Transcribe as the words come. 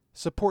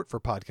Support for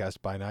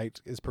Podcast by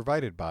Night is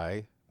provided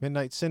by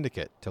Midnight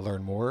Syndicate. To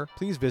learn more,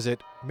 please visit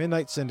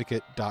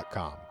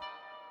midnightsyndicate.com.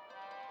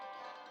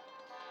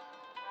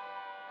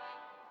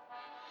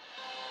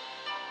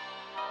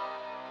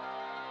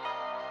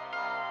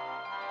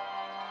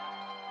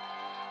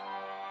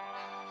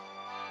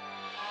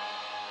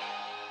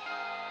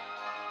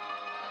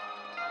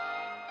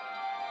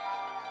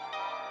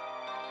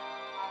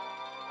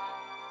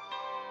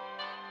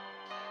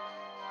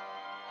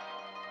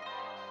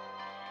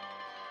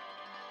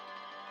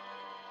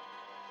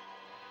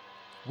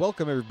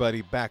 Welcome,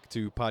 everybody, back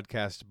to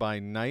Podcast by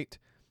Night.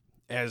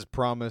 As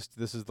promised,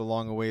 this is the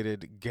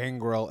long-awaited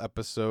Gangrel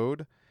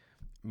episode.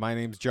 My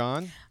name's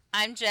John.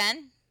 I'm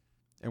Jen.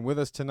 And with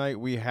us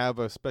tonight, we have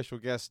a special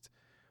guest.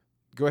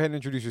 Go ahead and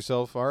introduce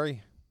yourself,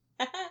 Ari.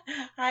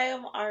 Hi,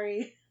 I'm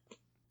Ari.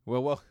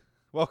 Well,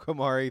 welcome,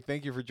 Ari.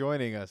 Thank you for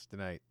joining us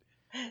tonight.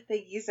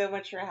 Thank you so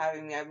much for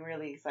having me. I'm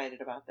really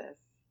excited about this.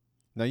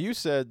 Now, you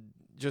said,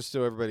 just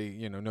so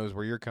everybody knows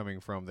where you're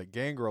coming from, that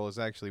Gangrel is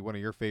actually one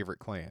of your favorite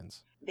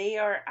clans. They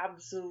are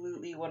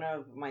absolutely one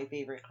of my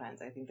favorite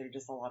clans. I think they're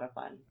just a lot of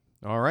fun.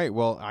 All right.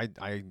 Well,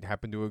 I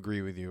happen to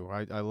agree with you.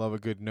 I love a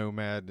good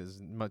nomad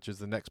as much as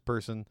the next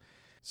person.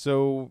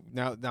 So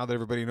now that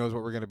everybody knows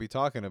what we're going to be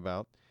talking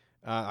about,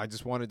 I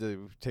just wanted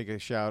to take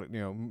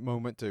a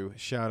moment to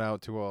shout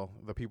out to all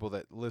the people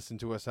that listen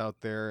to us out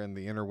there in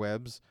the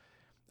interwebs.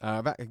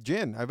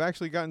 Jen, I've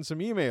actually gotten some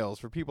emails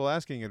for people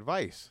asking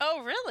advice.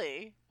 Oh,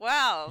 really?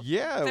 Wow.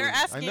 Yeah. They're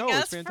asking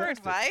us it's for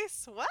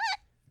advice? What?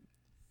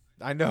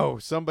 I know.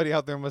 Somebody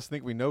out there must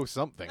think we know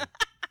something.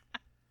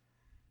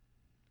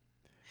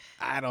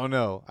 I don't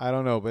know,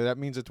 but that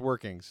means it's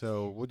working,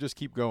 so we'll just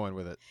keep going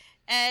with it.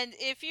 And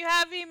if you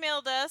have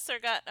emailed us or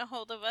gotten a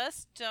hold of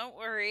us, don't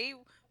worry.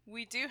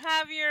 We do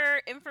have your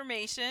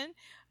information.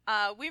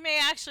 We may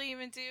actually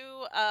even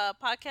do a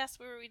podcast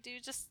where we do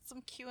just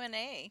some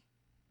Q&A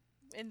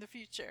in the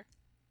future.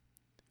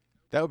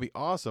 That would be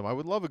awesome. I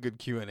would love a good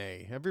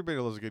Q&A. Everybody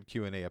loves a good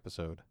Q&A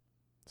episode.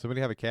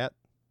 Somebody have a cat?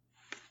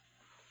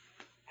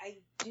 I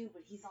do,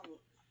 but he's on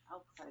the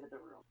outside of the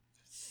room.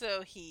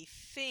 So he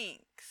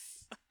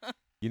thinks.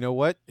 You know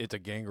what? It's a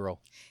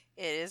gangrel.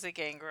 It is a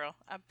gangrel.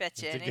 I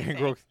bet you it's anything.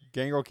 It's a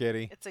gangrel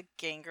kitty. It's a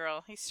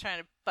gangrel. He's trying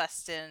to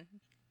bust in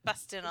on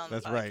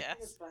That's the podcast. right.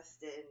 He's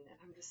bust in, and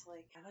I'm just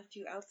like, I left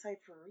you outside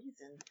for a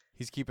reason.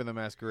 He's keeping the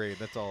masquerade.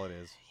 That's all it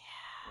is.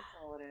 Yeah.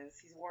 That's all it is.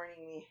 He's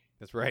warning me.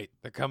 That's right.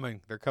 They're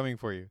coming. They're coming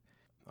for you.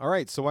 All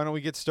right, so why don't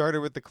we get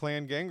started with the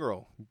clan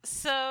Gangrel?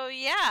 So,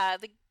 yeah,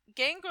 the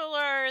Gangrel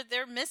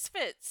they're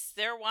misfits.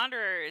 They're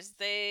wanderers.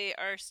 They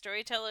are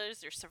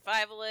storytellers. They're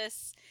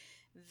survivalists.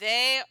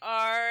 They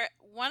are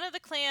one of the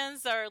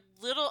clans that are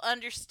little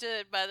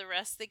understood by the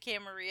rest of the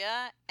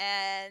Camarilla,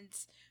 and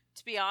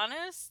to be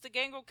honest, the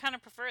Gangrel kind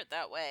of prefer it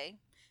that way.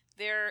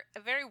 They're a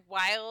very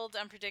wild,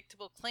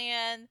 unpredictable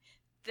clan.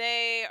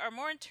 They are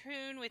more in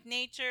tune with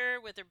nature,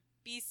 with their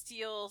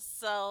bestial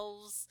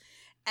selves,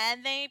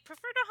 and they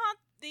prefer to haunt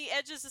the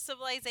edges of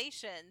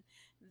civilization.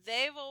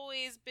 They've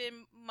always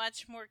been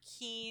much more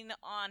keen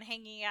on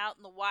hanging out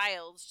in the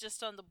wilds,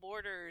 just on the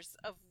borders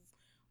of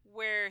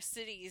where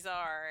cities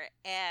are.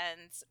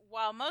 And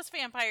while most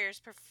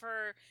vampires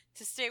prefer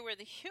to stay where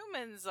the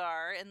humans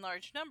are in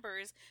large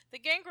numbers, the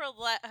Gangrel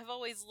have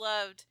always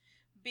loved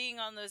being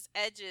on those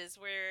edges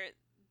where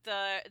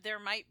there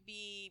might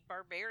be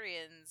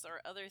barbarians or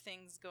other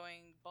things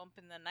going bump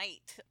in the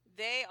night.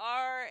 They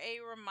are a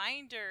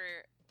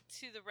reminder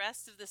to the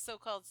rest of the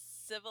so-called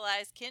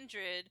civilized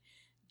kindred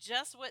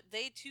just what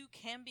they too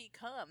can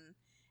become.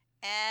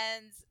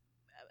 And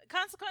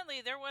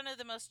consequently, they're one of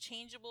the most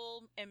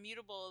changeable and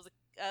mutable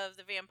of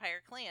the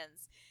vampire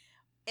clans.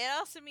 It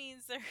also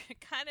means they're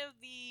kind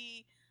of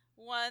the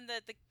one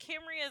that the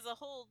Camarilla as a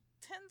whole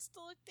tends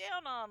to look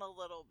down on a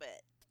little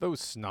bit.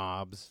 Those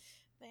snobs.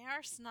 They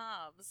are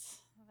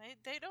snobs.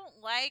 They don't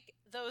like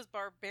those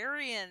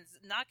barbarians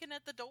knocking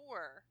at the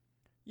door.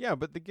 Yeah,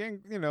 but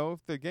if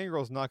the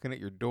Gangrel's knocking at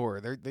your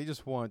door, they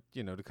just want,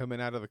 to come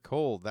in out of the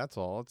cold. That's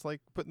all. It's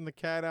like putting the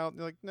cat out. And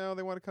they're like, no,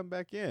 they want to come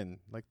back in.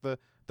 Like the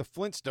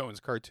Flintstones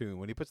cartoon.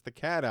 When he puts the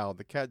cat out,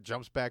 the cat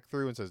jumps back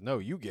through and says, no,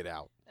 you get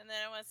out. And then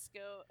it wants to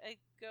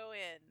go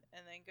in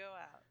and then go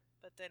out.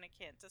 But then it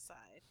can't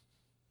decide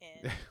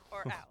in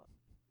or out.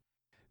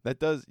 That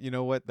does,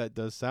 that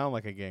does sound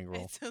like a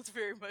Gangrel. It sounds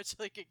very much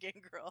like a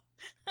Gangrel.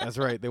 That's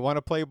right. They want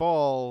to play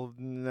ball.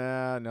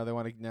 Now they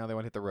want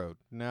to hit the road.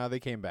 Now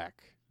they came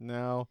back.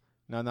 Now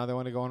they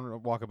want to go on a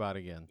walkabout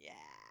again.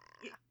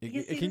 Yeah.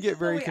 It can get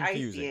very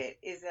confusing. I see it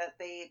is that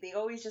they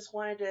always just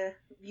wanted to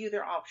view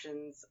their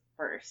options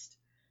first.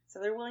 So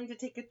they're willing to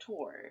take a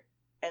tour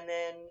and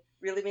then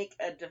really make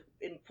an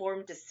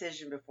informed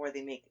decision before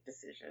they make a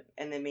decision.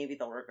 And then maybe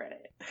they'll regret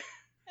it.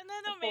 And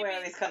then they'll maybe... I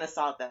always kind of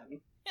saw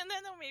them. And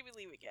then they'll maybe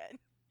leave again.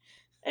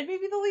 And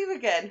maybe they'll leave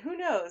again. Who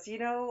knows?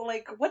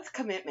 What's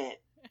commitment?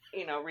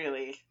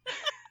 Really.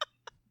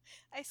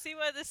 I see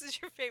why this is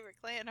your favorite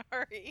clan,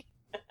 Ari.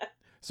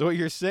 So what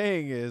you're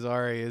saying is,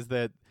 Ari, is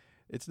that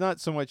it's not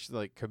so much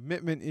like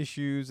commitment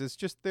issues. It's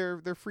just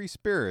they're free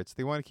spirits.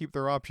 They want to keep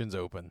their options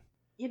open.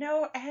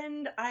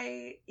 And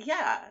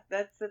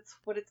that's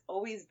what it's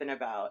always been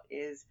about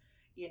is,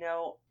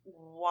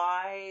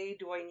 why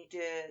do I need to,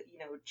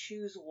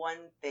 choose one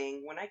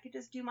thing when I could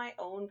just do my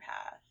own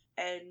path?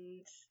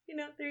 And,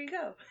 there you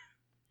go.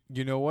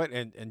 You know what?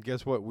 And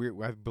guess what?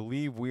 I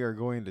believe we are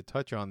going to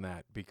touch on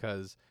that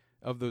because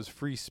of those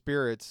free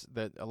spirits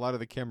that a lot of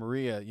the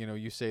Camarilla,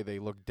 you say they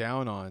look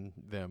down on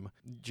them.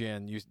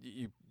 Jen,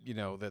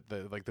 that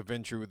the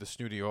Ventrue, the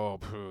snooty,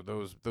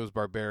 those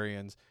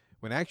barbarians,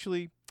 when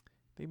actually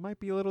they might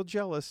be a little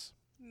jealous.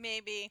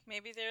 Maybe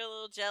they're a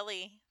little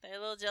jelly. They're a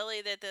little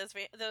jelly that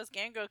those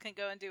Gangrel can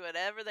go and do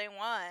whatever they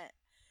want.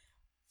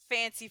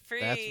 Fancy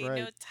free, That's right.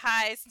 No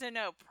ties to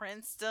no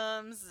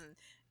princedoms and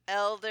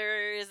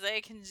elders.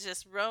 They can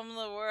just roam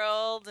the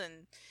world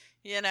and,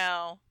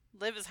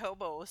 live as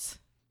hobos.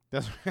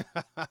 That's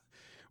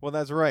well,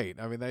 that's right.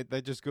 I mean,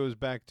 that just goes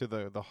back to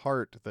the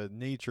heart, the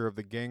nature of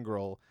the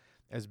Gangrel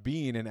as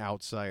being an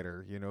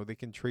outsider. They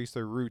can trace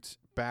their roots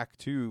back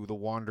to the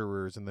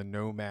wanderers and the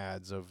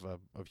nomads of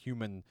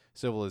human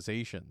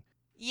civilization.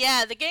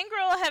 Yeah, the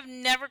Gangrel have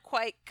never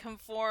quite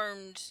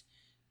conformed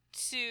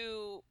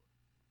to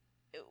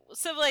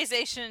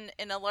civilization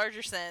in a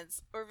larger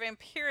sense, or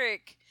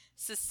vampiric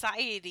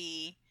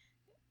society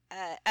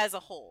as a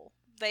whole.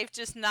 They've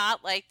just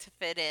not liked to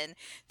fit in.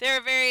 They're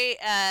a very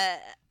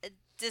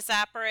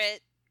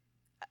disparate,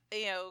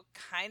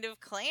 kind of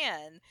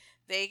clan.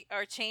 They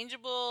are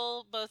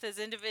changeable both as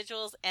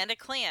individuals and a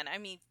clan. I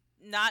mean,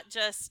 not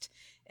just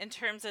in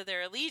terms of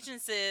their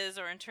allegiances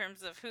or in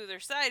terms of who they're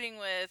siding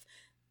with.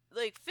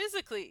 Like,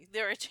 physically,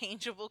 they're a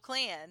changeable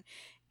clan.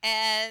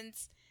 And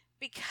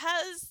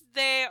because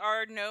they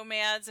are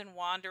nomads and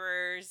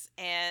wanderers,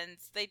 and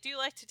they do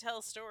like to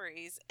tell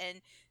stories,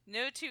 and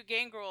no two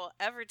Gangrel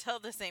ever tell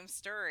the same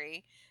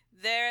story,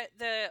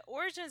 the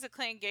origins of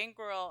Clan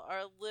Gangrel are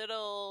a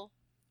little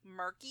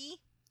murky.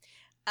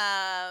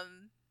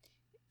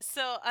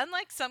 So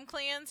unlike some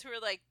clans who are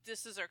like,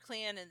 this is our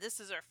clan, and this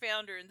is our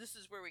founder, and this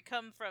is where we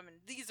come from, and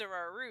these are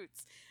our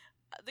roots,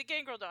 the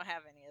Gangrel don't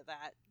have any of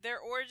that. Their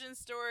origin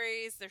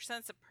stories, their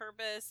sense of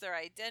purpose, their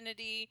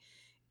identity,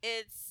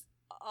 it's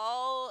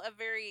all a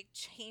very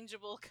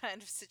changeable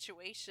kind of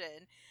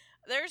situation.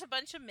 There's a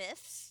bunch of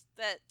myths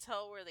that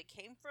tell where they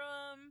came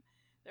from.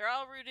 They're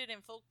all rooted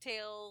in folk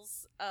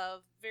tales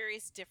of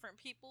various different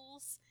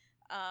peoples.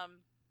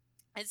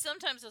 And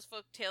sometimes those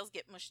folk tales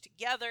get mushed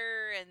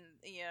together and,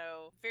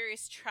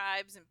 various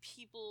tribes and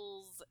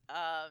peoples.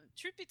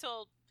 Truth be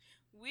told,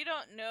 we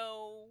don't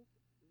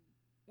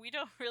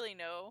really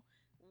know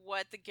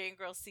what the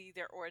Gangrel see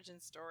their origin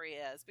story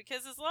as.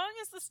 Because as long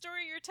as the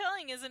story you're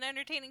telling is an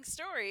entertaining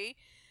story,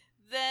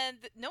 then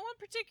no one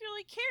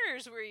particularly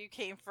cares where you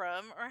came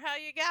from or how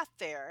you got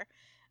there.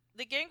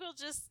 The Gangrel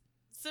just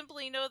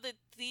simply know that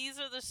these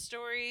are the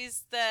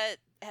stories that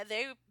have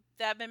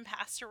been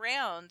passed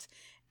around,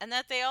 and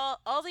that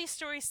all these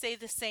stories say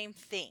the same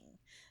thing.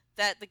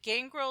 That the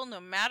Gangrel, no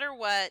matter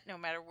what, no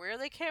matter where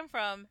they came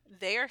from,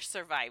 they are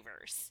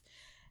survivors.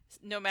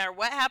 No matter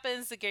what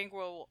happens, the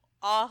Gangrel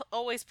will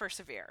always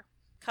persevere.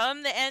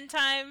 Come the end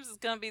times, it's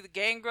going to be the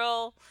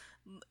Gangrel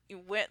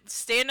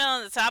standing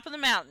on the top of the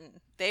mountain.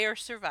 They are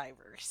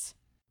survivors.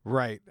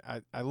 Right.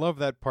 I love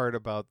that part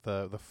about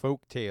the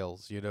folk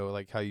tales,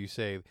 like how you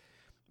say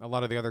a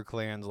lot of the other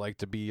clans like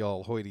to be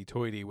all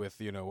hoity-toity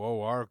with,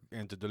 our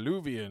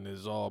antediluvian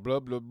is all blah,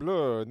 blah,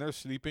 blah, and they're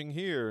sleeping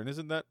here, and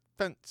isn't that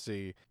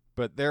fancy?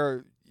 But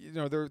they're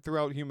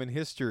throughout human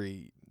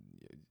history,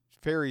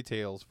 fairy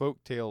tales,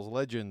 folk tales,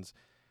 legends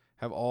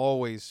have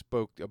always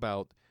spoke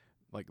about,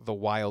 like, the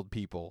wild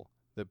people,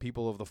 the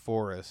people of the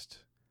forest,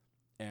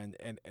 and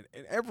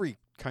every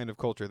kind of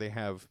culture, they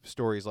have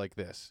stories like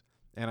this.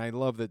 And I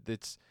love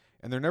that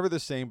and they're never the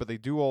same, but they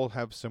do all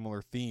have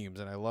similar themes,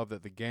 and I love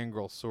that the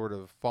Gangrel sort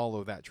of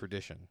follow that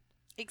tradition.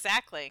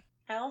 Exactly.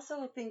 I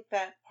also think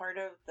that part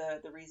of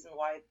the reason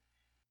why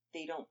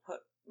they don't put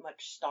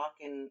much stock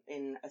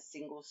in a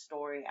single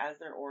story as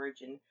their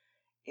origin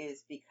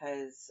is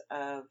because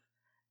of,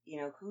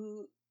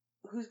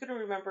 who's going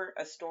to remember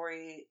a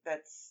story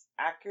that's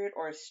accurate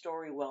or a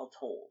story well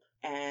told.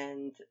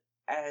 And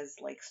as,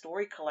 like,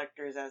 story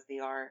collectors as they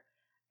are,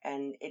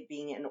 and it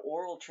being an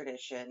oral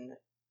tradition,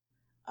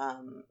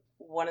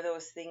 one of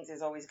those things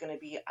is always going to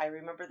be, I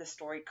remember the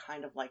story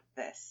kind of like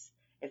this.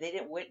 If they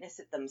didn't witness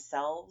it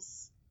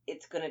themselves,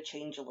 it's going to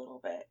change a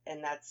little bit.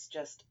 And that's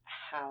just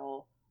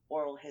how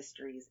oral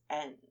histories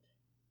end,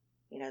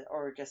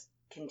 or just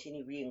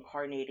continue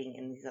reincarnating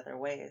in these other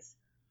ways.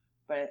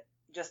 But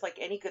just like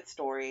any good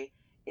story,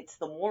 it's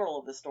the moral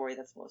of the story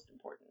that's most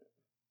important.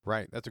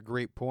 Right. That's a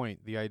great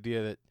point. The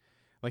idea that,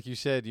 like you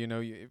said,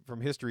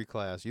 from history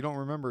class, you don't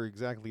remember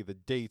exactly the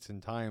dates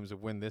and times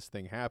of when this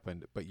thing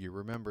happened, but you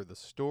remember the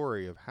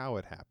story of how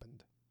it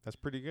happened. That's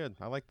pretty good.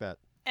 I like that.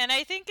 And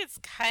I think it's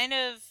kind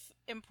of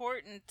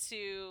important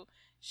to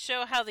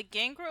show how the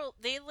Gangrel,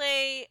 they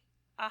lay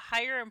a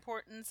higher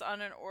importance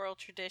on an oral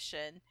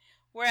tradition,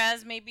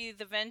 whereas maybe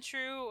the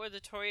Ventrue or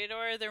the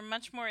Toreador, they're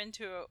much more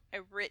into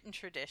a written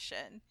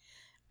tradition.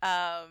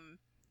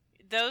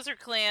 those are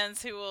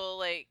clans who will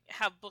like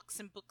have books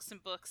and books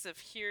and books of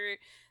here,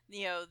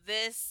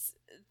 this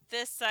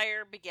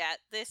sire begat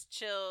this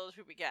child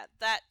who begat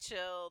that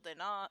child, and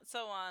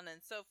so on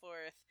and so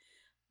forth.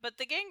 But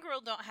the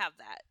Gangrel don't have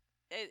that.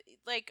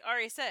 Like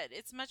Ari said,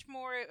 it's much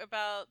more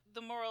about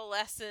the moral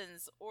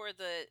lessons or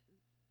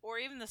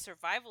even the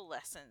survival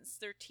lessons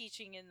they're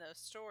teaching in those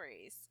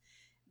stories.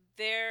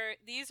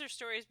 These are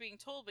stories being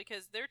told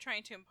because they're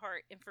trying to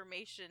impart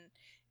information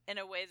in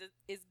a way that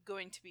is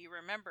going to be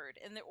remembered.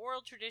 And the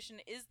oral tradition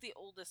is the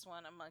oldest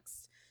one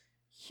amongst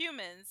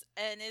humans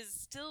and is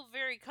still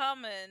very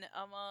common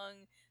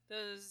among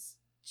those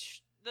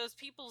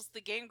peoples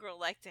the Gangrel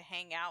like to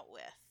hang out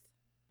with.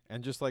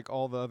 And just like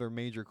all the other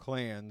major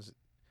clans,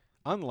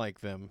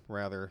 unlike them,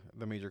 rather,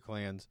 the major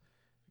clans,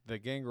 the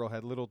Gangrel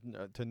had little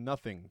to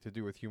nothing to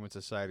do with human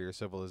society or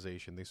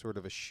civilization. They sort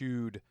of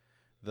eschewed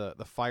the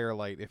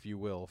firelight, if you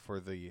will, for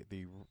the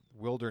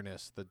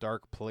wilderness, the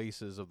dark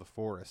places of the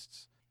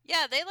forests.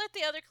 Yeah, they let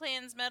the other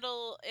clans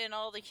meddle in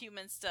all the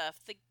human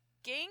stuff. The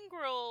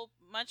Gangrel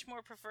much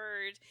more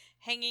preferred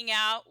hanging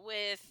out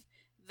with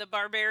the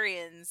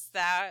barbarians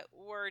that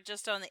were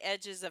just on the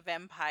edges of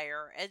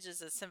empire,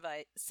 edges of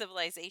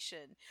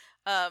civilization.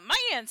 My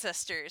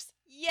ancestors,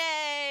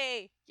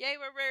 yay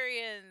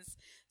barbarians!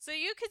 So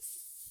you could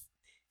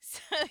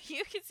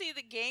see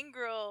the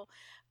Gangrel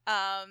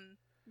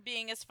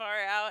being as far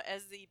out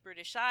as the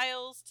British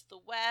Isles to the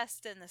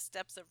west and the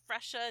steppes of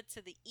Russia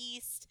to the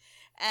east,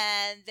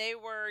 and they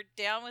were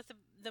down with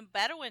the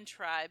Bedouin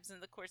tribes in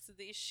the course of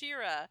the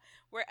Ashira.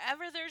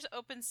 Wherever there's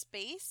open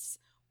space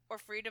or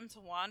freedom to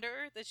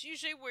wander, that's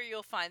usually where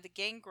you'll find the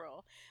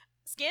Gangrel.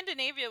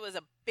 Scandinavia was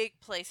a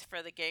big place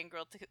for the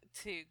Gangrel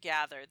to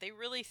gather. They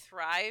really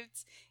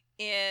thrived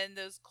in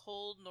those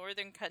cold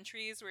northern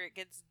countries where it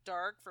gets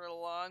dark for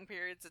long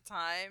periods of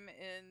time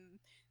in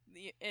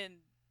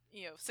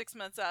 6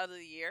 months out of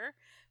the year,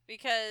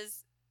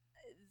 because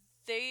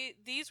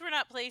these were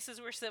not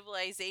places where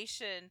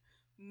civilization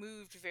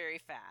moved very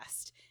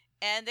fast.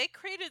 And they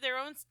created their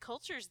own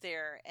cultures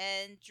there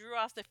and drew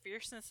off the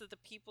fierceness of the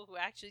people who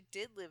actually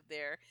did live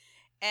there,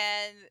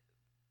 and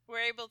were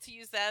able to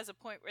use that as a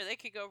point where they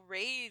could go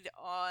raid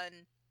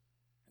on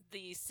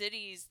the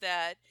cities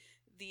that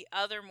the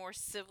other more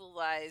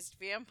civilized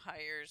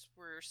vampires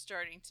were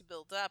starting to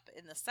build up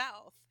in the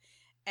south.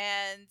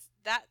 And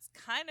that was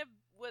kind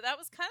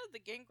of the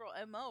Gangrel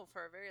MO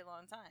for a very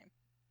long time.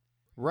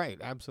 Right,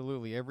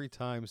 absolutely. Every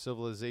time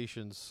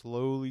civilization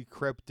slowly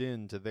crept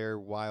into their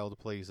wild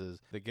places,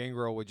 the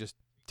Gangrel would just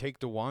take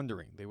to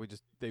wandering.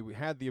 They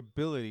had the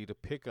ability to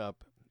pick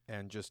up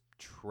and just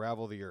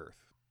travel the earth.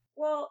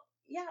 Well,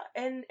 yeah,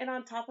 and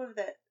on top of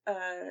that,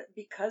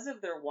 because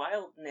of their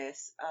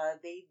wildness,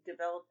 they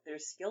developed their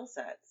skill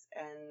sets,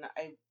 and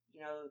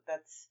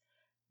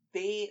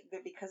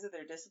because of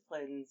their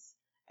disciplines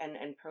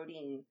and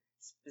protein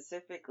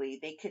specifically,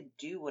 they could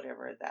do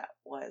whatever that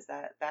was.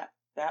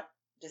 That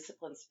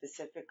discipline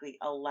specifically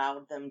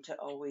allowed them to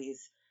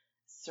always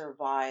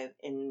survive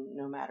in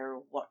no matter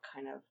what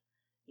kind of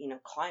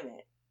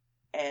climate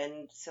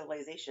and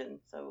civilization.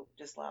 So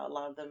just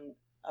allowed them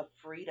a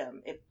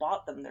freedom. It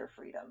bought them their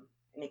freedom,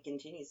 and it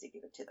continues to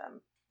give it to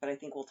them. But I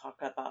think we'll talk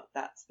about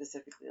that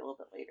specifically a little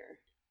bit later.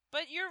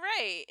 But you're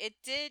right. It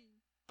did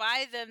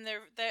buy them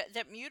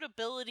that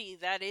mutability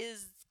that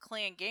is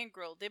Clan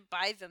Gangrel did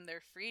buy them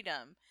their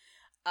freedom,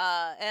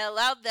 and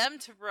allowed them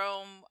to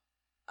roam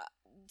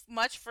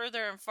much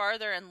further and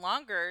farther and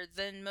longer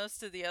than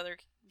most of the other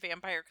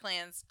vampire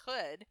clans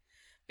could,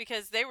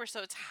 because they were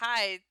so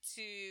tied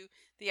to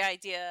the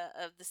idea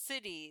of the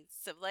city,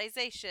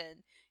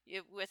 civilization.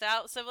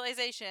 Without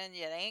civilization,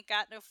 you ain't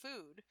got no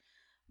food.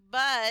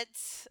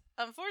 But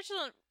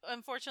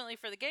unfortunately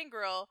for the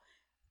Gangrel,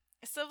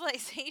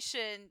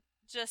 civilization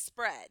just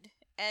spread,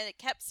 and it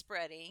kept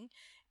spreading,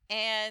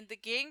 and the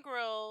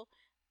Gangrel,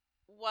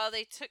 while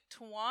they took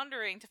to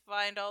wandering to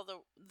find all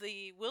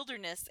the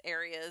wilderness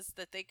areas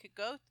that they could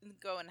go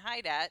and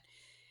hide at,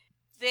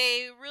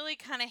 they really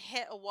kind of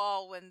hit a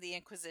wall when the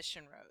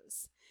Inquisition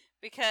rose,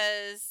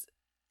 because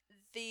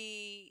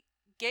the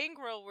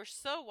Gangrel were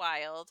so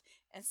wild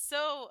and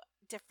so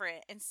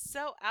different and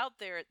so out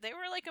there. They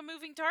were like a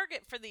moving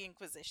target for the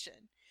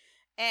Inquisition,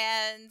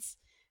 and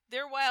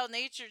their wild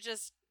nature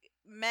just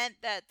meant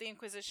that the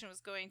Inquisition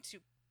was going to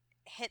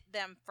hit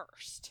them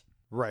first.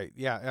 Right.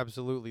 Yeah,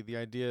 absolutely. The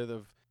idea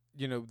of,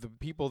 the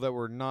people that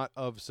were not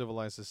of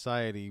civilized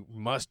society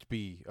must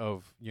be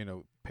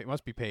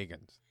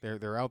pagans.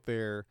 They're out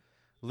there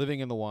living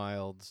in the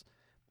wilds,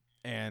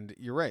 and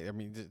you're right. I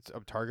mean, it's a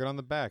target on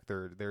the back.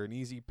 They're an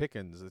easy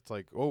pickings. It's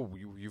like, oh,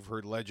 you've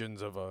heard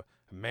legends of a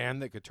man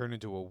that could turn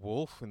into a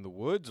wolf in the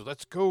woods.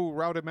 Let's go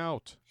rout him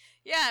out.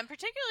 Yeah, and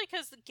particularly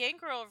because the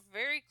Gangrel are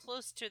very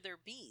close to their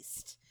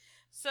beast.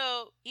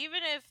 So even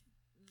if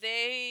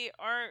they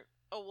aren't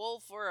a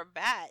wolf or a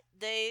bat,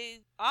 they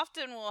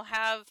often will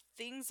have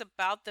things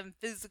about them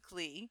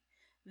physically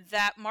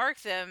that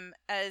mark them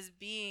as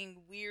being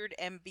weird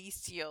and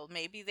bestial.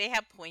 Maybe they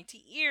have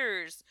pointy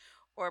ears,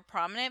 or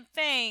prominent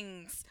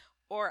fangs,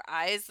 or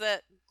eyes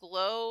that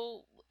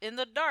glow in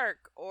the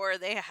dark, or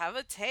they have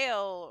a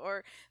tail,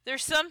 or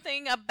there's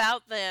something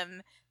about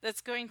them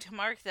that's going to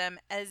mark them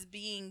as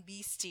being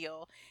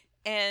bestial.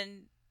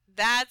 And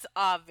that's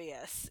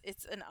obvious.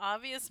 It's an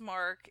obvious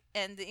mark,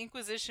 and the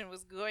Inquisition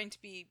was going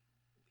to be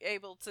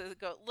able to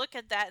go look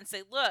at that and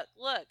say,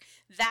 look,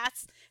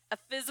 that's a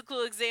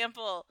physical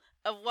example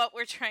of what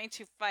we're trying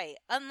to fight.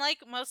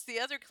 Unlike most of the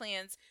other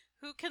clans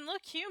who can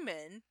look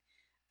human,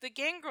 the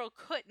Gangrel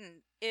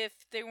couldn't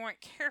if they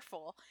weren't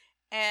careful.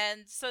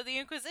 And so the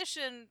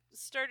Inquisition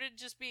started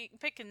just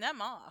picking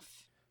them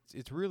off.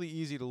 It's really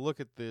easy to look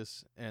at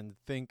this and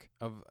think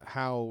of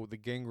how the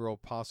Gangrel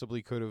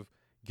possibly could have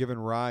given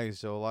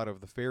rise to a lot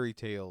of the fairy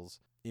tales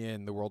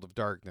in the World of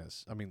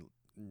Darkness. I mean,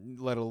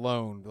 let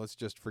alone, let's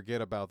just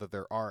forget about that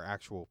there are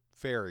actual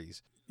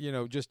fairies. You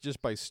know,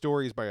 just by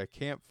stories by a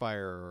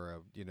campfire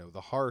or,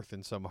 the hearth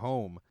in some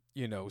home,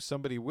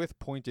 somebody with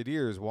pointed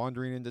ears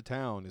wandering into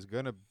town is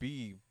going to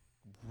be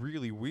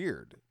really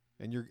weird.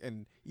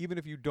 And even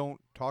if you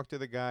don't talk to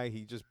the guy,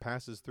 he just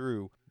passes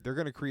through, they're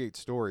going to create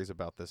stories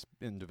about this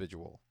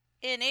individual.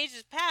 In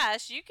ages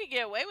past, you could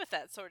get away with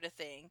that sort of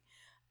thing.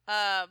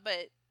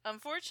 But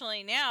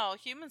unfortunately now,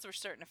 humans were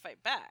starting to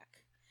fight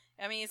back.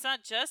 I mean, it's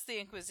not just the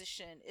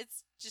Inquisition.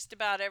 It's just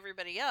about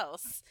everybody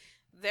else.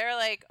 They're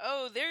like,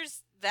 oh,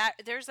 there's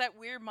that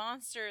weird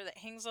monster that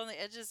hangs on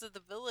the edges of the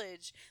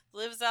village,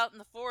 lives out in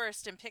the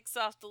forest and picks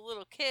off the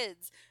little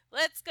kids.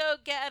 Let's go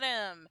get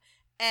him.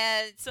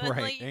 And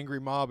suddenly, right, angry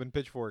mob and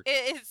pitchfork.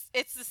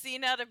 It's the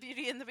scene out of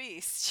Beauty and the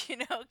Beast.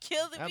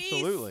 Kill the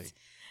Absolutely.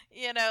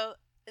 beast.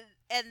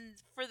 And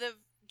for the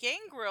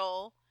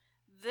Gangrel,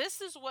 this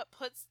is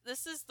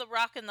the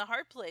rock and the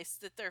hard place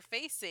that they're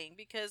facing,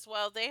 because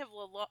while they have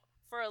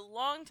for a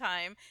long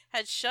time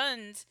had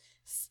shunned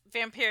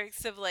vampiric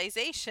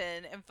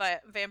civilization and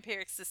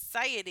vampiric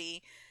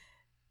society,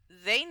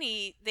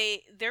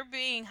 they're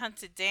being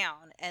hunted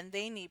down and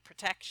they need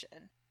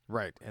protection.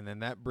 Right, and then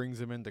that brings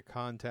them into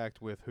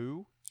contact with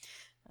who?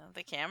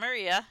 The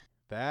Camarilla.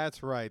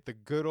 That's right, the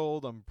good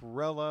old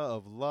umbrella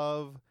of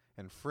love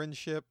and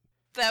friendship.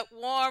 That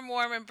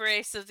warm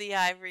embrace of the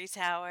Ivory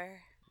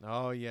Tower.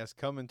 Oh, yes,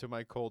 come into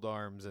my cold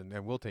arms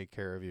and we'll take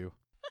care of you.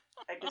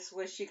 I just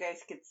wish you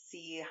guys could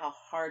see how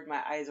hard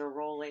my eyes are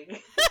rolling.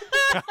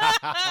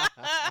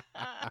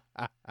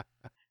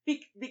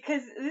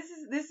 Because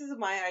this is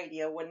my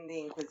idea when the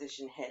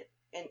Inquisition hit,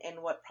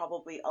 and what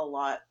probably a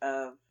lot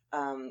of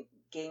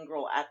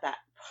Gangrel at that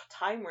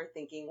time were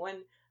thinking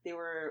when they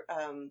were,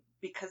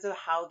 because of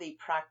how they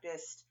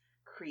practiced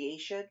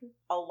creation,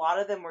 a lot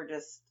of them were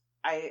just,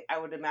 I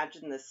would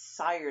imagine the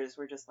sires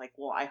were just like,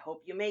 well, I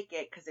hope you make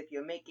it, because if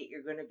you make it,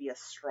 you're going to be a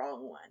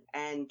strong one.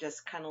 And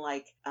just kind of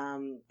like,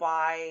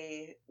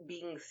 by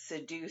being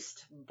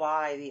seduced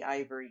by the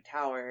Ivory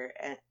Tower,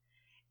 and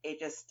it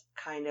just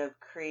kind of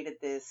created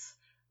this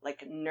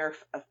like nerf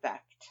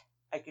effect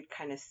I could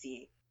kind of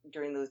see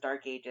during those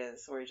dark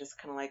ages, where it's just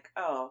kind of like,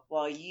 oh,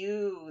 well,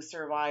 you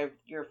survived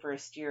your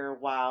first year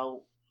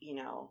while,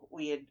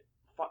 we had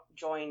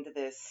joined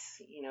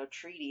this,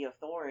 Treaty of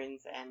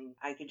Thorns, and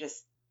I could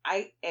just,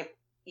 if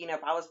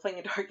I was playing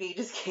a Dark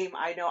Ages game,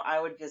 I know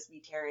I would just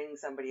be tearing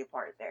somebody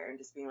apart there and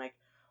just being like,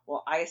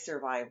 well, I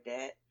survived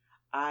it.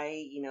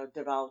 I,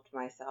 developed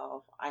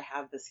myself. I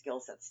have the skill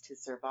sets to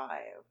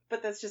survive.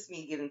 But that's just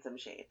me giving some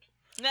shade.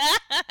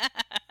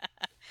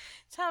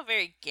 It's how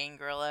very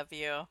Gangrel of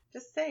you.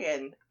 Just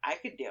saying, I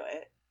could do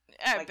it.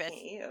 Why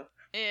can't you?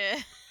 Yeah.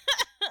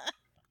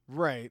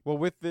 Right. Well,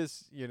 with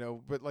this,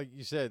 but like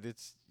you said,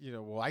 it's,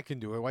 well, I can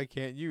do it. Why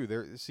can't you?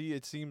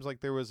 It seems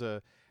like there was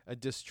a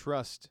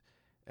distrust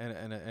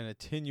and a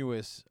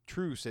tenuous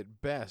truce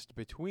at best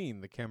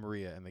between the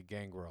Camarilla and the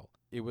Gangrel.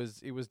 It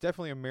was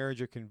definitely a marriage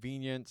of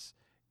convenience.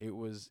 It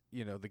was,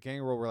 the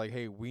Gangrel were like,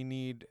 hey, we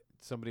need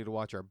somebody to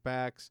watch our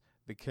backs.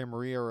 The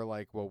Camarilla were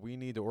like, well, we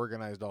need to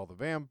organize all the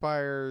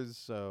vampires,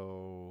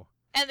 so...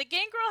 And the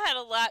Gangrel had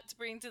a lot to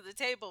bring to the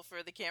table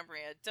for the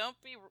Camarilla.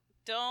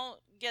 Don't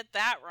get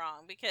that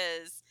wrong,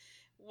 because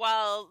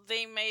while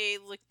they may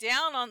look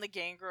down on the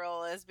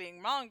Gangrel as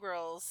being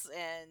mongrels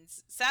and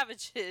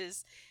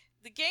savages,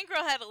 the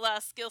Gangrel had a lot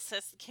of skill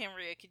sets the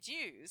Camarilla could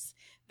use.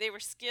 They were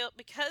skilled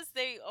because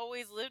they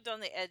always lived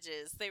on the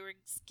edges. They were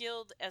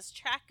skilled as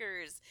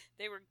trackers.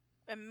 They were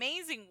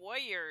amazing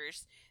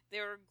warriors. They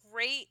were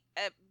great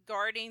at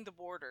guarding the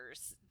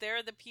borders.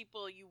 They're the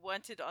people you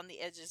wanted on the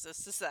edges of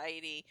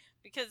society,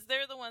 because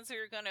they're the ones who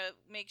are going to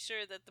make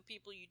sure that the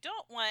people you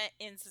don't want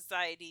in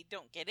society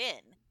don't get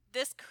in.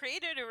 This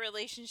created a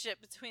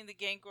relationship between the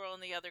Gangrel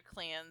and the other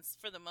clans,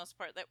 for the most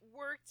part, that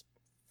worked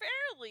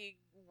fairly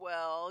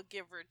well,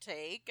 give or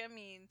take. I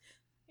mean,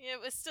 it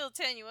was still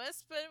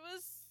tenuous, but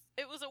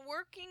it was a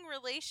working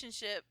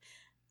relationship,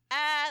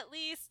 at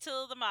least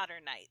till the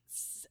modern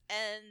Knights.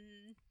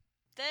 And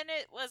then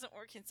it wasn't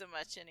working so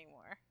much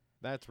anymore.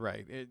 That's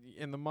right.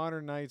 In the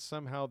modern Knights,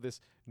 somehow this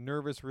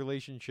nervous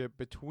relationship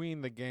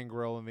between the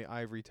Gangrel and the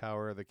Ivory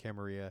Tower, the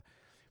Camarilla,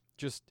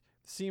 just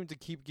seemed to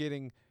keep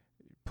getting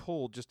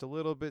pulled just a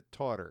little bit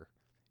tauter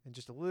and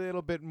just a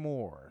little bit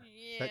more.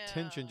 Yeah. That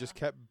tension just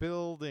kept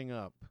building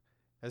up.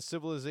 As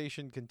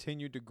civilization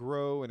continued to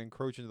grow and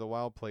encroach into the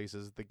wild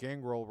places, the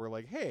Gangrel were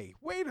like, hey,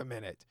 wait a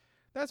minute.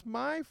 That's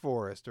my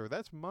forest, or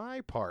that's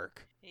my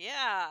park.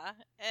 Yeah,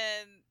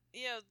 and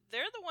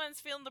they're the ones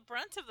feeling the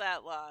brunt of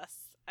that loss.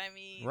 I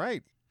mean,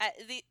 Right.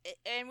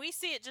 And we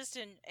see it just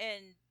in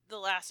the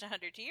last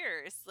 100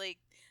 years. Like,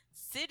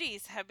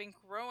 cities have been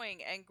growing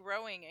and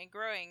growing and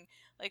growing.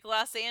 Like,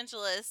 Los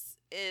Angeles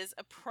is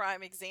a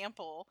prime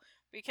example,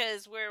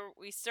 because where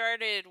we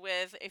started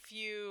with a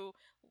few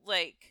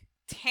like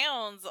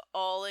towns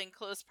all in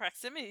close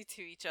proximity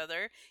to each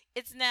other,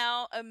 it's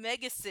now a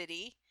mega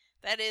city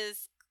that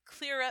is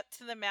clear up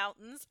to the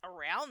mountains,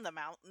 around the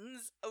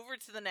mountains, over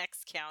to the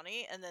next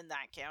county, and then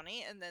that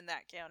county, and then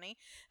that county.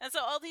 And so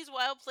all these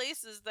wild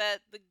places that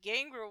the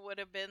Gangrel would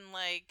have been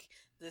like,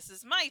 this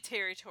is my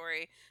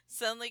territory,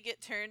 suddenly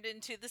get turned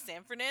into the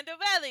San Fernando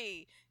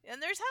Valley,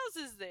 and there's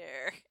houses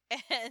there.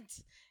 And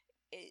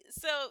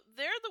so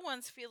they're the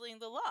ones feeling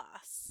the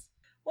loss.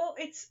 Well,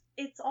 it's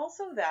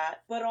also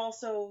that, but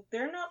also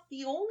they're not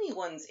the only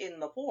ones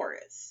in the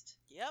forest.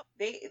 Yep.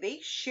 They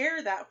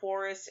share that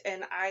forest,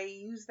 and I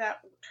use that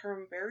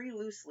term very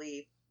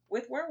loosely,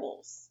 with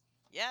werewolves.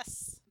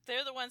 Yes.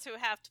 They're the ones who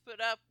have to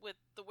put up with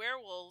the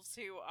werewolves,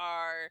 who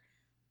are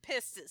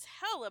pissed as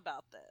hell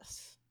about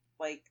this.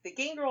 Like, the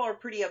Gangrel are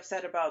pretty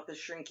upset about the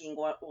shrinking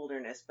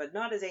wilderness, but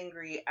not as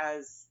angry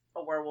as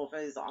a werewolf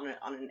is on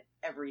an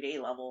everyday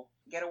level.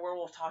 Get a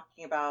werewolf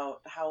talking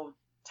about how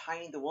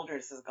tiny the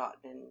wilderness has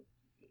gotten, and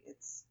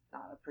it's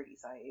not a pretty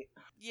sight.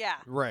 Yeah.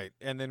 Right.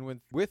 And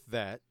then with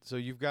that, so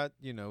you've got,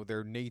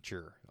 their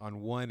nature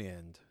on one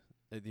end,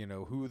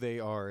 who they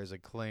are as a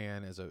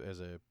clan, as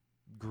a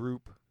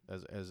group,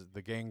 as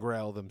the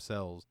Gangrel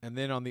themselves. And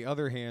then on the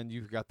other hand,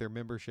 you've got their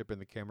membership in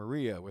the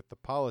Camarilla with the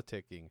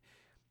politicking.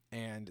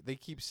 And they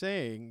keep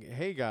saying,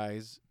 hey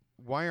guys,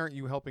 why aren't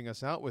you helping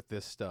us out with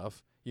this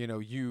stuff?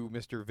 You,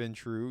 Mr.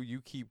 Ventrue,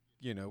 you keep,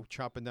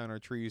 chopping down our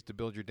trees to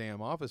build your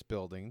damn office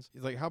buildings.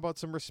 He's like, how about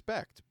some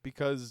respect?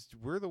 Because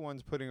we're the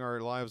ones putting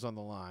our lives on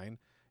the line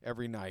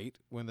every night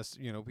when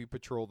we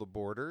patrol the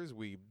borders.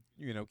 We,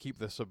 keep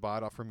the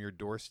Sabbat off from your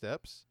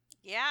doorsteps.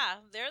 Yeah,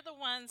 they're the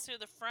ones who are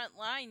the front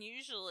line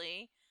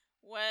usually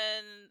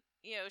when,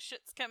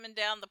 shit's coming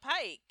down the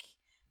pike.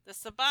 The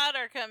Sabbat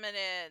are coming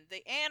in.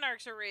 The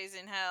Anarchs are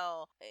raising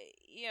hell.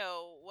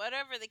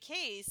 Whatever the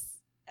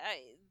case,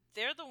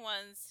 they're the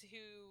ones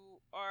who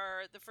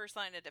are the first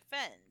line of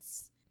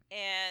defense.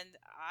 And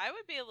I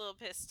would be a little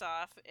pissed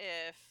off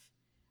if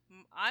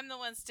I'm the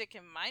one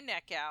sticking my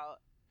neck out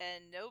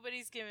and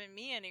nobody's giving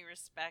me any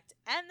respect,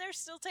 and they're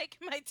still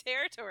taking my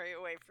territory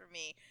away from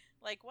me.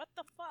 Like, what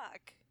the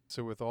fuck?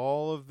 So with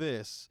all of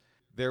this,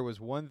 there was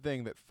one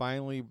thing that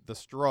finally, the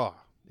straw,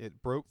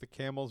 it broke the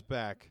camel's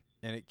back,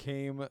 and it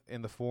came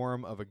in the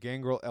form of a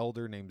Gangrel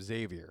elder named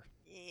Xavier.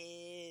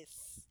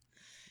 Yes.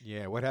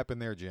 Yeah, what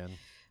happened there, Jen?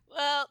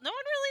 Well, no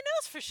one really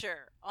knows for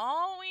sure.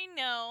 All we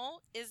know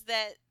is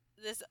that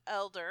this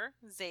elder,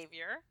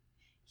 Xavier,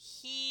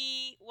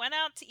 he went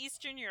out to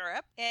Eastern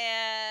Europe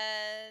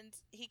and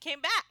he came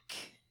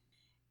back.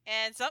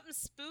 And something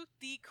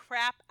spooked the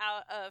crap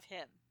out of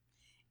him.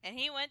 And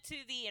he went to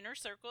the inner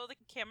circle of the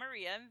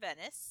Camarilla in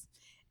Venice.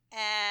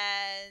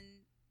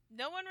 And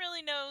no one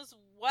really knows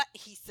what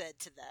he said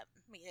to them.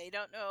 I mean, they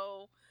don't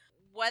know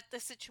what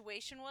the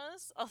situation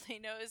was. All they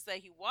know is that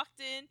he walked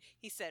in,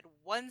 he said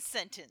one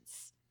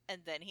sentence,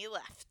 and then he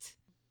left.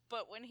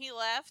 But when he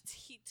left,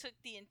 he took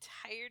the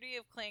entirety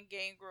of Clan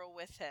Gangrel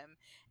with him.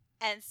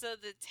 And so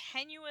the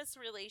tenuous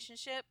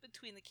relationship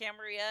between the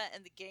Camarilla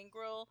and the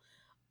Gangrel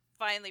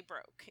finally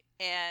broke.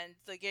 And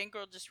the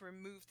Gangrel just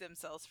removed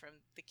themselves from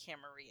the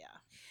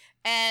Camarilla.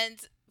 And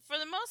for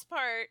the most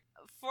part,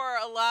 for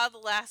a lot of the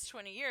last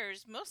 20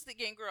 years, most of the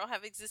Gangrel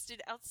have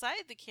existed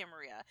outside the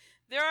Camarilla.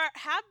 There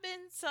have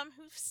been some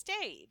who've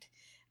stayed.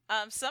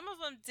 Some of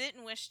them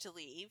didn't wish to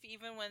leave,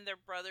 even when their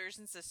brothers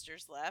and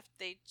sisters left.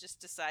 They just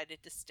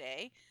decided to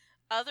stay.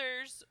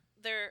 Others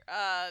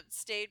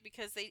stayed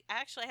because they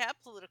actually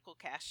have political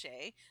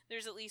cachet.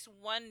 There's at least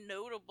one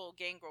notable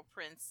Gangrel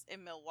prince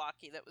in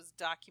Milwaukee that was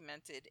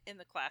documented in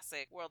the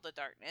classic World of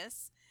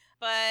Darkness.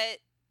 But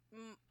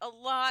a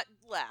lot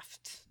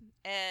left,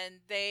 and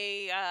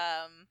they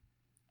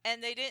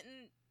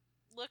didn't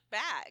look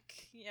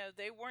back.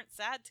 They weren't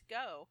sad to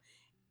go.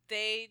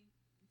 They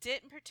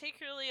didn't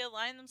particularly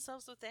align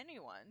themselves with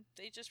anyone.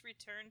 They just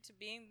returned to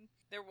being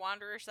their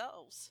wanderer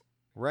selves.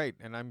 Right,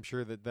 and I'm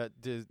sure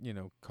that did,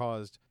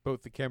 caused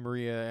both the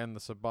Camarilla and the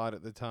Sabbat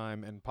at the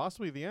time, and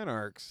possibly the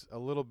Anarchs, a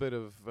little bit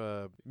of,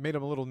 made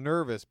them a little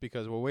nervous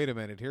because, well, wait a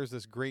minute, here's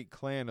this great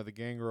clan of the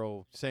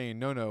Gangrel saying,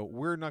 no,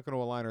 we're not going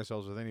to align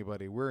ourselves with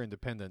anybody, we're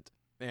independent.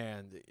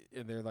 And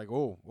they're like,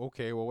 oh,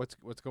 okay, well,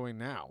 what's going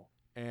now?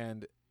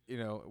 And,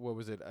 what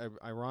was it?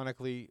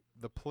 Ironically,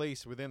 the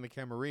place within the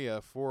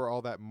Camarilla for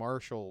all that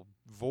martial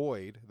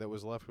void that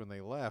was left when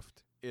they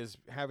left is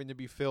having to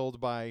be filled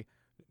by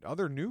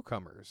other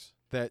newcomers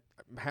that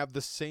have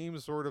the same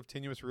sort of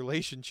tenuous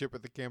relationship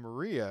with the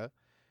Camarilla,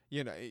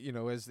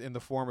 as in the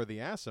form of the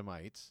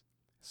Assamites.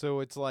 So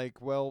it's like,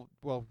 well,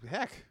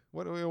 heck,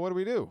 what do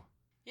we do?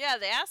 Yeah,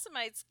 the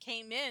Assamites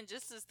came in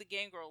just as the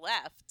Gangrel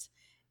left.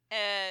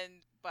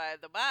 And by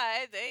the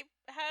by, they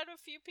had a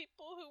few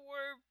people who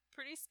were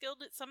pretty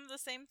skilled at some of the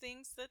same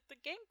things that the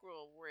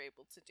Gangrel were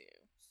able to do.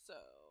 So,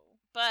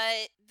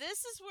 but this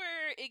is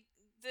where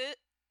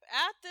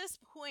at this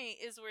point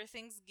is where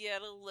things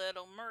get a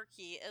little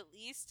murky, at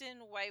least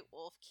in White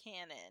Wolf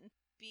canon,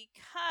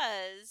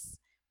 because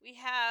we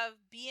have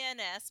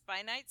BNS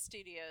by Night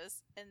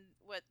Studios and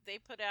what they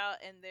put out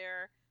in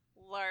their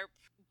LARP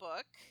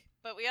book,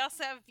 but we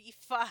also have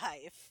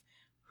V5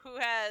 who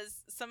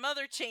has some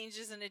other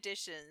changes and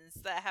additions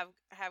that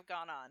have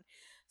gone on.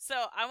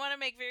 So I want to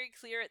make very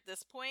clear at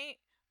this point,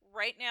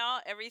 right now,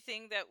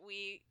 everything that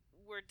we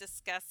were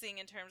discussing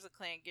in terms of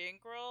Clan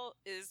Gangrel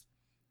is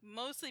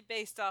mostly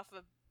based off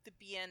of the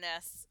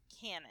BNS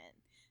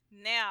canon.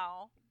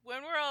 Now,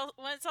 when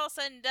it's all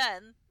said and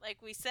done,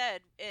 like we said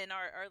in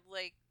our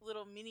like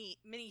little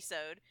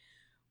mini-sode,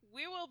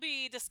 we will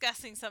be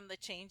discussing some of the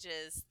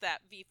changes that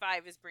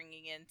V5 is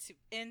bringing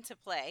into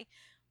play.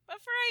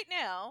 But for right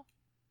now,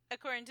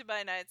 according to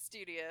By Night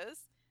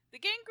Studios, the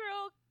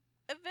Gangrel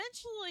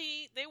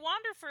eventually they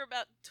wander for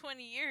about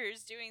 20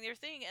 years doing their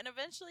thing, and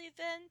eventually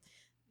then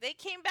they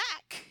came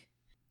back.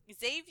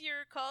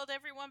 Xavier called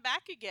everyone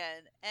back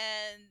again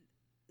and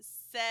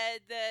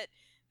said that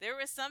there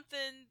was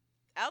something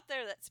out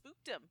there that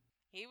spooked him.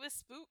 He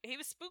was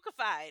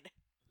spookified.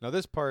 Now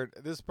this part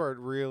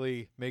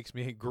really makes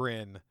me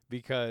grin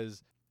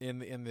because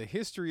in the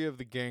history of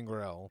the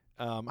Gangrel,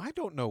 I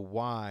don't know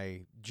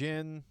why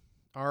Jin,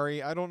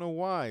 Ari, I don't know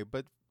why,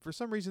 but for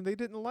some reason they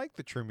didn't like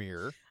the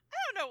Tremere.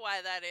 I don't know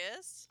why that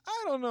is.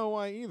 I don't know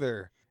why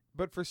either.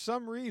 But for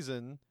some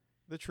reason,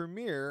 the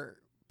Tremere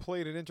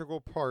played an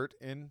integral part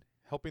in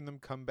helping them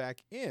come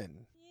back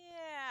in.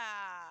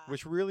 Yeah.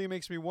 Which really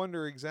makes me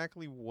wonder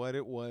exactly what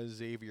it was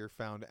Xavier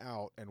found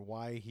out and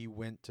why he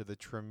went to the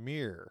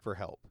Tremere for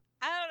help.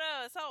 I don't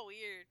know. It's all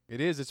weird.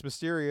 It is. It's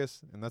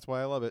mysterious, and that's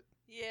why I love it.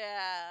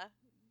 Yeah.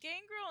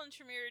 Gangrel and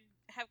Tremere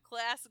have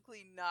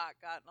classically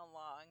not gotten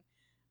along.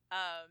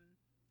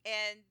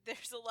 And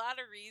there's a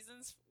lot of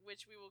reasons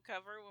which we will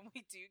cover when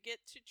we do get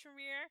to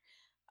Tremere.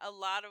 A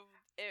lot of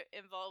it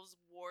involves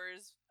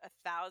wars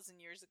 1,000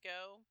 years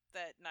ago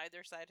that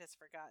neither side has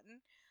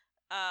forgotten.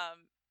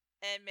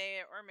 And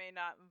may or may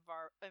not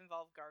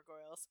involve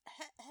gargoyles.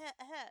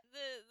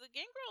 the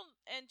Gangrel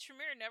and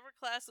Tremere never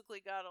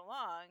classically got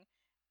along.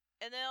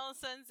 And then all of a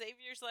sudden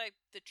Xavier's like,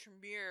 the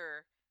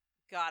Tremere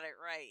got it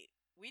right.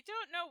 We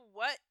don't know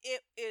what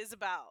it is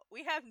about.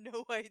 We have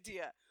no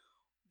idea.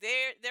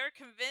 They're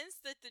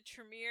convinced that the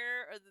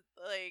Tremere are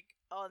like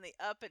on the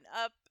up and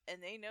up,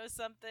 and they know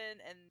something,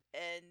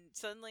 and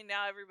suddenly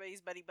now everybody's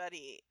buddy,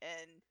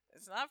 and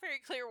it's not very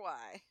clear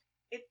why.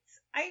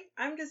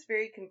 I'm just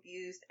very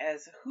confused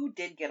as who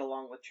did get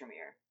along with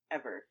Tremere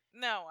ever.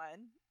 No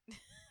one.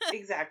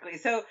 Exactly.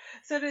 So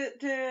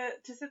to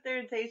sit there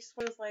and say it just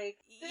was like,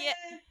 yeah.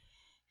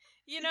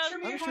 You know,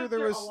 Tremere I'm sure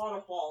there was a lot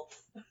of faults.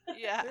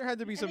 Yeah, there had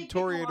to be some they pick a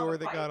lot Toreador of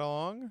that got fights.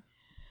 along.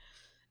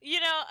 You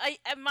know,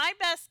 my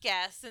best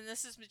guess, and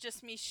this is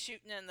just me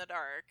shooting in the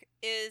dark,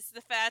 is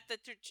the fact that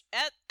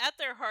at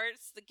their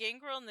hearts, the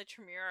Gangrel and the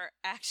Tremere are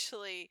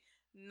actually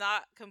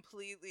not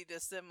completely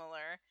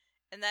dissimilar,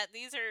 and that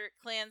these are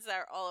clans that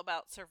are all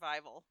about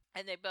survival,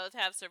 and they both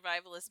have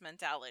survivalist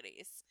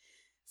mentalities.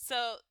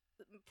 So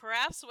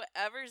perhaps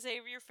whatever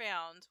Xavier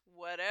found,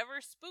 whatever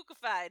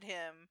spookified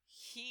him,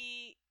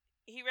 he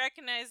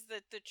recognized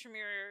that the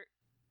Tremere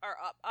are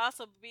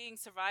also being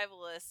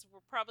survivalists.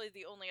 We're probably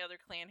the only other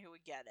clan who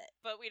would get it,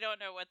 but we don't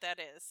know what that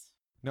is.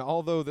 Now,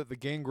 although that the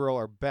Gangrel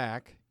are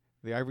back,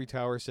 the Ivory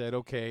Tower said,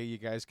 "Okay, you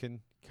guys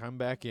can come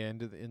back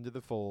into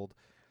the fold."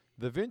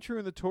 The Ventrue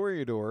and the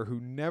Toreador, who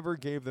never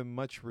gave them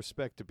much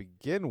respect to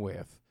begin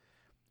with,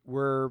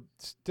 were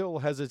still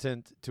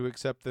hesitant to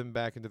accept them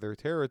back into their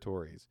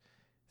territories.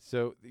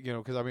 So,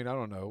 because I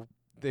don't know,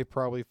 they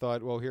probably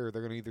thought, well, here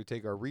they're going to either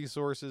take our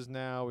resources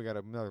now, we got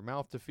another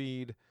mouth to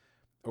feed,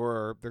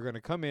 or they're going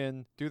to come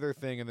in, do their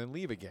thing, and then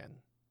leave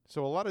again.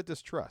 So a lot of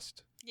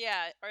distrust.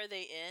 Yeah, are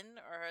they in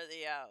or are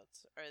they out?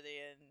 Are they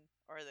in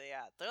or are they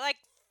out? They're like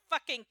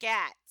fucking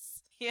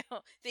cats.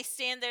 They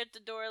stand there at the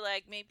door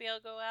like, maybe I'll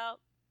go out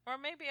or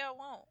maybe I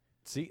won't.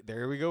 See,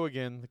 there we go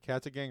again. The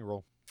cat's a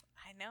Gangrel.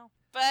 I know.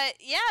 But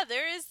yeah,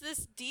 there is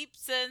this deep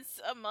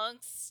sense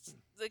amongst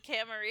the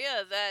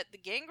Camarilla that the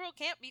Gangrel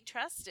can't be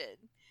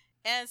trusted.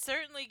 And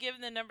certainly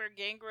given the number of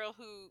Gangrel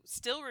who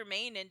still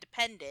remain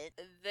independent,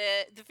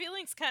 the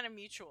feeling's kind of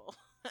mutual.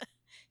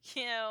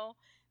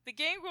 The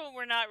Gangrel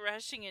were not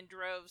rushing in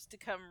droves to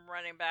come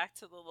running back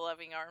to the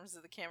loving arms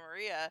of the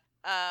Camarilla.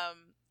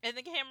 And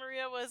the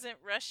Camarilla wasn't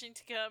rushing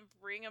to come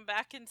bring them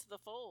back into the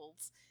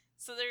folds.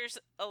 So there's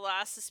a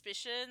lot of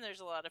suspicion, there's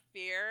a lot of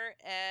fear,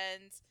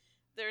 and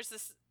there's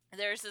this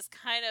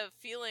kind of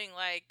feeling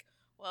like,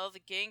 well,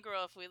 the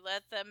Gangrel, if we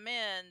let them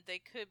in, they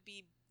could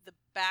be the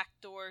back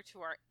door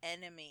to our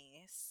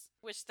enemies,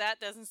 which that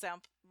doesn't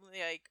sound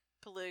like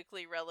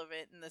politically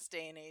relevant in this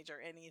day and age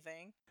or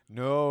anything.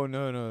 No.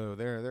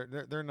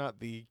 They're not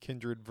the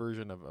kindred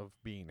version of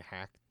being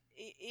hacked.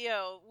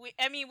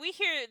 we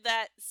hear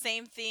that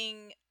same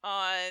thing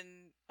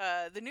on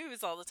the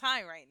news all the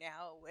time right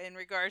now in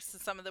regards to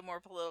some of the more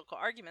political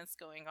arguments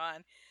going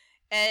on.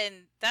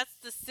 And that's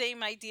the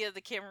same idea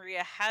the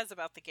Camarilla has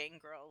about the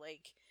Gangrel.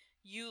 Like,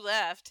 you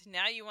left,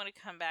 now you want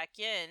to come back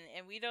in,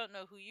 and we don't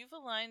know who you've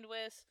aligned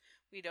with.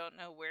 We don't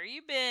know where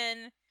you've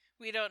been.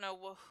 We don't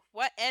know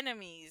what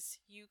enemies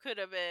you could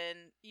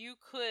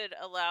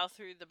allow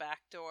through the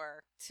back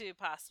door to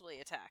possibly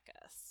attack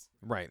us.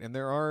 Right, and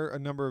there are a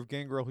number of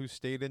Gangrel who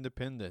stayed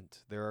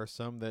independent. There are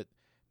some that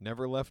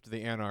never left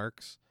the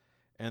Anarchs,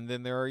 and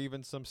then there are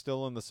even some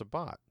still in the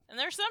Sabbat. And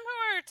there's some who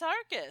are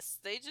Autarkists.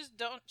 They just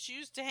don't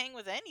choose to hang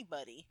with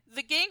anybody.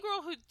 The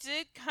Gangrel who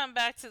did come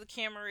back to the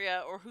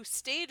Camarilla, or who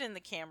stayed in the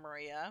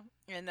Camarilla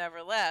and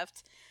never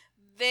left,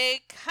 they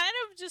kind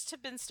of just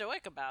have been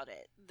stoic about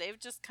it. They've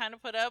just kind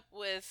of put up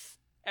with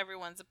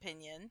everyone's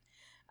opinion.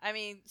 I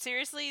mean,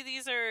 seriously,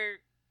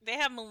 they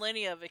have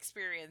millennia of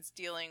experience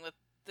dealing with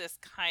these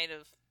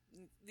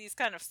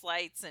kind of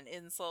slights and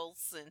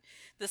insults and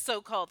the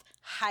so-called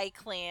high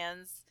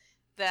clans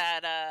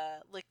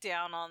that look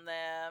down on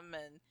them.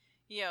 And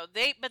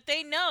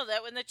they know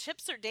that when the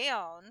chips are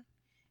down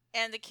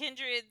and the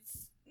kindred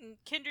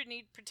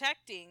need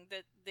protecting,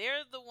 that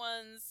they're the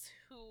ones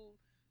who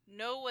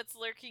know what's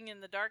lurking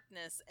in the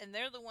darkness, and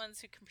they're the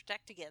ones who can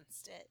protect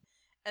against it,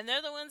 and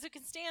they're the ones who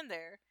can stand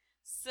there.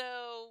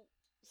 So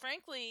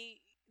frankly,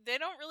 they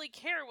don't really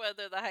care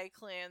whether the high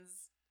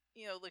clans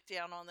look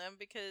down on them,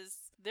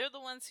 because they're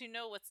the ones who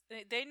know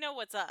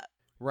what's up.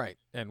 Right,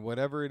 and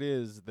whatever it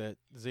is that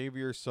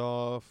Xavier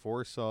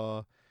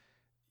foresaw,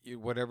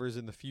 whatever's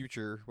in the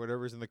future,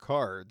 whatever's in the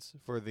cards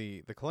for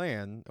the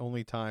clan,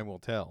 only time will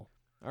tell.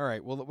 All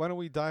right, well, why don't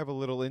we dive a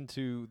little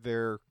into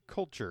their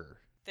culture?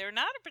 They're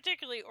not a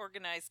particularly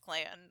organized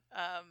clan,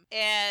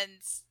 and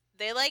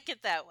they like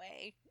it that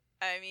way.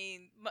 I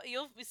mean,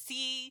 you'll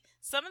see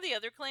some of the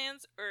other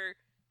clans are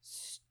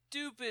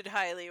stupid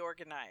highly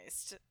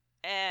organized,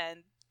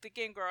 and the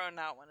Gangrel are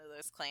not one of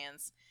those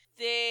clans.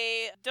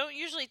 They don't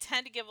usually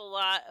tend to give a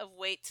lot of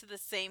weight to the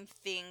same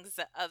things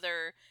that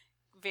other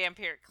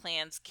vampiric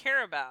clans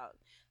care about.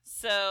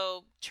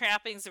 So,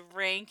 trappings of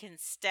rank and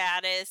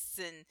status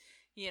and,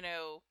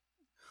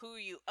 who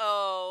you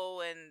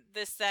owe and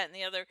this, that, and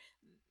the other,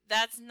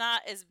 that's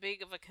not as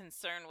big of a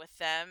concern with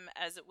them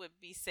as it would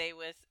be, say,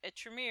 with a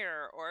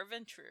Tremere or a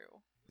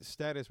Ventrue. The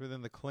status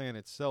within the clan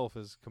itself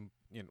is,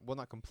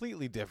 not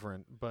completely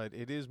different, but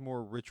it is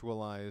more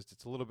ritualized.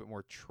 It's a little bit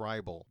more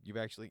tribal. You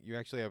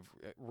actually have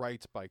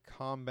rights by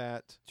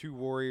combat. Two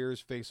warriors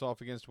face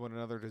off against one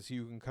another to see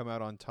who can come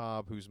out on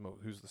top, who's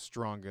the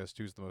strongest,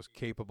 who's the most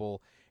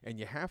capable, and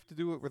you have to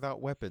do it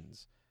without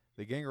weapons.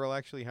 The Gangrel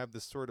actually have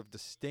this sort of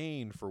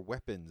disdain for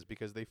weapons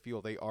because they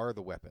feel they are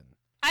the weapon.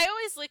 I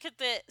always look at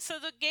the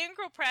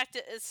Gangrel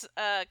practice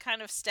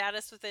kind of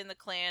status within the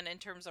clan in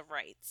terms of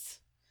rights.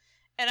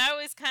 And I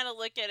always kind of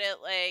look at it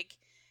like,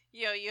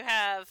 you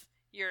have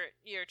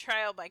your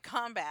trial by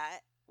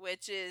combat,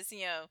 which is,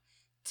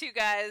 two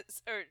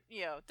guys, or,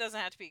 it doesn't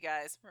have to be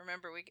guys.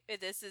 Remember,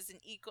 this is an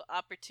equal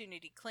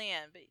opportunity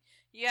clan, but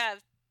you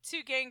have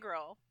two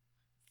Gangrel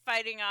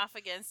fighting off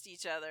against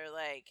each other.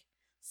 Like,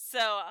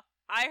 so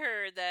I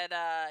heard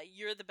that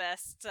you're the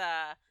best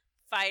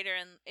fighter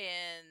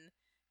in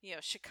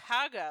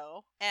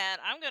Chicago, and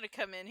I'm going to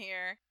come in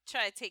here,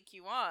 try to take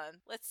you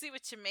on. Let's see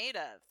what you're made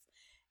of.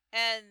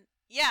 And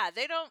yeah,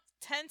 they don't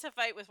tend to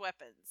fight with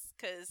weapons,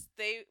 because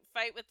they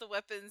fight with the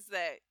weapons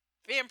that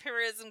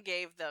vampirism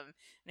gave them.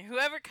 And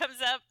whoever comes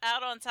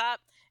out on top,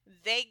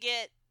 they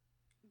get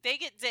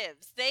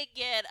dibs. They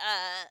get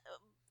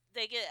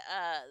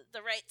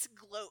the right to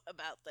gloat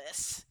about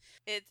this.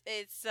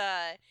 It's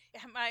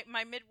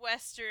my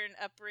Midwestern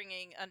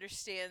upbringing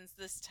understands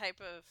this type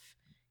of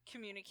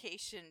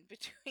communication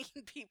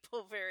between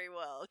people very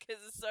well,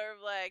 because it's sort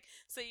of like,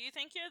 so you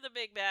think you're the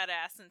big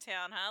badass in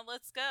town, huh?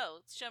 Let's go.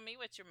 Show me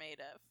what you're made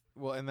of.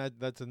 Well, and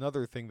that's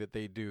another thing that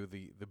they do,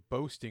 the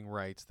boasting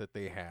rights that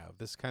they have.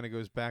 This kind of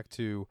goes back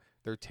to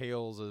their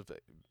tales of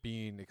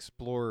being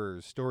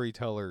explorers,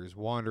 storytellers,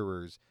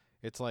 wanderers.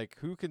 It's like,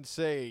 who can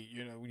say,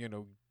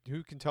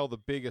 who can tell the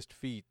biggest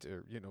feat,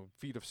 or,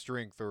 feat of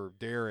strength or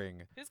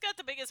daring? Who's got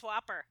the biggest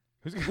whopper?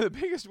 Who's got the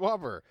biggest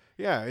whopper?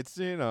 Yeah, it's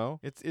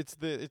it's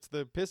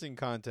the pissing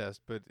contest,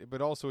 but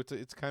also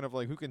it's kind of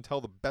like who can tell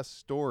the best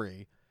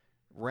story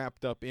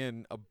wrapped up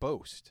in a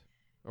boast,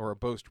 or a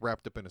boast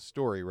wrapped up in a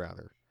story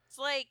rather. It's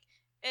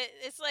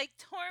like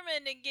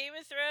Tormund in Game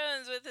of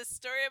Thrones with his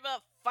story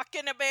about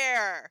fucking a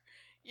bear,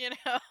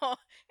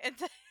 and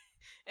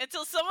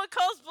until someone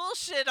calls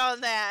bullshit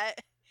on that,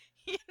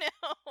 he's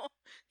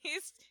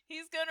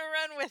gonna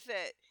run with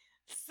it.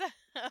 So,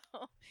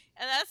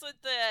 and that's what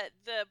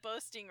the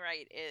boasting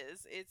right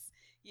is. It's,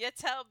 you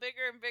tell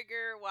bigger and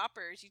bigger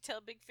whoppers, you tell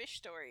big fish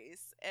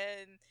stories,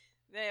 and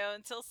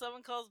until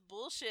someone calls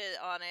bullshit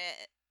on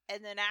it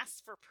and then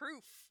asks for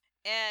proof.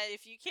 And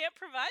if you can't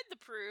provide the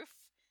proof,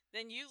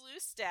 then you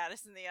lose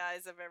status in the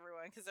eyes of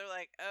everyone, because they're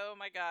like, oh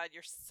my god,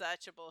 you're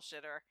such a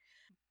bullshitter.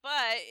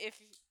 But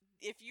if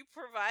if you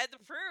provide the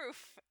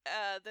proof,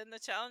 then the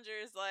challenger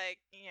is like,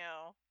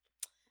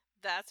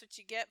 that's what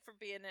you get for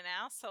being an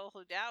asshole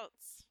who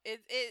doubts.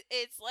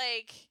 It's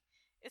like,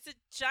 it's a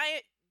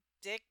giant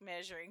dick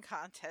measuring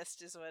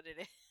contest is what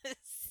it is.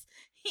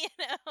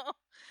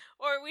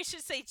 Or we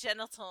should say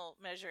genital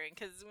measuring,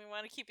 because we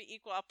want to keep it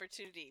equal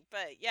opportunity.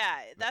 But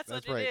yeah, that's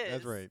what right. it is.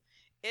 That's right.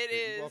 It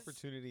is equal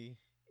opportunity.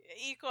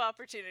 Equal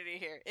opportunity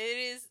here.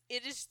 It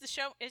is the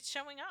show. It's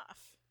showing off,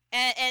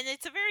 and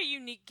it's a very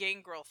unique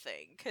Gangrel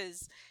thing,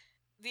 because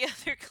the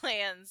other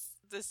clans,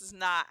 this is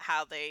not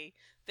how they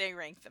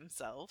rank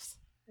themselves.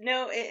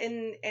 No,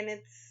 and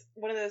it's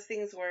one of those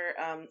things where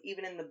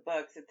even in the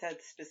books it said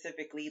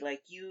specifically,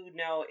 like,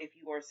 if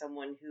you are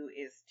someone who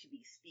is to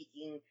be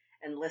speaking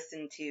and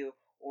listened to,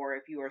 or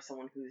if you are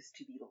someone who's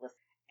to be listened.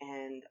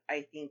 And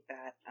I think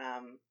that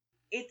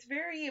it's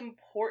very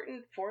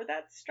important for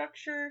that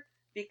structure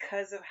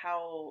because of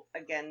how,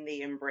 again,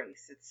 they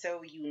embrace. It's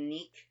so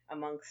unique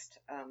amongst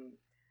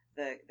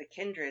the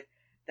kindred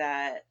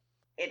that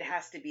it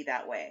has to be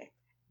that way.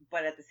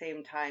 But at the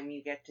same time,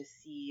 you get to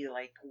see,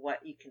 like, what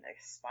you can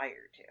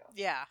aspire to.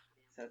 Yeah.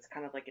 So it's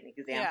kind of like an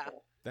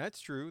example. Yeah.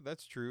 That's true.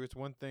 It's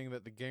one thing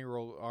that the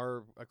Gangrel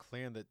are a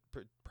clan that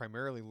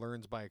primarily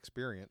learns by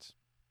experience.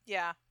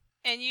 Yeah.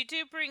 And you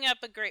do bring up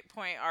a great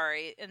point,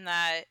 Ari, in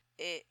that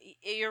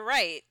you're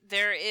right.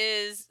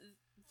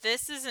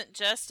 This isn't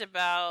just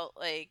about,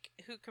 like,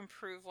 who can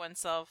prove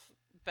oneself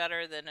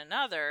better than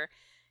another.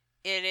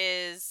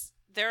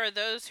 There are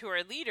those who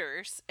are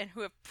leaders and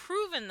who have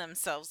proven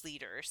themselves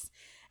leaders.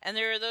 And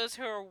there are those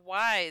who are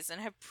wise and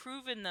have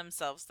proven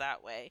themselves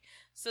that way.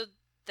 So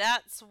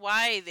that's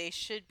why they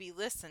should be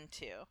listened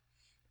to.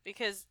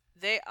 Because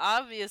they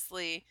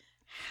obviously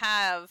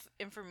have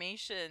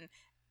information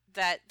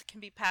that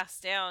can be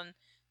passed down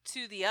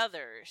to the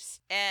others.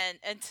 And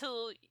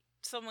until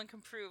someone can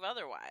prove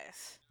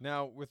otherwise.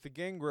 Now, with the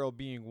Gangrel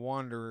being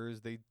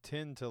wanderers, they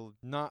tend to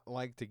not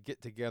like to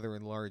get together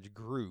in large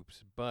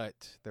groups,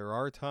 but there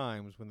are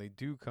times when they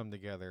do come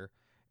together,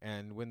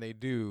 and when they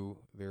do,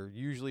 they're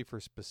usually for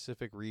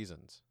specific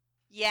reasons.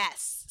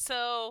 Yes.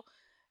 So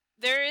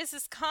there is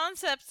this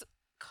concept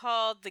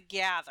called the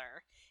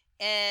Gather,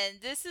 and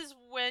this is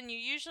when you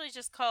usually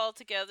just call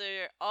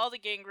together all the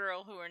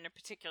Gangrel who are in a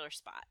particular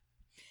spot.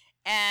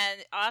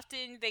 And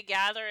often they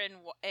gather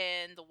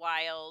in the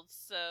wild,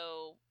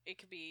 so it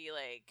could be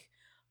like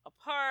a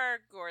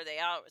park or the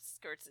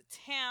outskirts of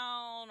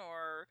town,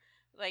 or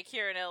like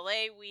here in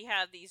LA, we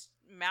have these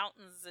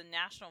mountains and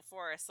national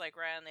forests like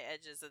right on the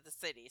edges of the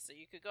city, so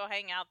you could go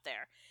hang out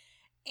there.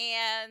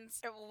 And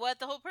what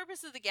the whole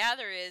purpose of the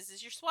Gather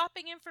is you're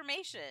swapping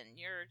information,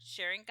 you're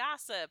sharing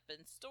gossip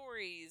and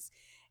stories,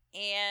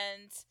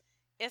 and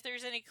if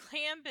there's any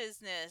clan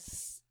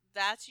business,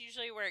 that's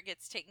usually where it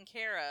gets taken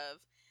care of.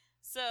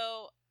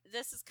 So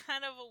this is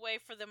kind of a way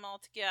for them all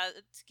to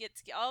get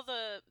all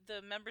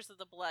the members of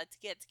the blood to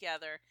get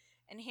together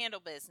and handle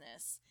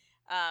business.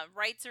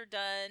 Rights are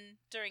done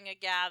during a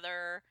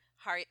Gather.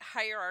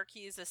 Hierarchy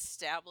is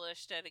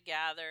established at a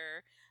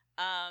Gather.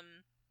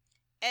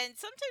 And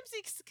sometimes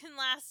it can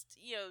last,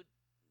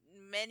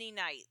 many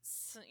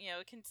nights.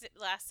 It can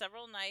last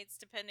several nights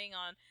depending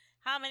on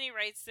how many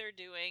rights they're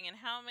doing and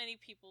how many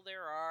people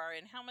there are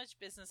and how much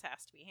business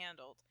has to be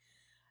handled.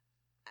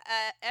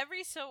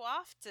 Every so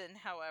often,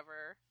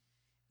 however,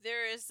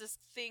 there is this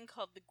thing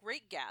called the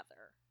Great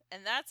Gather,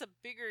 and that's a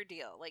bigger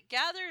deal. Like,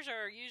 gathers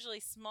are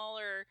usually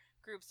smaller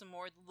groups and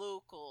more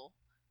local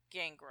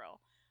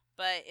Gangrel.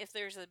 But if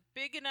there's a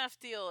big enough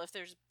deal, if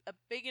there's a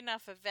big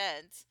enough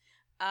event,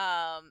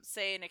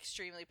 say an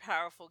extremely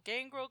powerful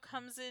Gangrel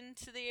comes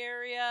into the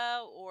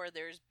area, or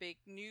there's big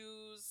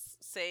news,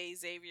 say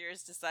Xavier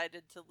has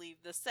decided to leave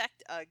the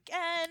sect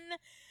again,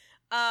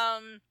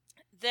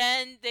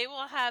 then they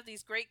will have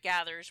these great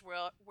gathers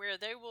where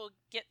they will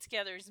get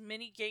together as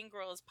many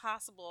Gangrel as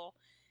possible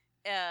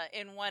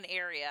in one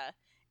area.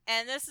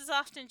 And this is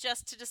often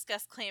just to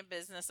discuss clan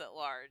business at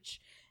large.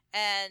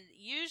 And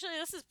usually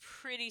this is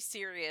pretty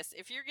serious.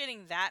 If you're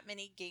getting that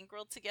many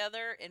Gangrel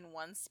together in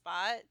one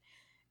spot,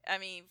 I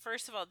mean,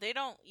 first of all, they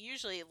don't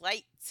usually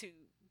like to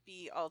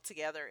be all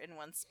together in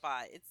one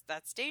spot.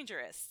 That's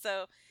dangerous.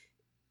 So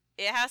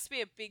it has to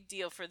be a big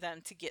deal for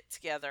them to get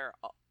together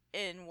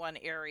in one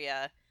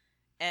area.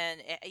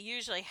 And it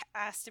usually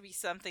has to be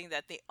something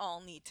that they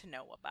all need to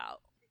know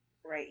about.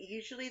 Right.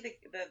 Usually the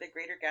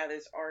greater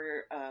gathers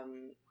are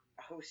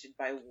hosted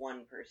by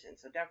one person.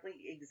 So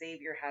definitely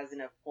Xavier has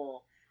enough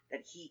pull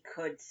that he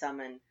could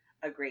summon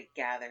a great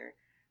gather.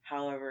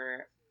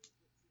 However,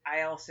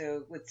 I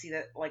also would see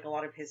that, like, a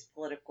lot of his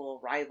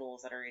political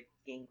rivals that are in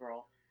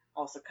Gangrel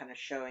also kind of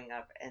showing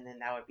up, and then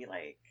that would be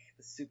like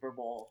the Super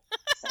Bowl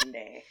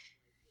Sunday,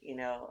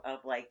 of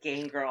like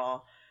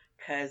Gangrel.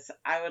 Because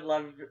I would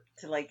love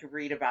to, like,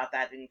 read about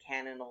that in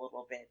canon a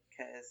little bit,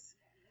 because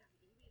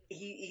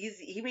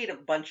he made a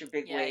bunch of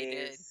big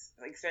waves,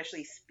 like,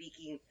 especially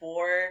speaking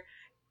for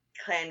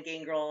Clan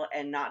Gangrel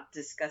and not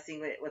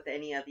discussing it with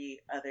any of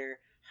the other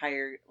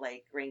higher,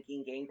 like,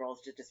 ranking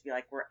Gangrels to just be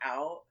like, we're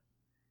out.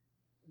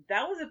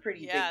 That was a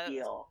pretty big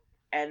deal.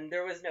 and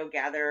there was no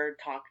gather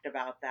talked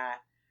about that.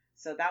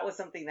 So that was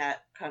something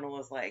that kind of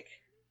was like,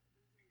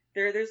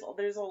 there's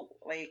a,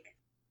 like,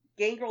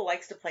 Gangrel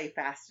likes to play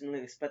fast and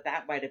loose, but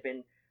that might have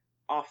been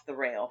off the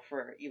rail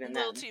for A even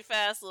little then. too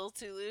fast, a little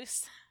too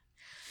loose.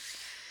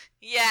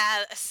 Yeah,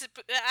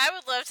 I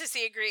would love to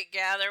see a great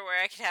gather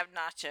where I could have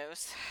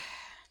nachos.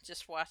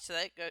 Just watch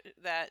that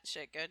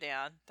shit go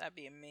down. That'd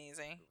be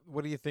amazing.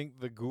 What do you think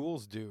the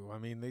ghouls do? I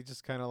mean, they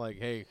just kind of like,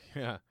 hey,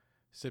 yeah,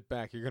 sit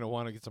back. You're gonna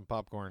want to get some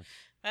popcorn.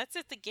 That's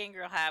if the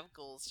Gangrel have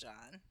ghouls,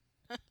 John.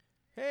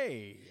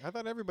 Hey, I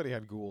thought everybody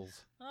had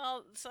ghouls.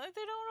 Well, so they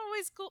don't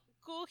always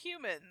ghoul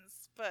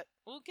humans, but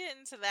we'll get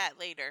into that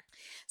later.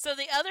 So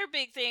the other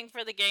big thing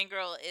for the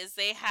Gangrel is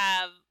they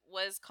have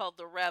what is called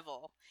the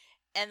Revel.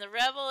 And the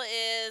Revel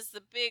is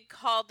the big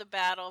call to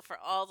battle for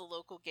all the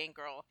local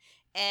Gangrel.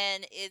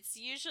 And it's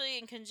usually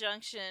in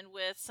conjunction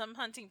with some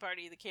hunting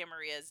party the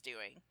Camarilla is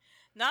doing.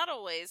 Not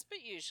always,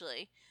 but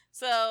usually.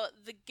 So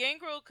the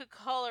Gangrel could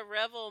call a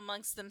Revel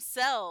amongst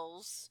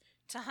themselves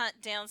to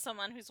hunt down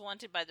someone who's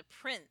wanted by the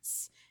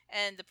prince,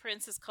 and the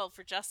prince has called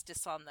for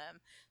justice on them.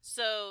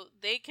 So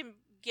they can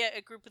get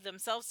a group of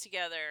themselves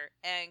together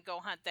and go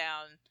hunt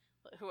down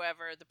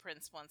whoever the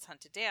prince wants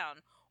hunted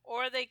down.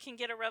 Or they can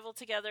get a Revel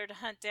together to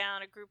hunt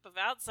down a group of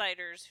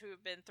outsiders who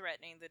have been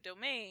threatening the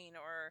domain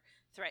or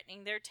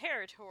threatening their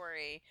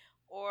territory.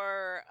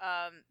 Or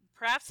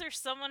perhaps there's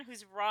someone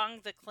who's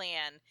wronged the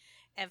clan,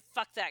 and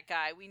fuck that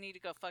guy, we need to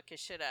go fuck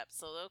his shit up.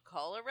 So they'll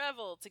call a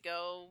Revel to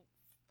go,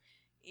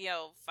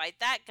 fight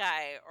that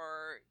guy,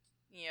 or,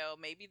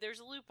 maybe there's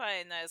a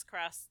lupine that has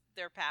crossed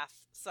their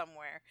path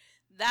somewhere.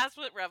 That's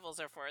what Revels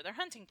are for. They're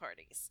hunting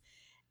parties.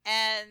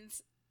 And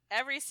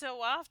every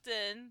so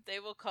often, they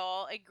will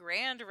call a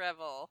grand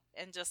Revel.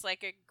 And just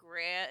like the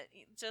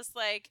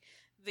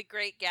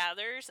Great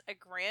Gathers, a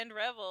grand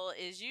Revel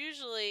is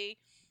usually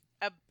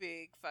a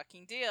big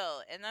fucking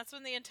deal. And that's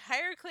when the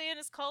entire clan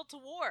is called to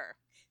war.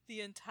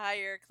 The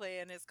entire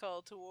clan is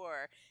called to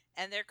war.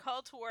 And they're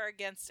called to war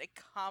against a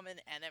common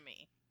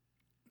enemy.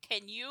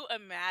 Can you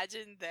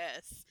imagine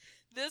this?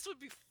 This would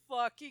be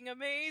fucking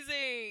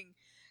amazing.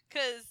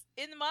 Because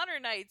in the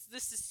modern nights,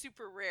 this is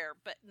super rare.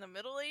 But in the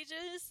Middle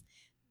Ages,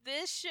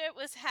 this shit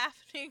was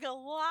happening a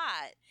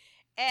lot.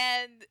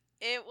 And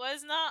it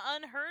was not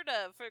unheard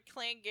of for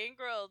Clan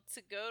Gangrel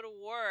to go to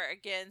war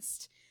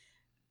against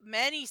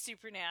many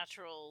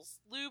supernaturals,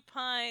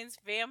 lupines,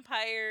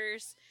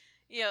 vampires.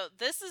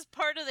 This is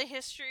part of the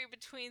history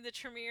between the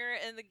Tremere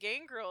and the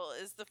Gangrel,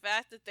 is the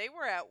fact that they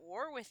were at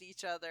war with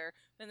each other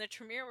when the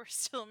Tremere were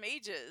still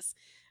mages.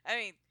 I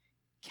mean,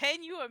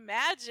 can you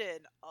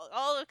imagine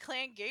all of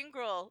Clan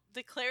Gangrel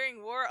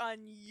declaring war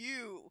on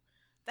you?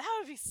 That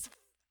would be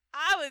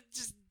I would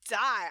just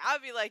die. I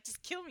would be like,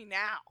 just kill me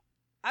now.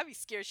 I'd be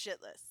scared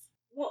shitless.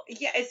 Well,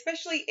 yeah,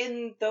 especially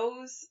in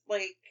those,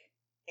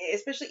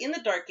 especially in the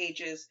Dark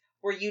Ages,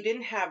 where you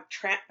didn't have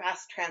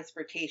fast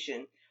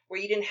transportation, where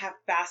you didn't have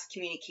fast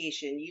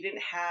communication, you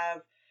didn't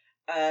have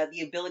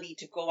the ability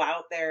to go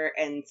out there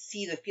and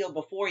see the field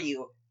before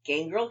you.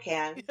 Gangrel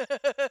can.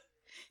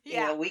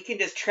 Yeah. We can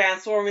just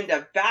transform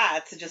into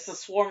bats, just a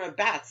swarm of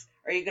bats.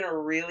 Are you going to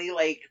really,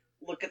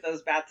 look at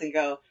those bats and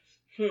go,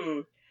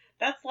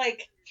 that's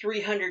like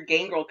 300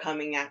 Gangrel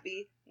coming at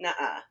me?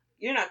 Nuh-uh.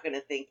 You're not going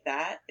to think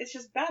that. It's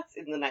just bats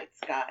in the night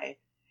sky.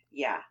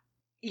 Yeah.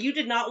 You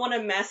did not want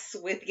to mess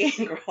with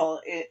Gangrel,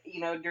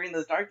 during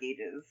those Dark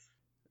Ages.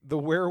 The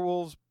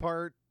werewolves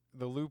part,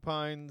 the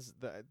lupines,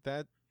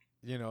 that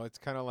it's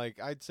kind of like,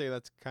 I'd say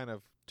that's kind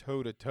of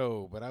toe to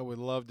toe, but I would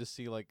love to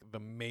see like the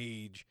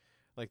mage,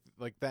 like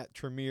that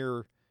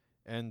Tremere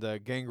and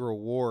Gangrel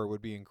war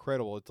would be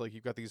incredible. It's like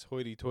you've got these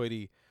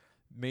hoity-toity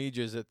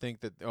mages that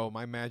think that, oh,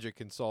 my magic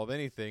can solve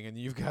anything, and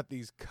you've got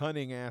these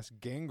cunning ass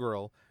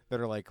Gangrel that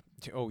are like,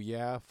 oh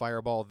yeah,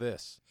 fireball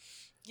this.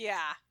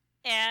 Yeah,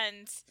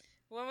 and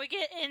when we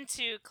get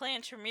into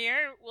Clan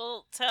Tremere,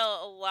 we'll tell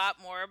a lot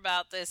more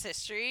about this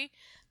history,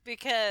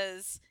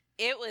 because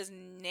it was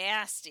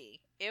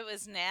nasty. It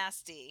was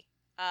nasty.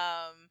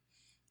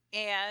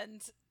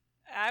 And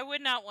I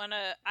would not want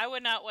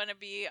to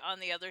be on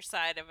the other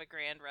side of a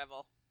grand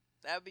revel.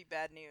 That would be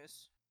bad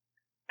news.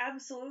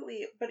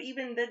 Absolutely. But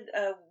even then,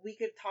 we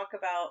could talk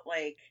about,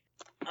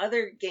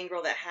 other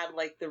Gangrel that had,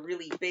 the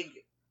really big,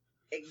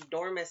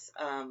 enormous,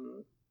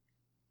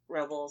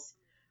 revels,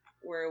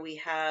 where we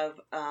have,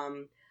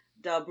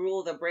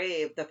 Dabrul the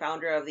Brave, the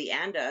founder of the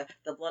Anda,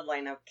 the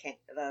bloodline of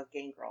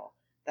Gangrel,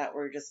 that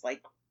were just,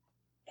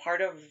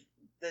 part of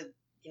the,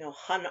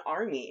 Hun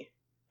army,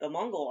 the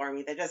Mongol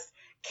army that just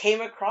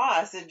came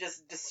across and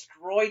just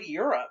destroyed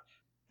Europe.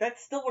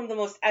 That's still one of the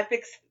most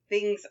epic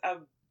things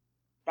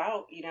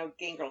about,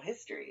 Gangrel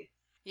history.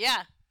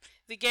 Yeah.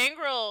 The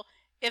Gangrel,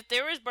 if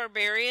there was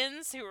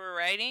barbarians who were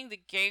riding,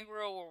 the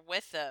Gangrel were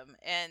with them,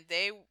 and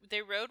they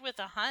rode with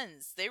the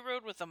Huns, they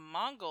rode with the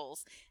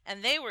Mongols,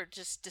 and they were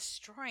just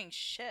destroying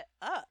shit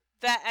up.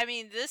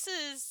 This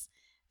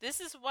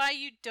is why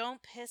you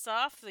don't piss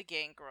off the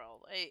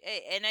Gangrel.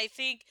 And I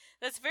think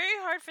that's very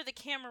hard for the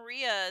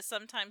Camarilla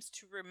sometimes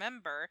to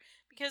remember,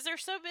 because they're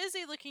so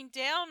busy looking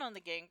down on the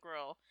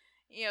Gangrel.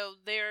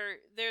 they're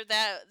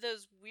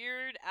those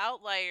weird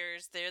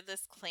outliers. They're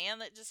this clan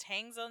that just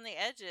hangs on the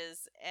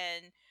edges,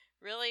 and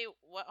really,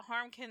 what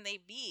harm can they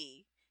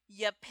be?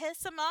 You piss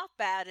them off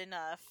bad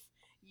enough,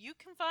 you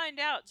can find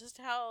out just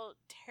how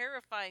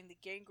terrifying the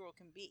gangrel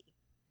can be.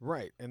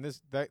 Right, and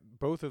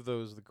both of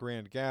those, the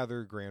Grand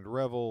Gather, Grand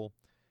Revel,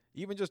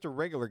 even just a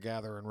regular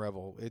gather and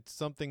revel, it's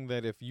something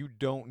that if you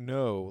don't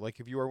know, like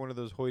if you are one of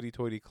those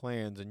hoity-toity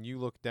clans and you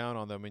look down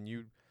on them and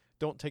you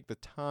don't take the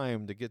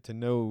time to get to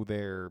know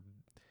their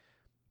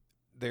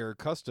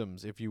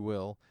customs, if you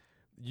will,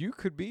 you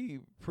could be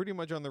pretty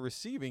much on the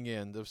receiving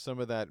end of some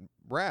of that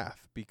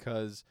wrath,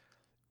 because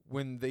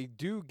when they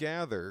do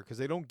gather, because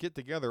they don't get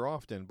together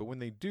often, but when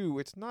they do,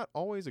 it's not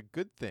always a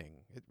good thing.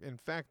 In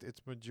fact,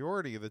 it's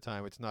majority of the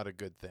time it's not a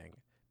good thing,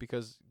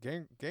 because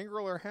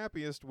gangrel are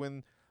happiest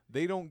when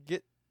they don't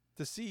get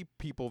to see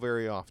people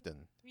very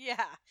often.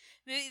 Yeah,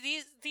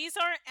 these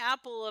aren't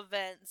Apple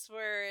events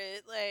where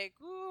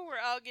we're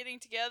all getting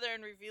together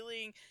and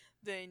revealing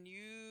the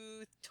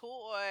new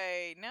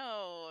toy.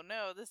 No,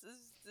 this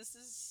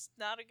is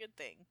not a good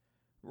thing.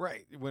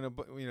 Right. When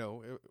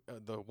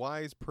the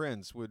wise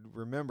prince would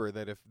remember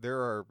that if there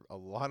are a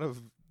lot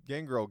of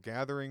gangrel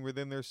gathering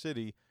within their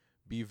city,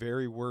 be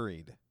very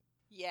worried.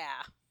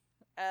 Yeah.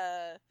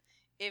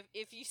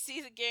 If you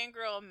see the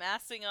gangrel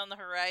amassing on the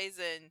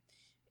horizon,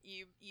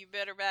 you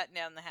better batten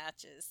down the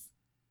hatches.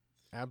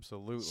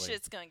 Absolutely.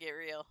 Shit's gonna get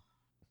real.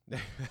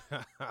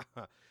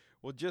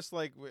 Well, just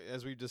like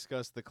as we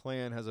discussed, the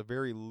clan has a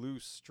very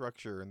loose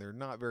structure, and they're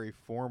not very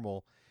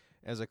formal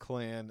as a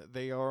clan.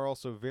 They are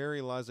also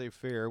very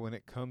laissez-faire when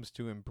it comes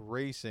to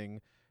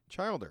embracing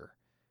Childer.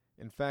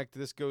 In fact,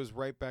 this goes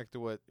right back to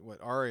what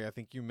Ari, I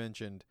think you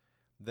mentioned,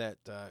 that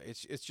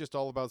it's just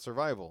all about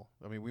survival.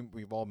 I mean,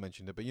 we've all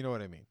mentioned it, but you know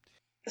what I mean.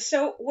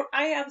 So what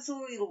I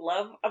absolutely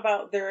love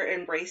about their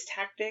embrace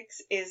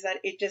tactics is that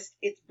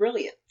it's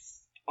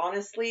brilliance,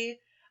 honestly,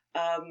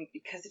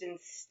 because it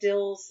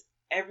instills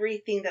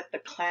everything that the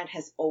clan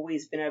has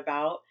always been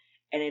about,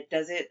 and it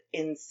does it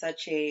in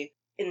such a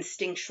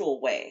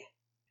instinctual way.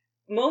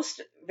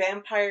 Most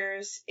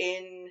vampires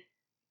in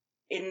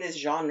this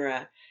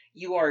genre,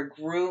 you are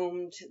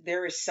groomed,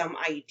 there is some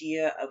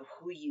idea of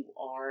who you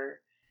are,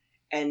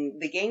 and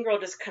the gangrel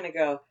just kind of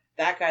go,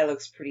 that guy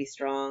looks pretty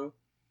strong.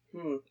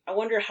 I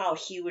wonder how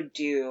he would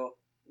do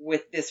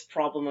with this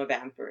problem of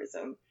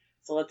vampirism.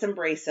 So let's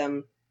embrace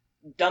him,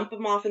 dump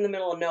him off in the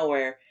middle of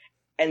nowhere,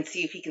 and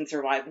see if he can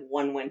survive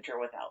one winter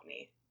without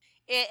me.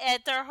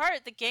 At their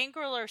heart, the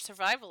gangrel are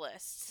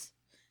survivalists.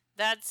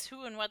 That's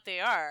who and what they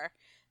are.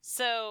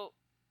 So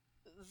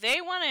they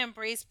want to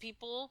embrace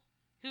people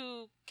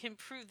who can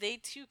prove they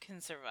too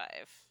can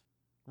survive.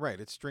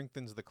 Right, it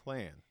strengthens the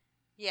clan.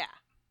 Yeah.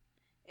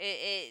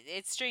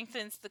 It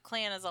strengthens the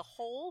clan as a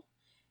whole.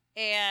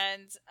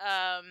 And,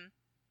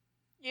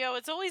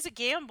 it's always a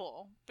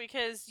gamble,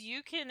 because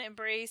you can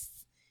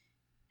embrace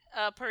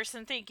a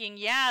person thinking,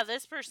 yeah,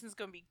 this person's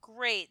going to be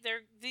great.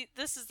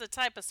 This is the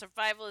type of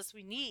survivalist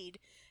we need.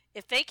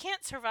 If they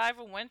can't survive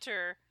a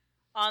winter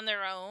on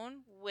their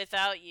own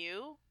without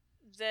you,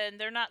 then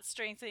they're not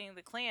strengthening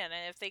the clan.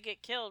 And if they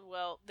get killed,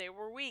 well, they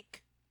were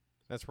weak.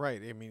 That's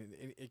right. I mean,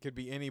 it could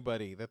be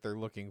anybody that they're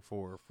looking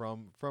for,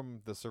 from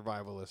the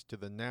survivalist to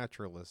the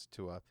naturalist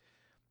to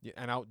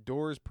an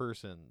outdoors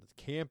person,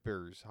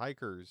 campers,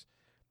 hikers,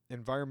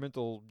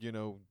 environmental,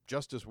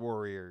 justice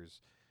warriors,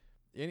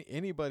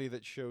 anybody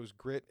that shows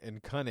grit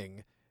and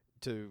cunning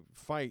to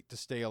fight to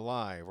stay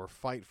alive or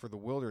fight for the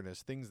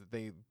wilderness, things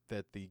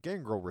that the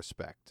gangrel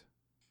respect.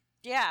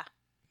 Yeah.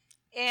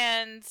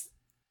 And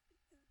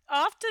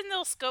often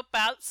they'll scope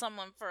out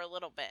someone for a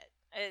little bit.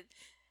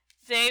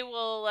 They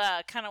will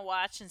kind of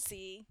watch and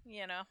see,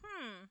 is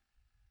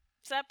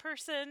that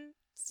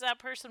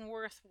person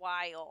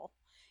worthwhile?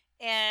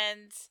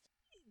 And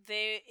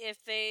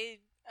if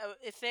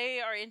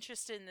they are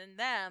interested in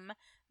them,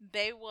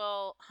 they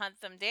will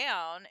hunt them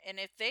down. And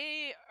if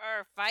they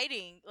are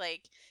fighting,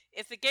 like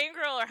if the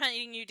gangrel are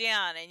hunting you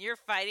down and you're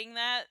fighting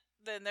that,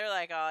 then they're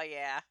like, oh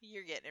yeah,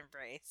 you're getting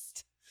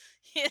embraced.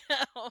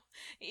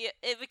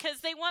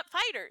 Because they want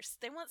fighters,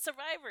 they want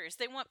survivors,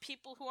 they want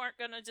people who aren't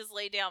going to just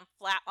lay down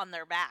flat on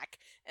their back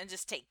and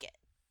just take it.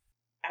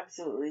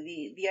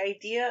 Absolutely. The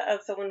idea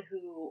of someone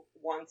who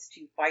wants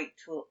to fight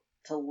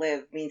to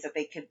live means that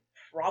they could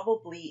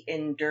probably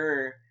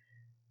endure,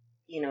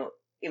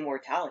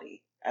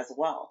 immortality as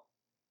well.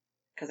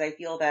 Because I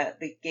feel that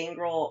the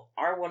gangrel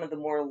are one of the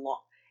more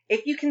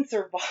if you can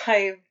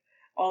survive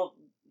all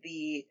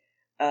the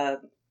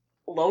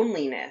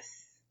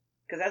loneliness,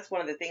 because that's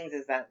one of the things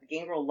is that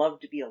gangrel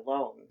love to be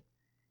alone,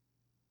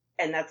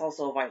 and that's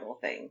also a vital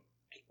thing.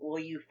 Will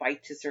you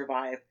fight to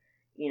survive,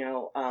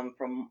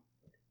 from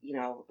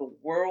the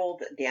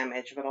world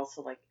damage, but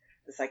also like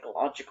the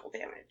psychological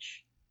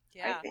damage?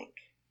 Yeah. I think.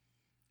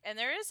 And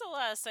there is a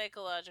lot of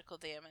psychological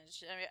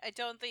damage. I mean, I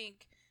don't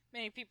think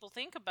many people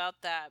think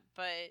about that,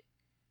 but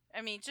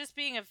I mean, just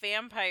being a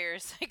vampire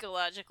is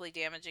psychologically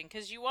damaging,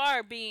 because you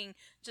are being,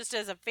 just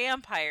as a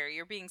vampire,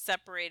 you're being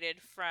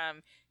separated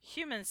from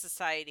human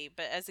society,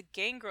 but as a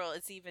gangrel,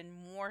 it's even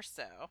more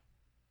so.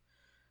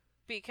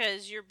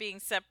 because you're being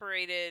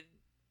separated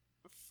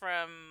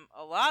from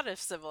a lot of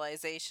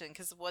civilization,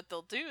 because what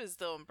they'll do is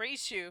they'll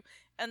embrace you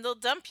and they'll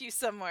dump you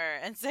somewhere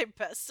and say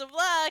best of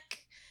luck.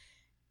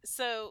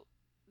 So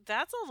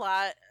that's a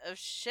lot of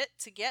shit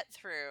to get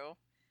through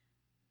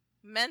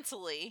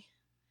mentally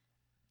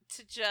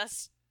to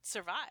just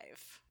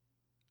survive.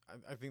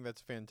 I think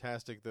that's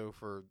fantastic, though,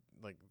 for,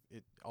 like,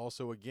 it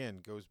also,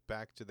 again, goes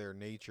back to their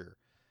nature.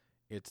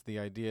 It's the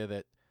idea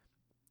that,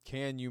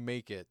 can you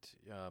make it?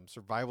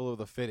 Survival of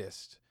the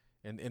fittest.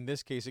 And in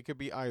this case, it could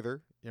be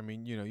either. I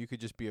mean, you could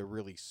just be a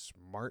really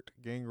smart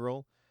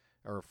gangrel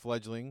or a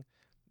fledgling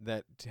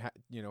that,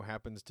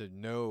 happens to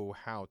know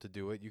how to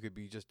do it. You could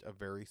be just a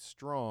very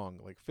strong,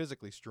 like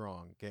physically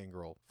strong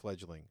gangrel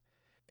fledgling.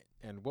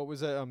 And what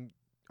was that?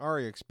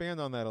 Ari,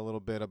 expand on that a little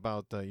bit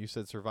about, you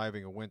said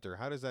surviving a winter.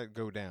 How does that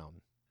go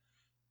down?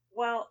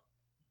 Well,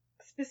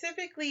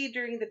 specifically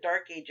during the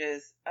Dark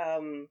Ages,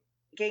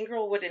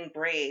 Gangrel would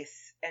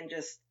embrace and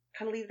just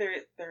kind of leave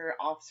their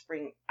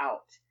offspring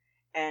out.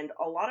 And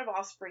a lot of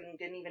offspring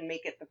didn't even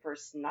make it the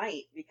first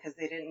night because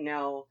they didn't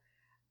know,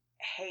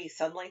 hey,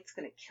 sunlight's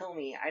going to kill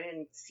me. I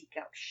didn't seek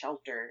out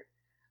shelter.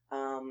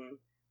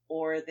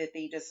 Or that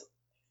they just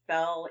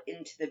fell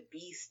into the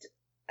beast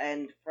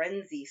and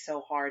frenzy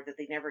so hard that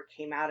they never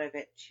came out of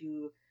it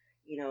to,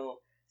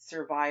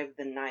 survive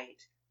the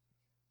night.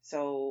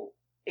 So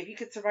if you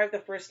could survive the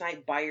first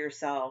night by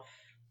yourself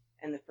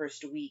and the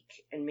first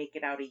week and make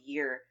it out a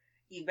year,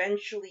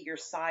 eventually your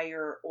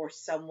sire or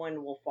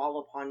someone will fall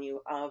upon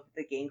you of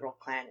the Gangrel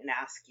clan and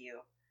ask you,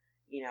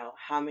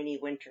 how many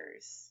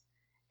winters?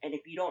 And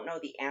if you don't know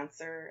the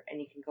answer and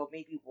you can go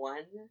maybe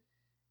one,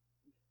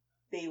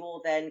 they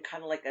will then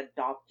kind of like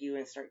adopt you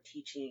and start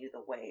teaching you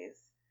the ways.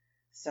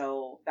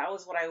 So that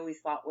was what I always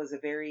thought was a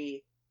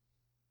very,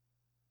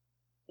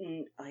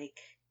 like,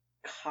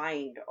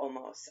 kind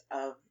almost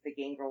of the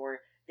Gangrel,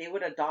 where they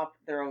would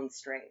adopt their own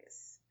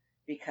strays.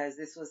 Because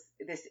this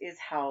is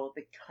how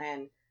the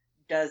clan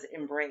does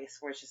embrace,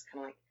 where it's just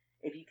kind of like,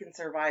 if you can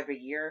survive a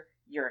year,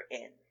 you're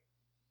in.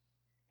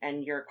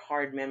 And you're a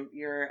card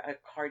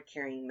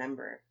carrying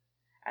member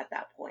at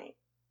that point.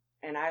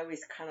 And I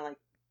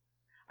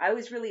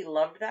always really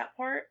loved that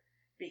part,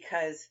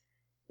 because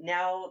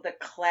now the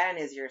clan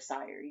is your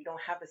sire. You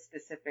don't have a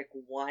specific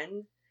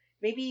one.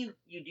 Maybe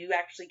you do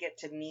actually get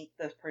to meet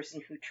the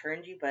person who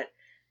turned you, but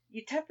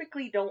you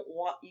typically don't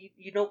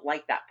you don't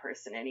like that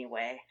person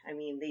anyway. I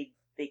mean,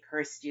 they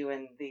cursed you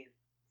and they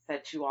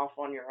set you off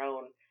on your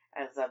own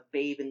as a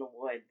babe in the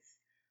woods.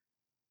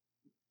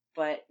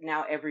 But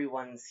now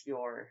everyone's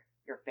your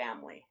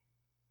family.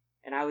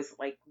 And I was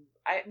like,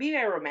 maybe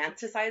I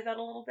romanticize that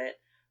a little bit,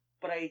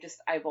 but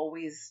I've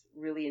always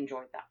really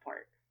enjoyed that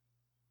part.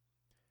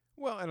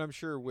 Well, and I'm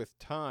sure with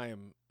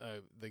time,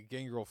 the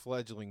Gangrel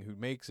fledgling who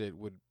makes it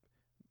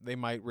they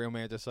might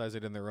romanticize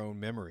it in their own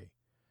memory.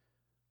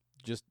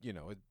 Just,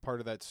 part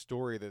of that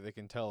story that they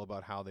can tell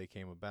about how they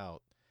came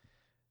about.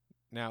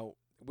 Now,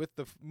 with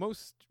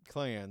most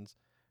clans,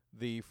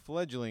 the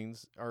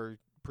fledglings are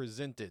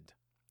presented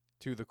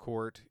to the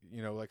court,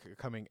 like a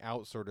coming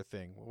out sort of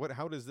thing.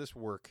 How does this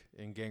work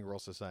in Gangrel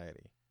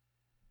society?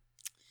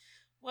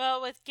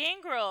 Well, with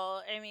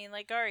Gangrel, I mean,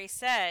 like Ari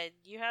said,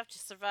 you have to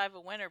survive a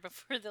winter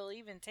before they'll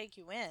even take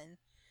you in.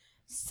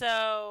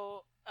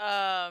 So,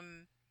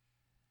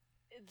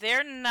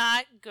 they're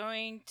not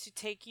going to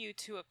take you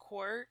to a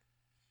court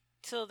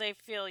till they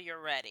feel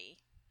you're ready.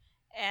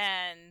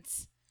 And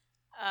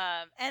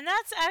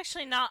that's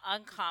actually not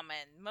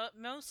uncommon.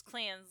 Most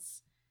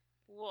clans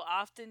will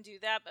often do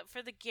that, but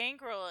for the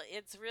Gangrel,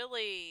 it's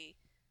really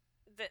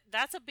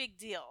that's a big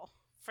deal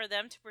for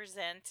them to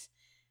present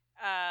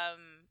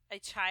a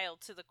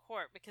child to the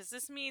court, because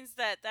this means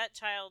that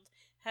child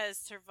has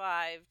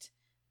survived,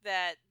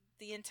 that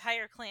the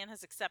entire clan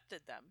has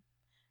accepted them.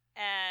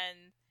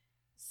 And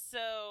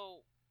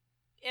so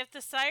if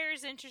the sire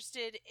is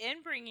interested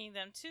in bringing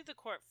them to the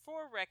court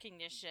for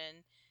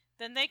recognition,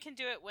 then they can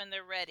do it when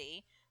they're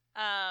ready.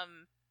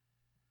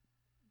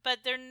 But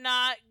they're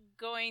not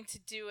going to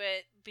do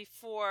it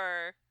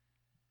before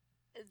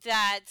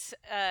that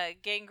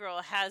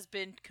Gangrel has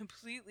been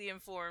completely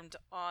informed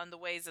on the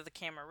ways of the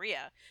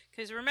Camarilla.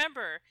 Because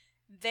remember,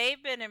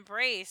 they've been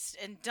embraced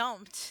and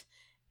dumped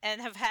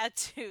and have had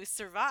to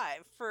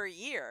survive for a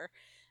year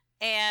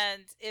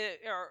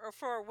or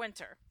for a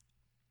winter.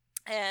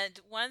 And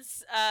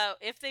once,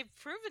 if they've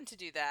proven to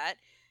do that,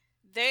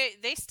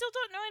 they still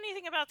don't know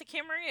anything about the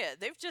Camarilla.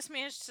 They've just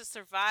managed to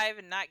survive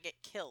and not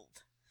get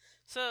killed.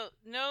 So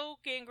no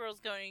Gangrel's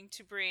going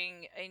to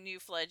bring a new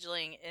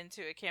fledgling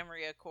into a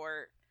Camarilla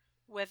court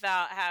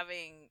without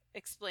having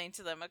explained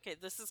to them, okay,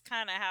 this is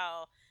kind of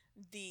how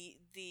the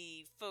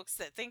folks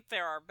that think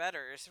there are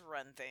betters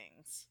run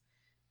things.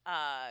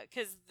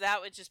 Because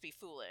that would just be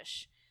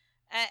foolish.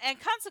 And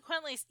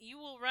consequently, you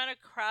will run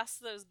across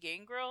those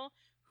Gangrel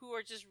who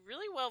are just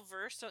really well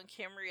versed on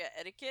Camarilla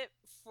etiquette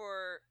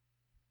for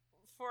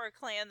a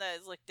clan that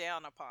is looked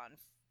down upon,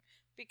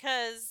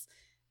 because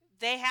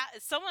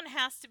someone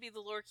has to be the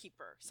lore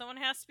keeper. Someone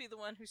has to be the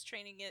one who's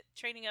training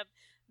up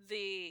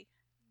the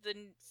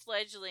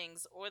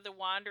fledglings or the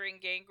wandering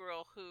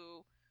gangrel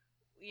who,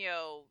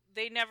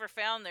 they never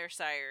found their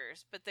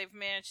sires, but they've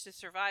managed to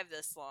survive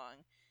this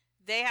long.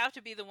 They have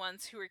to be the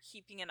ones who are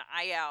keeping an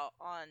eye out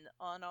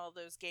on all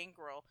those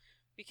gangrel,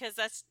 because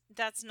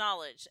that's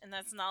knowledge, and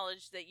that's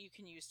knowledge that you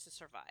can use to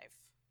survive.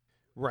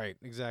 Right,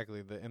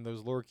 exactly. And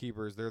those lore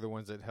keepers, they're the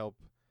ones that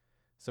help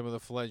some of the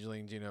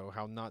fledglings,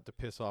 how not to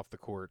piss off the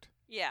court.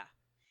 Yeah.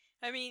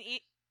 I mean,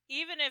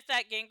 even if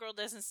that gangrel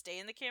doesn't stay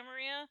in the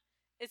Camarilla,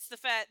 it's the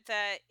fact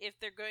that if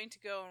they're going to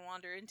go and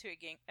wander into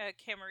a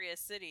Camarilla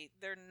city,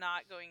 they're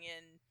not going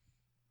in,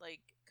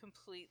 like,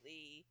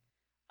 completely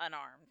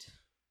unarmed,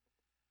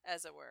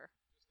 as it were.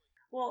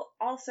 Well,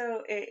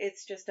 also,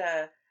 it's just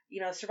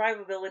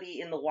survivability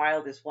in the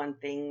wild is one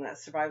thing.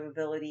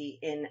 Survivability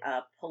in a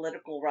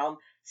political realm,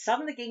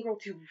 some of the gangrel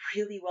do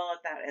really well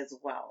at that as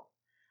well.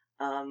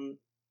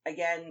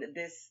 Again,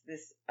 this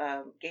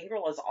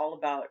gangrel is all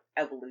about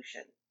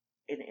evolution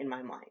in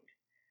my mind.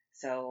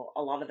 So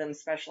a lot of them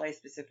specialize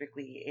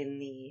specifically in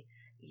the,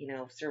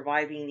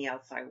 surviving the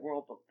outside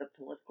world, but the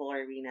political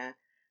arena,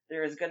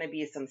 there is going to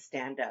be some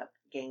stand-up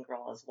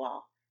gangrel as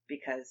well,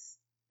 because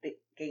the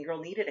gangrel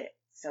needed it.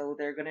 So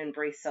they're going to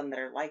embrace some that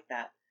are like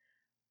that.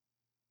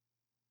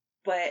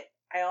 But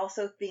I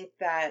also think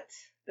that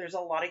there's a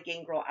lot of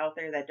gangrel out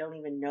there that don't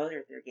even know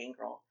that they're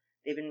gangrel.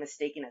 They've been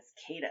mistaken as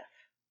caitiff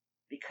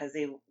because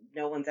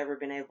no one's ever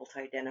been able to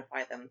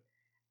identify them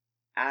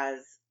as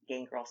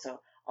gangrel. So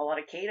a lot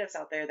of caitiffs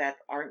out there that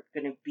aren't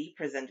going to be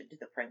presented to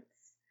the prince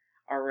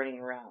are running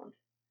around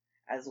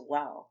as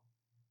well.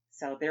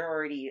 So they're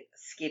already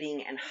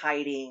skidding and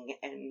hiding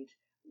and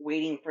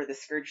waiting for the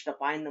scourge to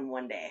find them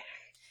one day.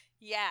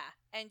 Yeah,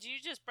 and you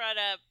just brought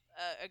up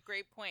a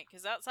great point,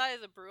 because outside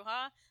of the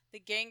Brujah, the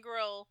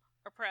gangrel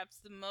are perhaps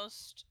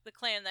the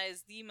clan that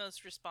is the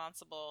most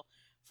responsible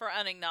for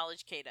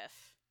unacknowledged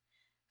caitiff.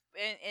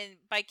 And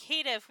by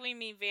caitiff, we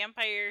mean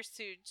vampires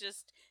who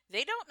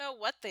they don't know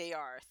what they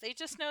are. They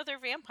just know they're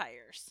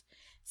vampires.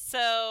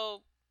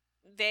 So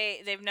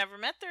they've never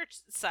met their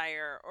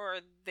sire, or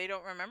they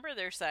don't remember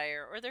their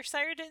sire, or their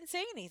sire didn't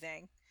say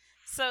anything.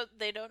 So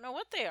they don't know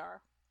what they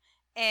are.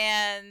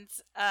 And,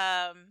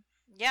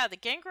 the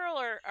gangrel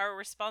are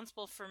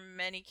responsible for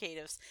many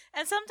caitiffs.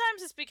 And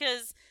sometimes it's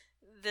because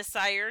the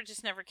sire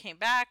just never came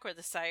back, or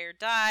the sire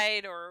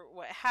died, or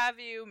what have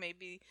you.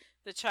 Maybe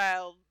the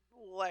child,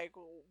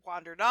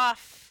 wandered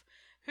off.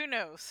 Who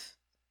knows?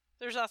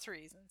 There's lots of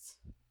reasons.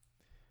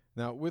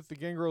 Now, with the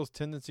gangrel's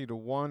tendency to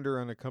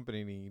wander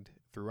unaccompanied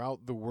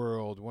throughout the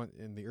world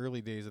in the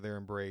early days of their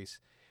embrace,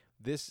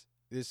 this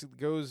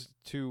goes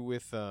to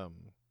with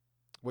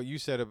what you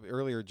said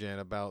earlier, Jen,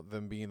 about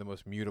them being the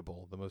most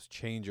mutable, the most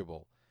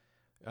changeable.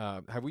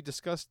 Have we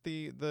discussed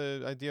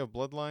the idea of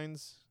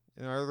bloodlines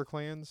in our other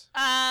clans?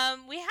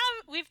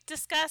 We've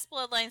discussed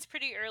bloodlines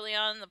pretty early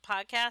on in the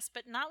podcast,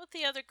 but not with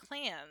the other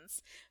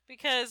clans,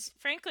 because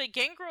frankly,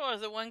 gangrel are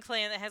the one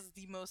clan that has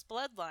the most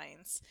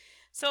bloodlines.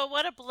 So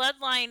what a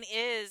bloodline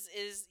is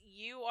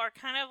you are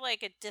kind of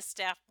like a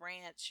distaff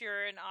branch.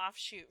 You're an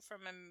offshoot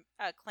from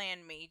a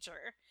clan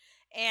major,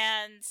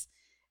 and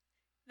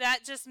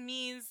that just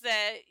means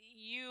that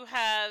you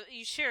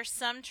share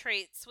some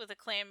traits with a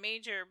clan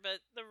major, but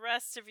the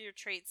rest of your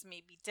traits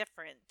may be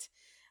different.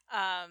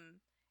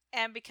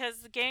 And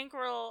because the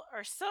gangrel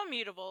are so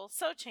mutable,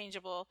 so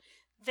changeable,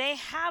 they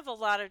have a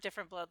lot of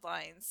different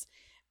bloodlines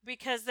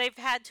because they've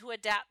had to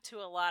adapt to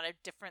a lot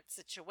of different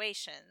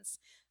situations.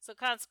 So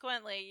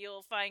consequently,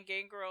 you'll find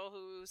gangrel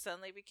who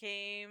suddenly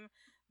became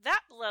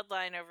that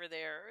bloodline over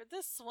there, or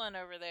this one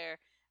over there.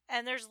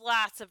 And there's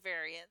lots of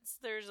variants.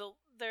 There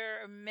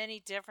are many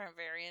different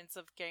variants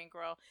of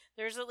gangrel.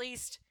 There's at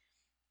least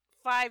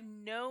 5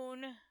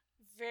 known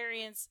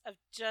variants of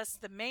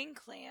just the main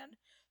clan.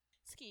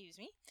 Excuse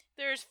me.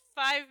 There's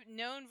 5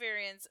 known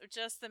variants of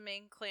just the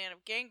main clan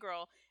of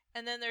gangrel,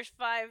 and then there's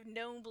 5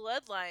 known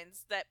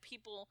bloodlines that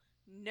people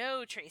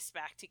know trace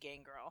back to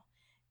gangrel.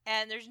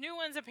 And there's new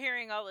ones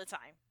appearing all the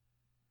time.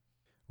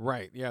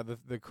 Right. Yeah.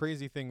 The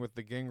crazy thing with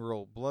the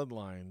gangrel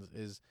bloodlines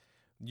is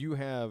you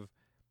have,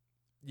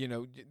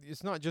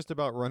 it's not just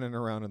about running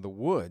around in the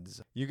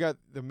woods. You got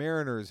the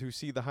mariners who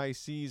see the high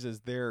seas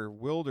as their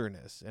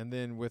wilderness. And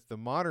then with the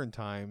modern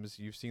times,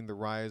 you've seen the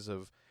rise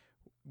of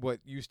what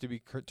used to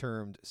be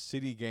termed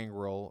city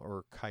gangrel,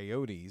 or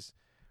coyotes,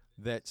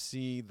 that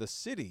see the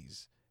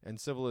cities and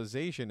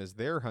civilization as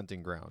their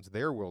hunting grounds,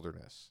 their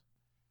wilderness.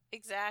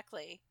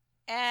 Exactly.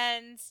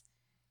 And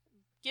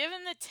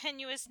given the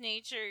tenuous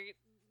nature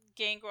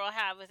gangrel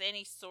have with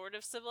any sort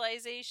of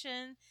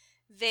civilization,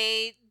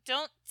 they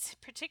don't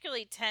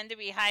particularly tend to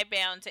be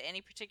hidebound to any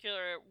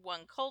particular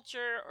one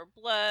culture or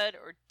blood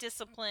or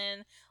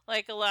discipline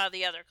like a lot of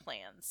the other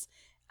clans.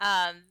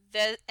 And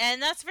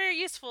that's very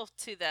useful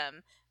to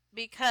them,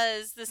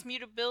 because this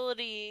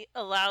mutability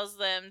allows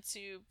them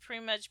to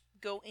pretty much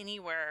go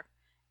anywhere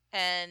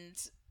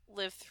and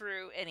live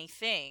through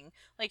anything.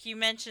 Like you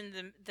mentioned,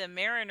 the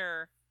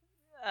mariner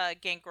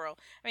gangrel.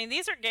 I mean,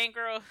 these are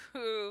gangrel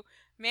who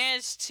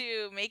managed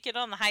to make it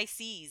on the high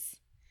seas.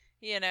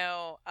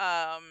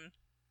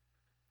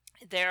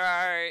 There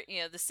are,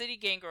 the city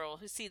gangrel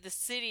who see the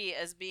city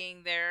as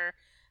being their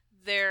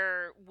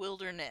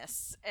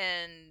wilderness,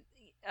 and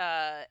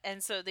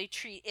so they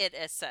treat it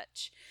as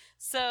such.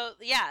 So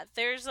yeah,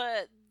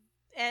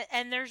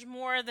 and there's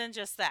more than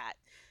just that.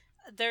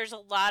 There's a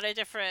lot of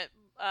different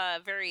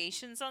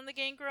variations on the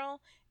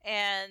gangrel,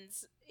 and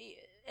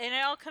and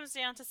it all comes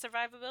down to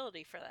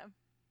survivability for them.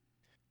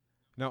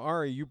 Now,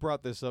 Ari, you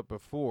brought this up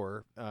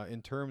before.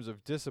 In terms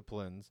of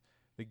disciplines,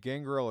 the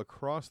Gangrel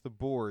across the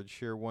board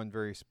share one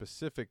very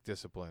specific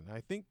discipline.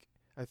 I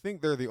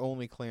think they're the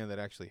only clan that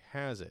actually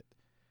has it.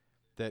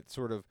 That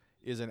sort of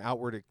is an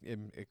outward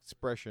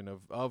expression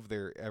of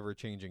their ever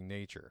changing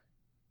nature.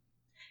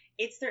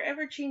 It's their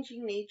ever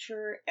changing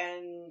nature,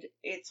 and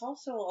it's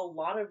also a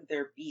lot of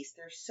their beast.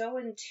 They're so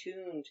in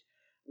tuned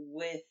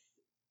with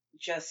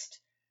just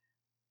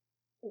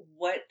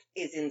what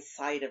is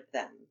inside of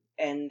them,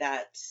 and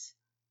that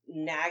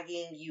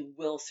nagging, you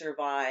will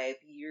survive,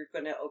 you're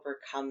going to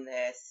overcome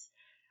this.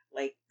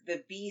 Like,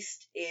 the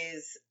beast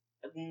is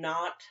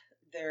not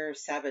their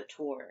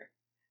saboteur.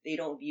 They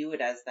don't view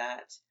it as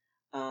that.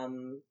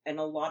 And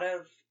a lot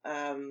of,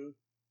 and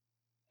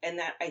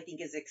that I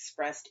think is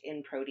expressed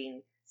in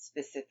Protean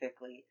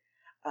specifically.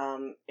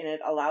 And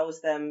it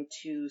allows them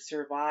to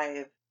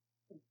survive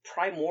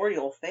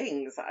primordial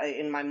things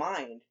in my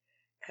mind.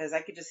 Because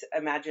I could just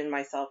imagine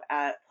myself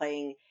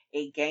playing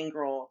a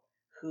gangrel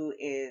who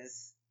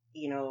is,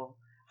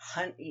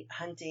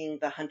 hunting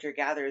the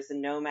hunter-gatherers, the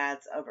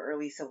nomads of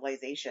early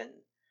civilization.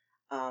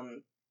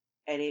 And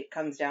it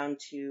comes down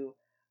to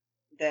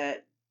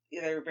that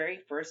their very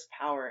first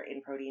power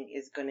in Protean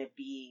is going to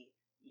be,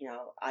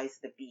 Eyes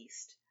of the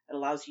Beast. It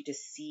allows you to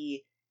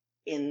see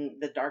in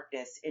the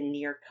darkness, in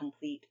near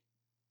complete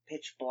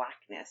pitch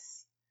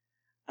blackness.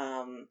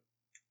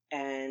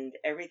 And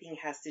everything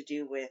has to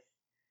do with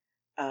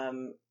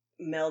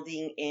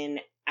melding in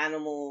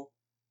animal,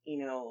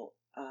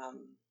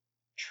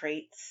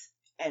 traits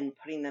and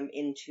putting them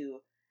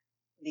into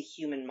the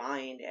human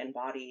mind and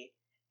body,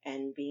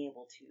 and being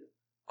able to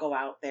go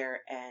out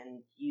there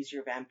and use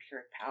your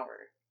vampiric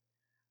power.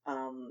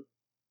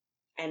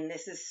 And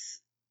this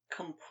is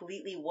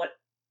completely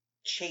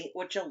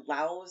which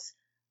allows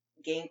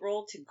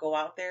Gangrel to go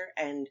out there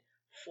and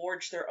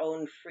forge their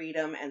own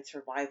freedom and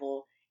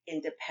survival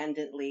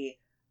independently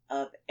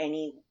of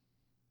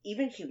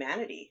even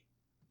humanity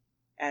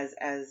as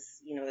a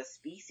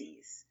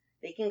species.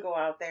 They can go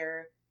out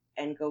there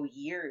and go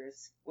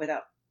years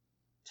without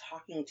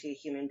talking to a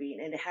human being,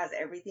 and it has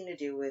everything to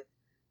do with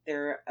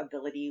their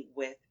ability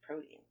with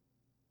Protean.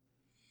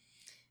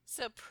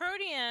 So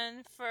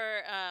Protean,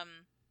 for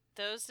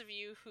those of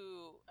you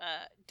who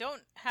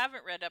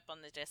haven't read up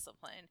on the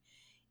discipline,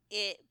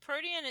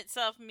 Protean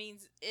itself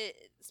means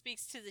it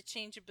speaks to the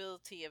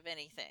changeability of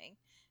anything.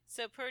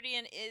 So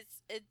Protean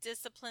is a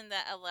discipline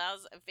that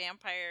allows a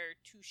vampire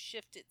to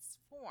shift its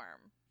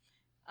form.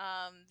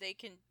 They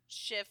can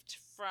shift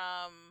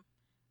from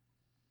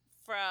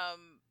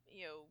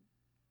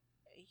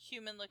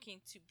human looking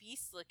to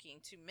beast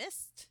looking to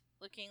mist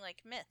looking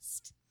like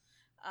mist.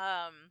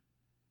 And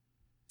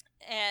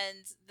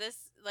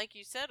this, like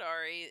you said,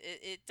 Ari,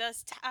 it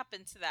does tap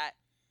into that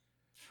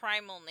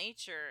primal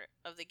nature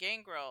of the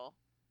gangrel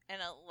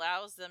and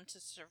allows them to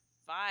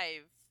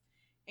survive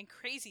in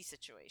crazy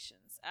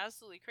situations,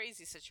 absolutely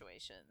crazy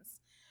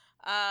situations.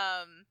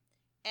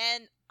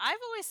 And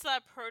I've always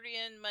thought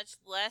Protean much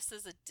less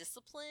as a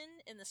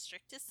discipline in the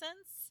strictest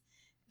sense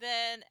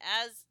than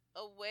as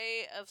a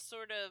way of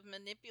sort of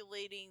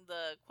manipulating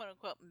the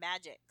quote-unquote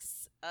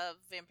magics of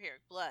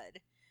vampiric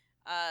blood.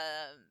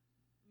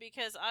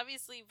 Because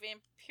obviously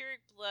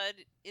vampiric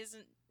blood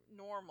isn't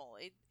normal.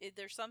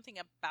 There's something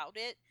about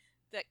it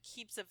that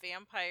keeps a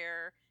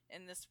vampire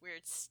in this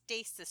weird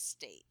stasis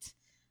state.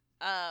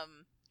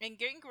 And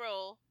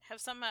Gangrel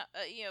have somehow,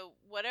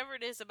 whatever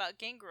it is about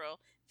Gangrel,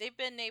 they've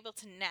been able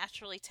to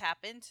naturally tap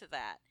into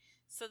that.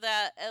 So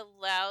that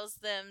allows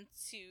them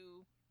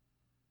to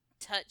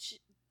touch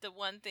the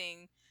one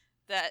thing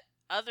that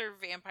other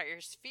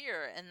vampires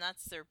fear, and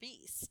that's their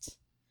beast.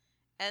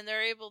 And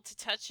they're able to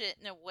touch it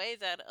in a way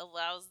that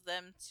allows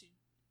them to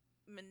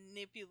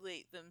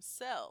manipulate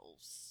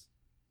themselves.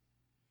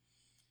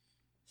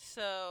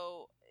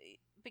 So,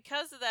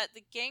 because of that,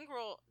 the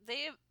Gangrel,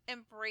 they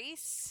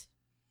embrace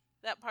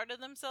that part of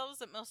themselves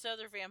that most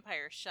other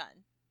vampires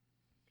shun.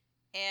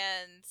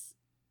 And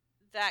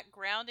that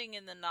grounding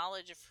in the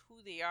knowledge of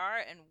who they are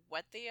and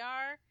what they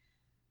are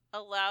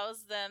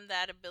allows them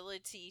that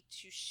ability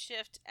to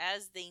shift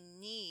as they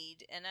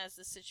need and as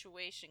the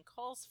situation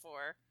calls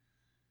for,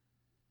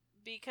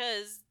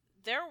 because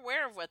they're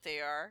aware of what they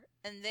are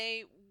and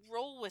they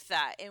roll with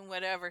that in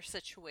whatever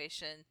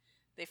situation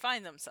they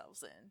find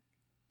themselves in.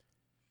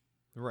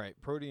 Right.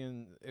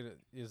 Protean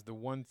is the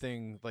one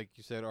thing, like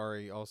you said,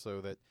 Ari, also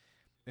that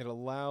it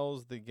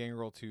allows the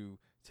Gangrel to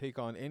take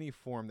on any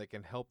form that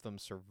can help them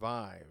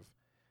survive.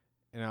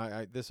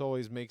 And this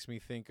always makes me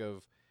think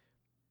of,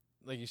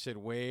 like you said,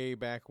 way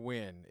back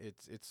when.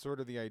 It's sort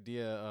of the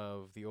idea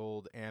of the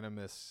old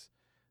animus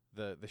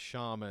the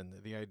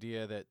shaman, the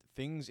idea that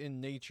things in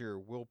nature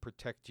will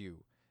protect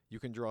you. You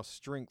can draw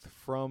strength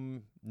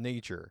from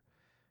nature.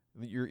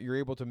 You're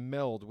able to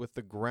meld with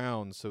the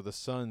ground so the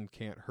sun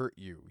can't hurt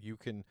you. You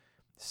can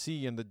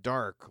see in the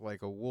dark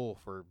like a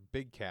wolf or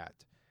big cat.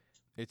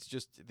 It's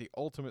just the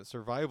ultimate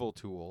survival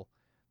tool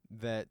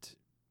that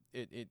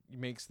it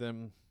makes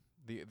them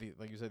the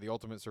like you said, the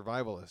ultimate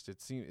survivalist.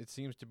 It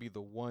seems to be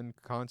the one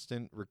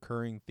constant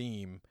recurring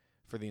theme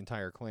for the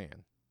entire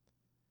clan.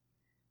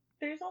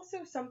 There's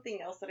also something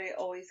else that I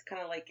always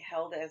kind of like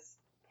held as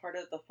part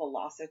of the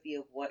philosophy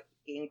of what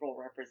Gangrel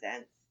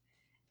represents.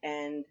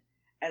 And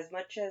as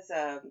much as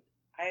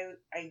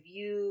I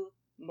view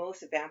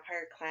most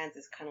vampire clans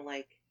as kind of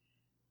like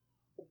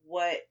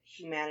what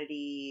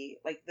humanity,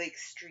 like the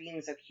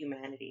extremes of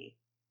humanity.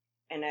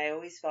 And I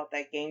always felt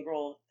that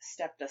Gangrel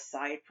stepped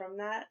aside from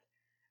that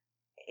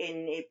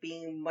in it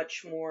being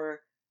much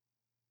more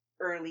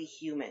early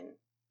human,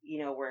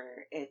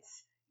 where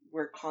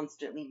we're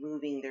constantly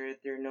moving.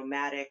 They're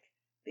nomadic.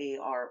 They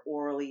are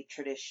orally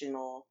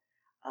traditional.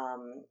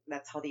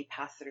 That's how they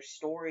pass their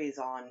stories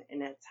on,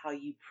 and that's how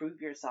you prove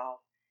yourself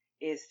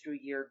is through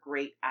your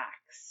great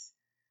acts.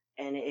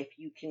 And if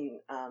you can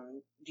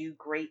do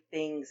great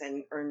things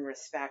and earn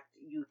respect,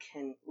 you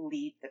can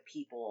lead the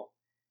people.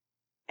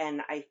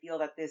 And I feel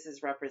that this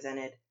is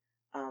represented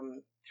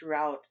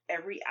throughout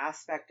every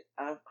aspect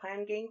of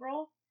Clan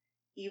Gangrel,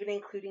 even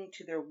including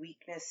to their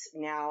weakness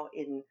now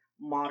in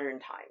modern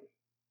time,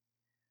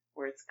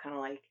 where it's kind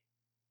of like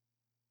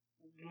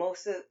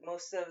most of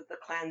the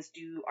clans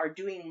are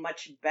doing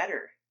much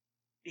better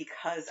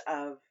because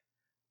of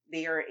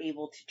they are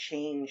able to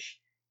change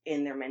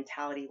in their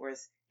mentality,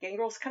 whereas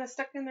Gangrel's kind of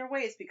stuck in their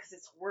ways because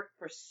it's worked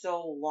for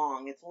so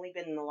long. It's only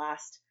been in the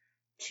last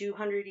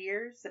 200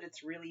 years that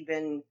it's really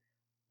been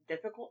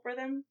difficult for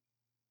them.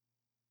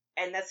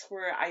 And that's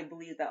where I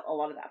believe that a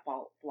lot of that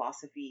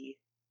philosophy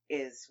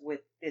is with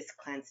this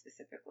clan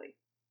specifically.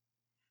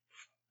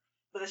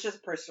 But that's just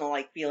a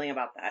personal feeling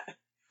about that.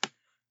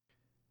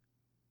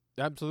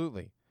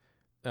 Absolutely.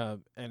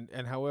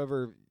 And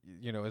however,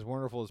 as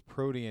wonderful as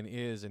Protean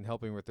is in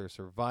helping with their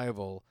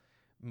survival,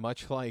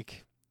 much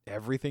like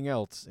everything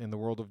else in the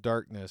world of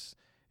darkness,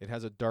 it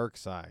has a dark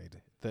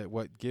side that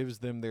what gives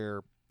them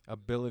their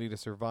ability to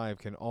survive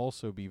can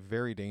also be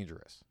very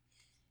dangerous.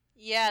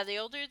 Yeah, the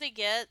older they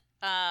get,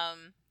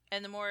 and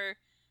the more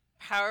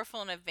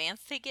powerful and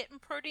advanced they get in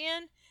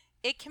Protean,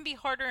 it can be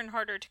harder and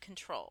harder to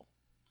control.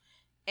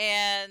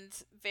 And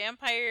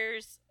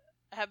vampires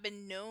have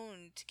been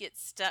known to get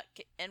stuck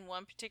in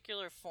one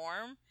particular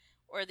form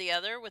or the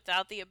other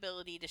without the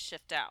ability to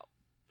shift out.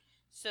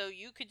 So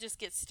you could just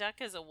get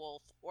stuck as a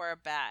wolf or a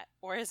bat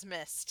or as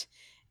mist.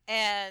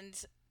 And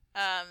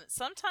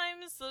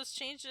sometimes those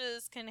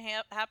changes can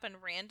happen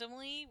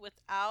randomly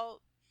without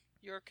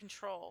your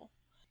control.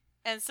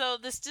 And so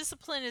this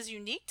discipline is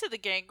unique to the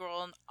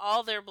Gangrel and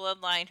all their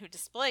bloodline who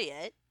display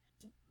it,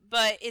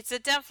 but it's a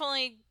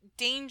definitely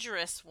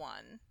dangerous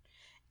one.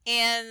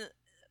 And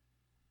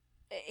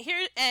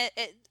here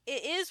it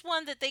is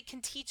one that they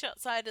can teach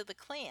outside of the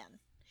clan.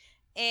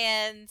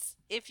 And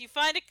if you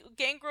find a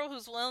Gangrel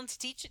who's willing to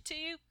teach it to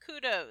you,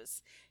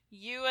 kudos.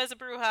 You as a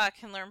Brujah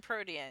can learn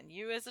Protean.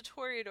 You as a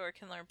Toreador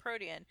can learn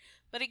Protean.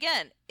 But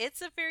again,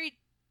 it's a very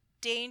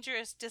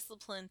dangerous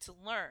discipline to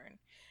learn.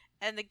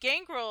 And the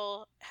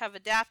Gangrel have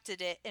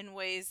adapted it in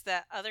ways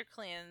that other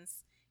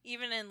clans,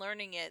 even in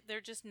learning it,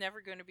 they're just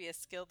never going to be as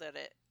skilled at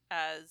it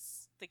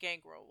as the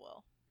Gangrel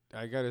will.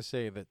 I gotta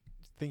say that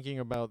thinking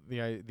about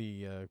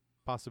the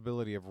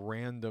possibility of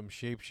random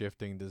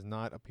shapeshifting does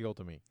not appeal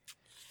to me.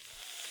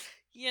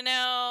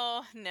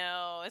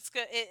 No, it's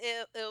good.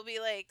 It'll be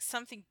like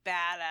something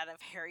bad out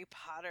of Harry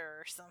Potter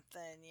or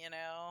something.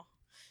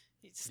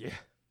 Yeah,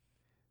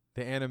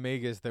 the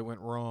animagus that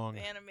went wrong.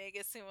 The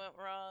animagus who went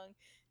wrong,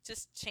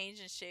 just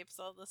changing shapes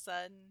all of a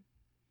sudden.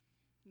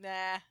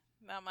 Nah,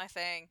 not my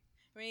thing.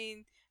 I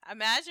mean,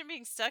 imagine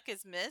being stuck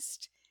as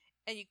mist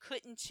and you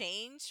couldn't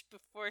change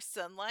before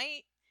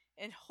sunlight,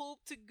 and hope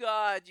to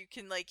God you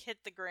can hit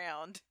the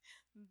ground.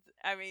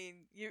 I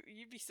mean,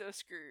 you'd be so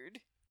screwed.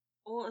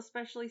 Well,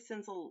 especially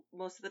since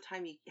most of the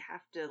time you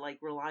have to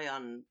rely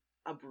on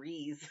a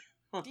breeze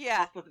on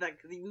top of that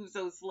because you move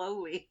so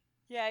slowly.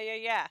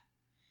 Yeah.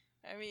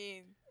 I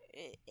mean,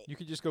 you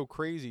could just go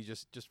crazy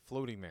just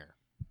floating there.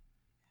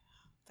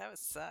 That would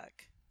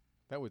suck.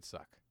 That would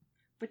suck.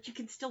 But you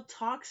can still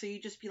talk, so you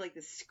just be like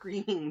this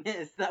screaming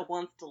mist that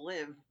wants to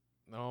live.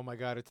 Oh my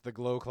God, it's the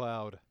glow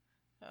cloud.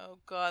 Oh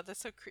God, that's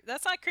so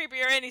that's not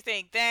creepy or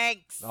anything.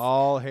 Thanks.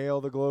 All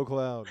hail the glow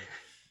cloud.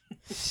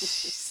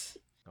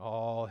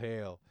 All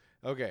hail.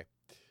 Okay.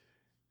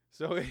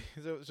 So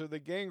the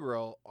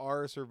Gangrel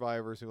are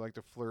survivors who like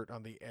to flirt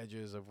on the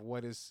edges of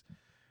what is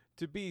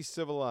to be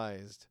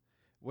civilized,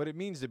 what it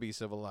means to be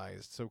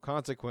civilized. So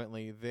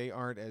consequently, they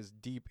aren't as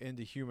deep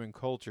into human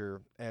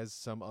culture as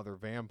some other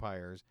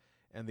vampires,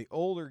 and the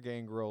older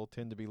Gangrel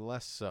tend to be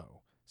less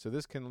so. So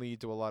this can lead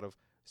to a lot of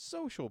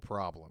social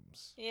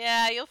problems.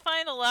 Yeah, you'll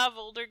find a lot of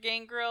older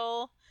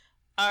Gangrel.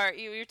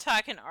 You're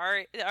talking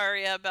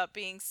Arya about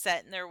being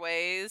set in their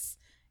ways.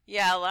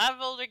 Yeah, a lot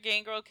of older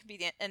Gangrel can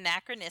be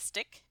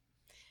anachronistic.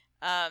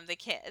 They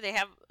can't. They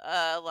have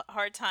a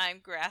hard time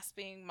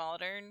grasping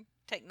modern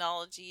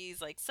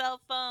technologies like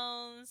cell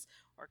phones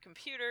or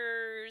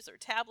computers or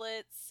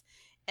tablets.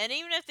 And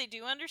even if they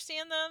do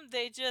understand them,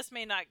 they just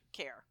may not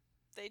care.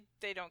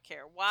 They don't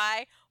care.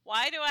 Why?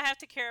 Why do I have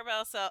to care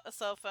about a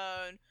cell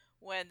phone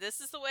when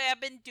this is the way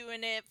I've been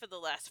doing it for the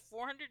last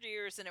 400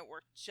 years and it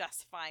worked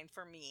just fine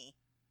for me?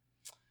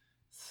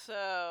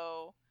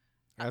 So,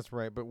 That's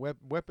right. But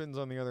weapons,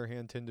 on the other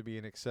hand, tend to be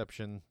an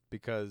exception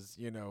because,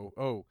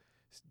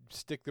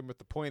 stick them at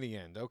the pointy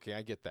end. Okay,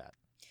 I get that.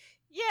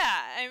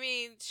 yeah, I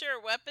mean,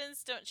 sure,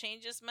 weapons don't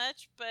change as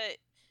much, but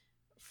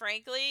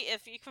frankly,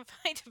 if you can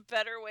find a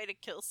better way to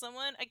kill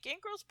someone, a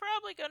gangrel's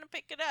probably going to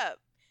pick it up.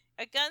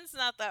 A gun's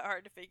not that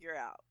hard to figure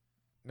out.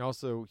 And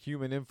also,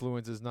 human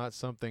influence is not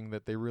something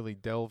that they really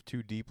delve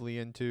too deeply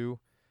into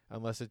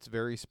unless it's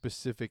very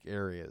specific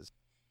areas.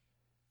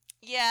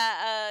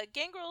 Yeah,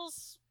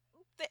 gangrels.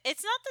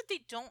 It's not that they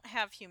don't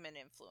have human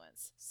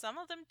influence. Some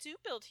of them do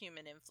build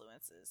human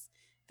influences.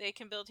 They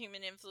can build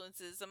human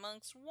influences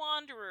amongst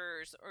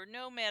wanderers or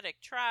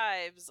nomadic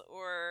tribes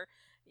or,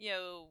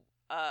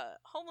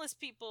 homeless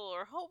people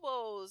or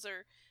hobos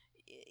or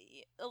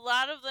a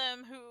lot of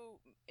them who,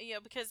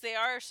 because they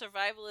are a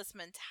survivalist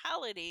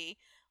mentality,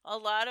 a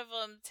lot of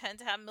them tend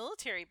to have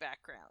military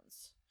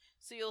backgrounds.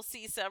 So you'll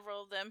see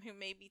several of them who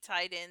may be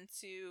tied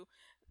into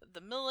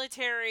the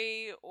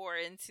military or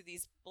into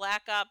these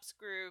black ops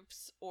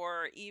groups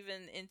or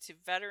even into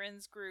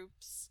veterans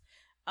groups.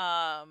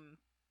 Um,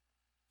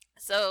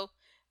 so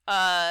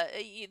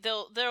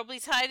they'll be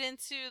tied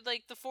into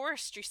like the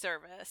forestry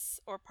service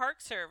or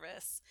park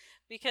service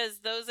because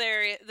those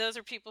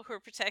are people who are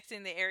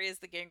protecting the areas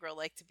the gangrel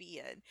like to be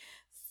in.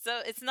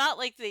 So it's not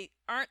like they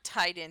aren't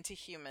tied into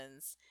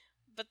humans,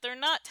 but they're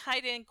not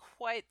tied in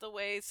quite the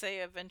way, say,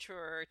 a Ventrue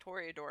or a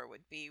Toreador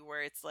would be,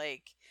 where it's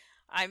like,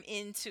 I'm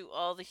into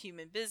all the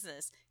human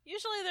business.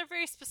 Usually they're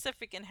very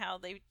specific in how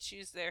they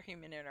choose their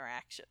human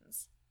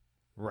interactions.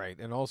 Right.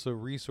 And also,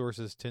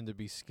 resources tend to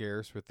be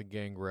scarce with the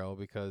gangrel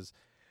because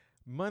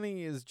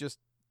money is just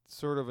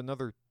sort of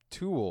another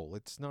tool.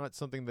 It's not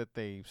something that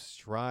they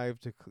strive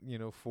to,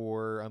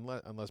 for,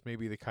 unless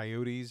maybe the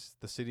coyotes,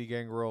 the city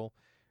gangrel,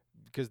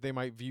 because they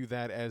might view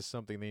that as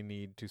something they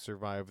need to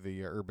survive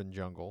the urban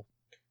jungle.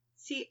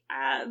 See,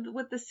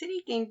 with the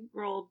city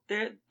gangrel,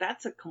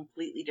 that's a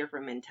completely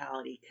different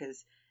mentality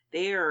because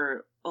they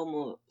are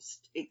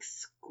almost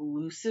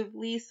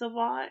exclusively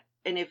savant,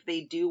 and if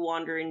they do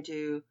wander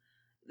into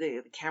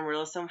the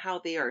Camarilla, somehow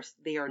they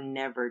are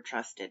never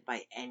trusted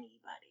by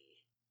anybody.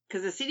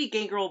 Because the city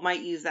gangrel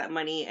might use that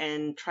money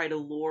and try to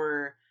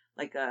lure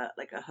like a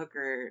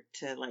hooker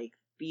to like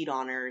feed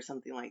on her or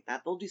something like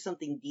that. They'll do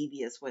something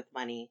devious with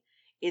money.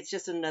 It's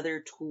just another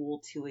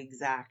tool to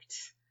exact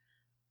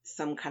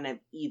some kind of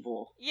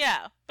evil.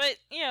 Yeah, but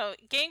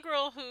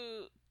gangrel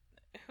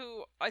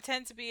who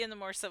tend to be in the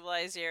more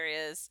civilized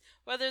areas,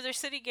 whether they're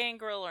city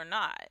gangrel or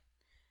not,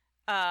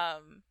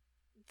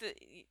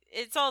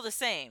 it's all the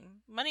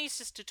same. Money's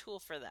just a tool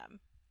for them.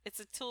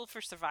 It's a tool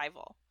for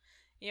survival.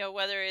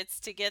 Whether it's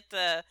to get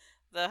the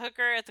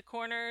hooker at the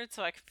corner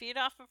so I can feed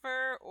off of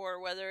her,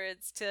 or whether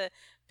it's to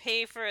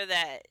pay for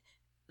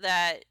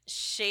that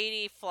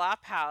shady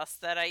flop house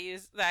that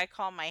I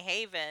call my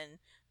haven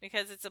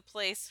because it's a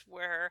place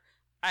where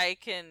I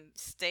can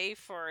stay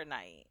for a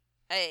night.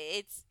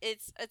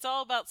 It's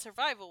all about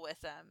survival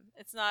with them.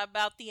 It's not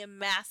about the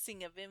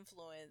amassing of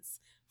influence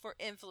for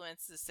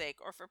influence's sake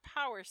or for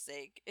power's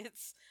sake.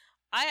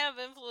 I have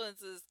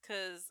influences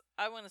because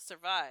I want to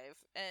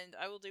survive, and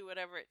I will do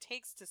whatever it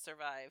takes to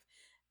survive.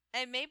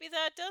 And maybe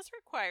that does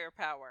require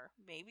power.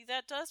 Maybe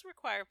that does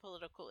require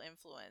political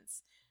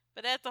influence.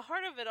 But at the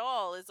heart of it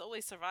all is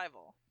always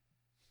survival.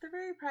 They're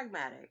very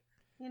pragmatic,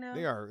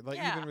 They are.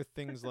 Even with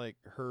things like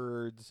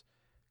herds,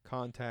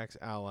 contacts,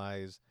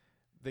 allies,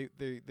 they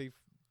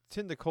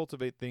tend to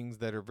cultivate things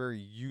that are very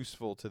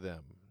useful to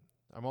them.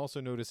 I'm also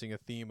noticing a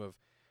theme of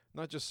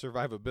not just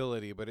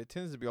survivability, but it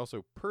tends to be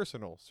also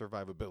personal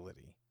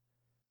survivability.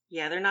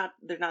 Yeah, they're not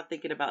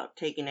thinking about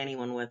taking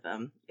anyone with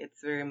them.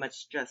 It's very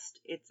much just,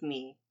 it's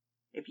me.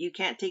 If you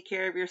can't take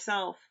care of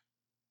yourself,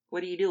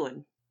 what are you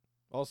doing?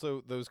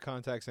 Also, those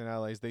contacts and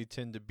allies, they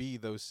tend to be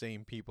those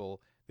same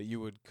people that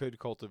you could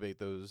cultivate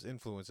those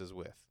influences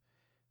with.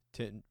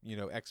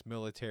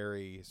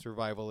 Ex-military,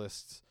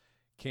 survivalists,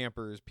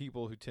 campers,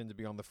 people who tend to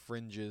be on the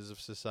fringes of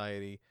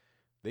society.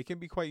 They can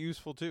be quite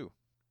useful too.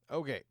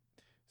 Okay,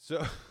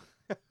 so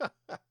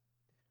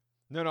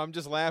no, I'm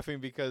just laughing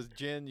because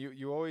Jen,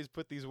 you always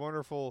put these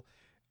wonderful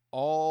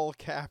all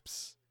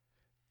caps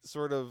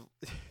sort of.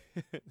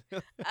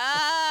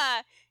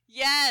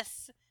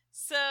 Yes.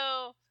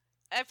 So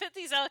I put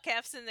these all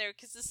caps in there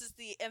because this is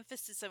the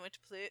emphasis I want to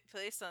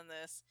place on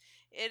this.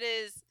 It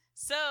is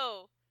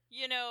so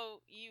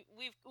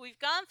we've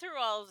gone through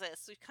all of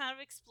this. We've kind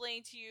of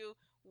explained to you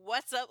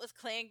what's up with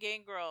Clan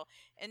Gangrel,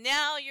 and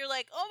now you're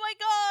like, oh my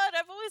god,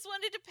 I've always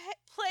wanted to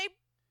play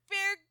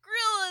Bear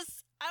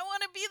Grylls. I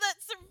want to be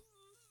that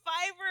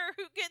survivor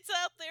who gets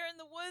out there in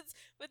the woods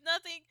with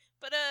nothing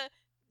but a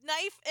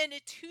knife and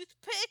a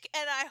toothpick,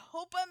 and I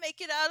hope I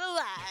make it out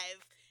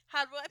alive.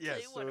 How do I play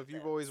Yes, one so of if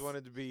you've those? always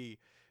wanted to be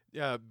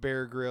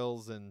Bear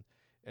Grylls and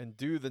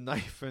do the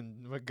knife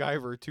and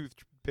MacGyver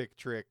toothpick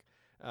trick,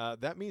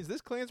 that means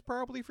this clan's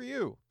probably for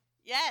you.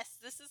 Yes,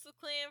 this is the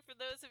clan for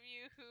those of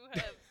you who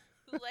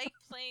like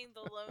playing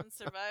the lone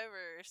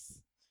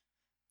survivors.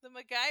 The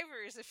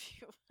MacGyvers, if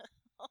you will.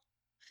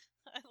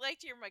 I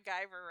liked your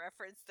MacGyver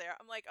reference there.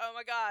 I'm like, oh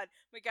my god,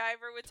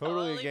 MacGyver would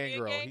Totally totally a be a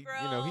gangrel.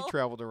 gangrel. He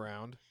traveled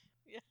around.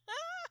 Yeah.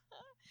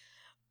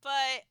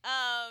 But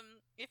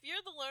if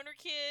you're the loner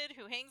kid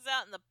who hangs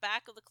out in the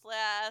back of the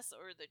class,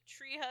 or the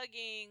tree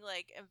hugging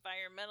like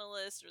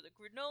environmentalist, or the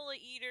granola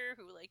eater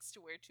who likes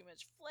to wear too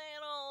much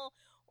flannel,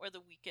 or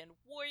the weekend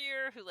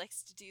warrior who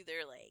likes to do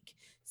their like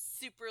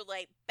super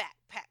light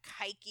backpack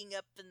hiking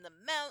up in the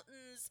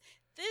mountains,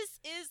 this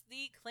is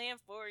the clan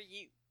for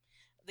you.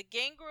 The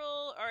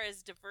gangrel are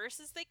as diverse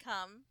as they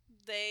come.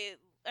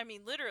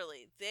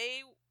 Literally,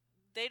 they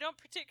don't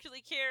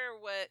particularly care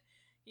what,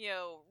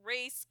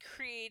 race,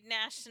 creed,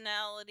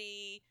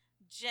 nationality,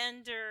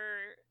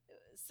 gender,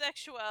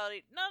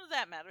 sexuality, none of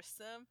that matters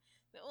to them.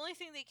 The only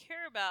thing they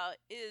care about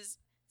is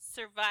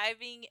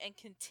surviving and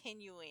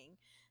continuing.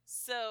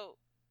 So,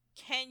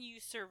 can you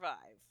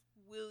survive?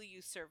 Will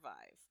you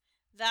survive?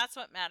 That's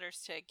what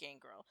matters to a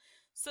gangrel.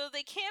 So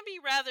they can be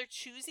rather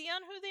choosy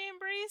on who they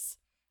embrace.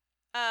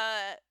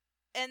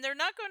 And they're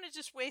not going to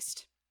just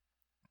waste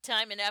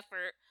time and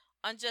effort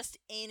on just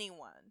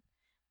anyone.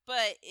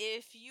 But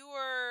if you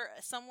are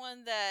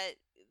someone that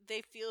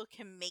they feel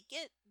can make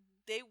it,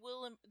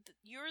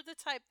 you're the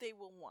type they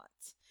will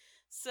want.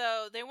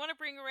 So they want to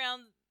bring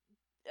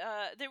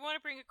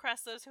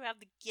across those who have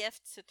the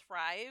gift to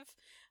thrive,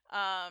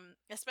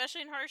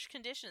 especially in harsh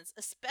conditions,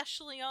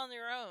 especially on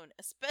their own,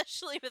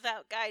 especially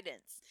without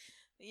guidance.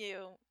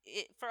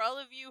 For all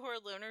of you who are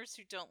loners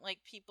who don't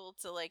like people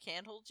to like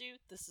handhold you,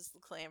 this is the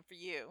clan for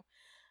you.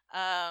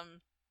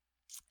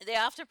 They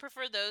often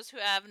prefer those who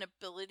have an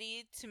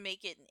ability to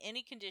make it in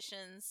any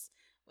conditions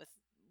with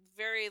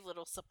very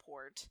little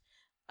support.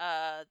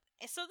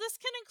 So this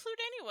can include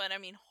anyone. I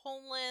mean,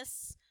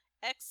 homeless,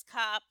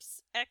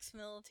 ex-cops,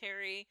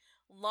 ex-military,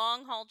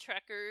 long-haul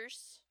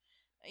trekkers,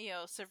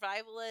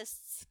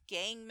 survivalists,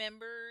 gang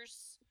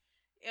members.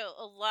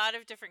 A lot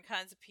of different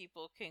kinds of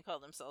people can call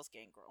themselves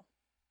gangrel.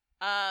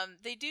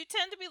 They do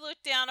tend to be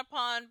looked down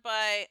upon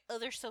by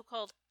other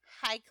so-called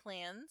high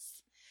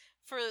clans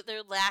for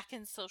their lack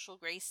in social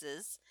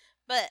graces,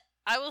 but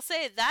I will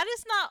say that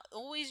is not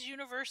always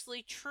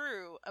universally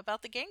true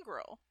about the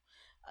gangrel.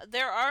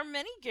 There are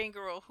many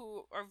gangrel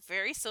who are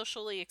very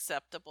socially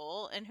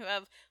acceptable and who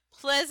have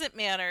pleasant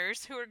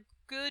manners, who are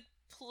good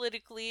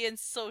politically and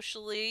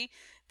socially.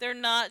 They're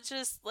not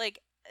just like,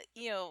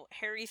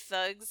 hairy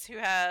thugs who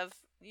have,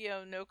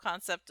 no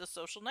concept of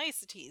social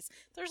niceties.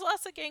 There's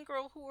lots of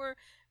gangrel who are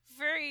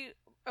very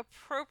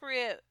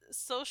appropriate,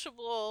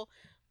 sociable,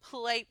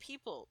 polite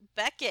people.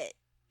 Beckett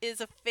is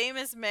a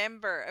famous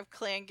member of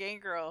Clan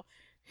Gangrel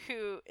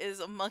who is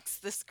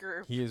amongst this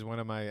group. He is one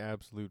of my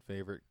absolute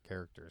favorite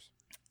characters.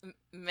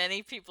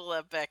 Many people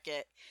love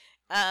Beckett.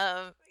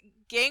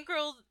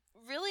 Gangrel,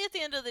 really at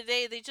the end of the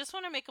day, they just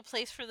want to make a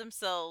place for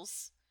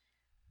themselves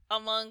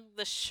among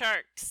the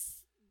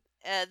sharks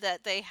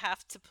that they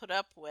have to put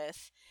up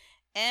with.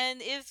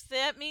 And if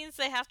that means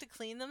they have to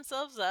clean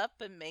themselves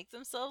up and make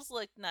themselves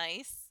look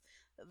nice,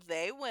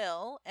 they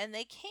will, and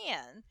they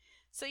can.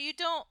 So you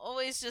don't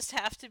always just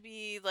have to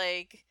be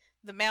like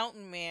the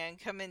mountain man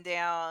coming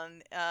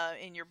down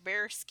in your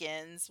bear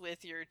skins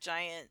with your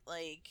giant,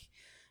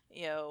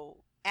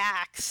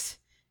 axe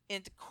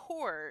into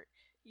court.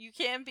 You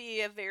can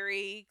be a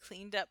very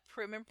cleaned up,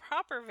 prim and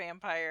proper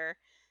vampire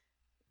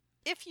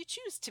if you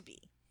choose to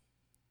be.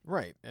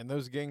 Right, and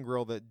those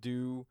gangrel that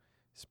do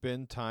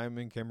spend time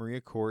in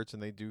Camarilla courts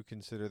and they do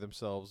consider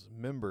themselves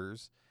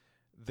members,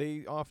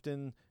 they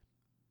often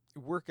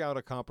work out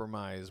a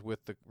compromise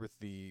with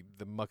the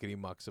muckety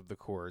mucks of the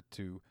court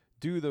to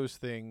do those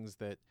things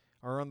that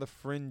are on the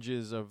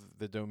fringes of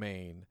the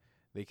domain.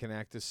 They can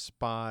act as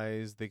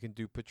spies, they can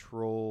do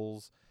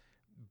patrols,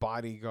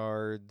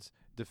 bodyguards,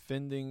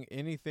 defending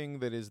anything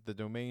that is the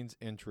domain's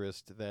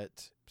interest,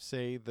 that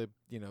say the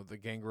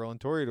gangrel and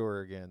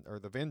Toreador again, or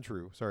the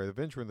Ventrue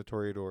and the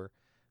Toreador,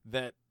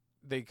 that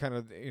they kind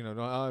of,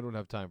 no, I don't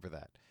have time for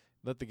that.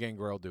 Let the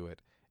gangrel do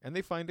it. And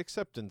they find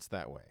acceptance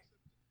that way.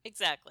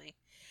 Exactly.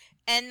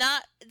 And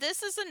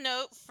this is a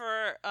note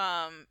for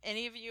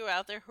any of you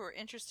out there who are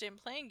interested in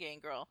playing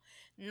Gangrel.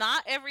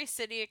 Not every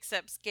city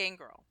accepts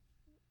Gangrel.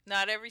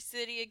 Not every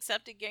city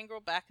accepted Gangrel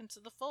back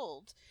into the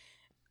fold.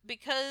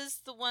 Because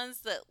of the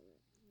ones that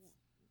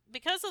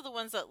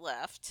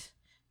left,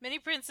 many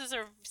princes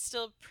are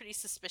still pretty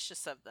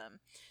suspicious of them.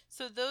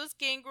 So those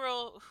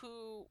Gangrel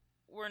who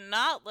were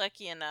not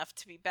lucky enough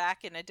to be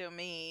back in a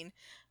domain,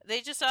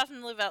 they just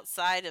often live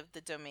outside of the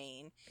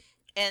domain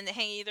and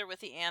hang either with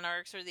the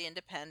Anarchs or the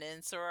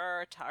Independents or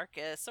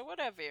Artarchus or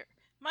whatever.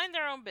 Mind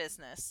their own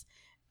business.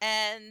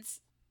 And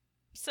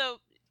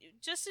so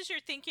just as you're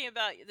thinking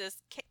about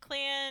this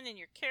clan and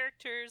your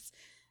characters,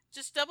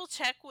 just double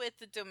check with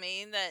the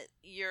domain that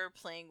you're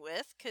playing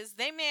with, because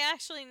they may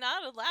actually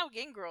not allow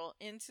Gangrel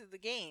into the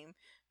game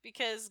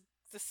because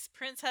the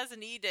prince has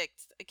an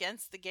edict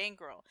against the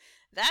Gangrel.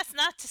 That's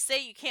not to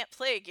say you can't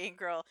play a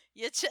Gangrel.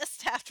 You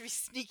just have to be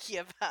sneaky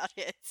about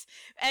it.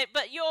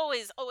 But you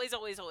always, always,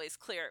 always, always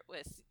clear it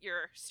with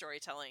your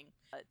storytelling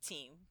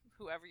team,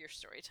 whoever your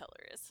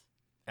storyteller is.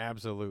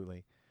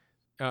 Absolutely.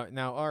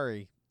 Now,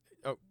 Ari,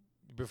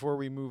 before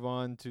we move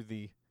on to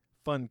the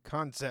fun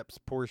concepts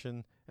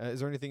portion,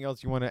 is there anything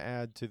else you want to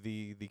add to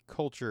the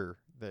culture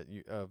that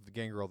of the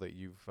Gangrel that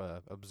you've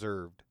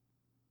observed?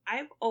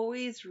 I've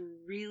always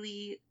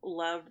really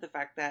loved the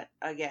fact that,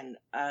 again,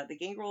 the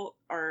Gangrel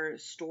are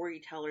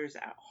storytellers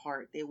at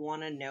heart. They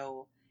want to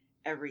know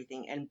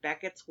everything. And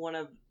Beckett's one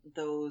of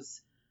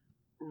those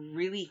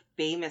really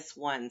famous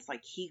ones.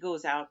 Like, he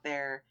goes out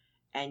there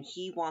and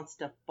he wants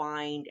to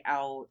find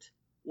out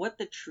what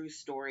the true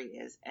story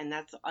is. And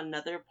that's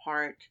another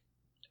part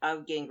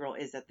of Gangrel,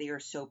 is that they are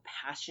so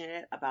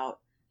passionate about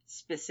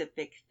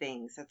specific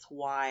things. That's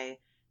why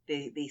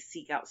they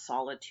seek out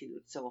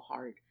solitude so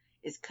hard,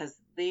 is because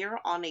they're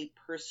on a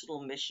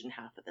personal mission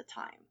half of the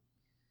time.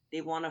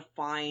 They want to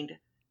find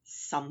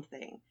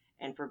something.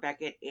 And for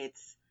Beckett,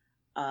 it's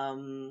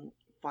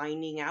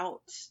finding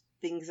out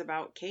things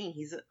about Cain.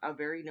 He's a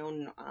very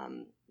known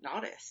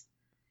nautist.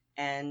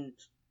 And,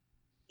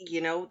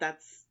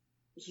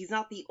 he's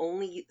not the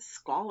only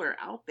scholar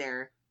out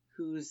there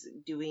who's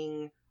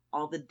doing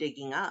all the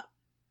digging up.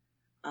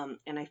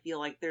 And I feel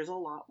like there's a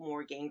lot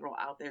more Gangrel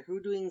out there who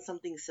are doing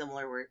something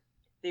similar, where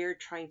they're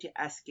trying to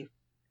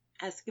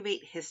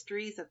excavate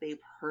histories that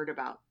they've heard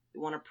about. They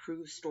want to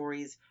prove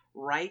stories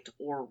right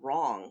or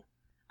wrong.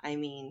 I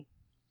mean,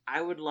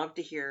 I would love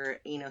to hear,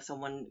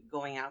 someone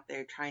going out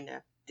there trying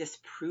to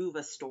disprove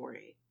a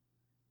story.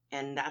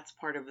 And that's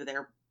part of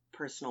their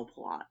personal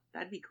plot.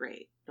 That'd be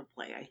great to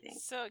play, I think.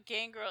 So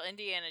Gangrel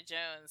Indiana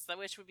Jones,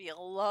 which would be a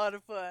lot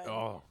of fun.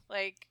 Oh.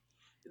 Like,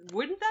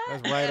 wouldn't that?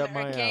 That's right up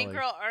my alley.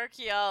 Gangrel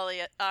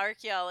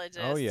archaeologist.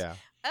 Oh, yeah.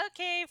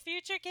 Okay,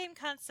 future game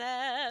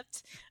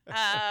concept.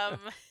 Yeah,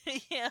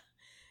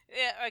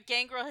 a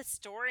Gangrel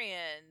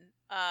historian.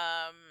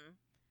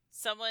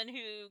 Someone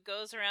who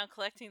goes around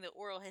collecting the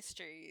oral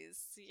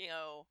histories.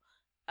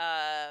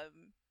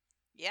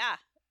 Yeah.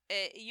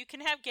 You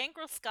can have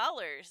Gangrel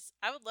scholars.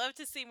 I would love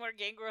to see more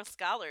Gangrel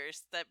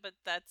scholars. But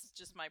that's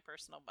just my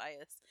personal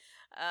bias.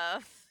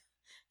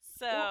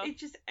 So well, it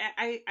just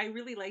I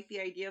really like the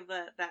idea of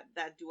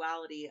that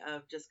duality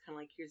of just kind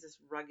of like, here's this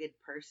rugged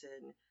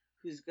person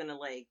who's gonna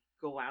like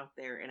go out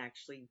there and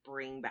actually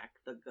bring back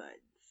the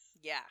goods.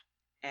 Yeah.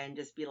 And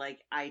just be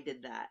like, I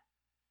did that.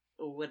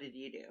 What did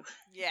you do?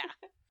 Yeah.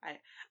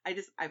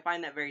 I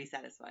find that very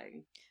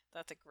satisfying.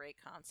 That's a great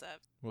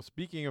concept. Well,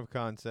 speaking of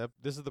concept,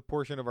 this is the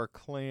portion of our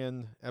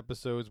clan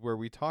episodes where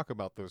we talk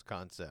about those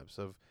concepts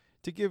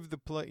to give the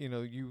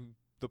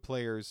the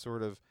players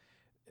sort of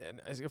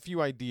a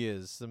few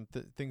ideas, some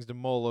things to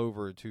mull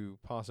over to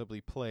possibly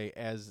play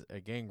as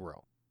a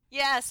Gangrel.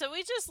 Yeah, so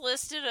we just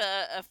listed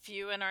a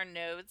few in our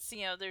notes.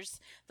 There's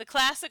the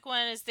classic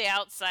one is the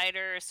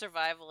outsider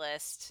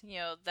survivalist.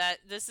 That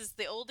this is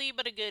the oldie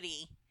but a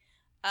goodie.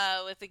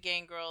 With the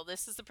Gangrel,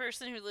 this is the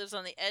person who lives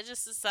on the edge of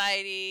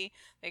society.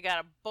 They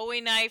got a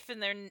Bowie knife in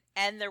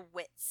their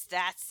wits.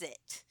 That's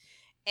it.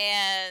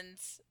 And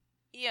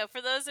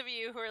for those of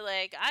you who are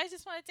like, I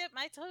just want to dip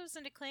my toes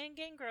into Clan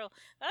Gangrel,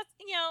 that's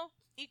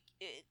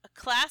a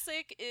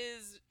classic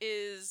is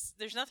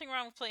there's nothing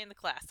wrong with playing the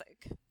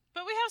classic.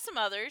 But we have some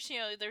others.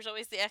 There's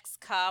always the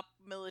ex-cop,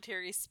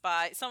 military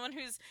spy, someone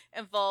who's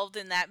involved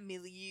in that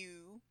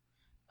milieu,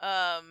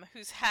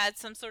 who's had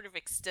some sort of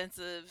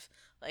extensive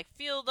like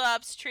field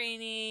ops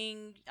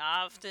training.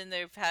 Often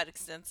they've had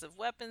extensive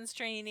weapons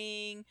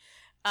training.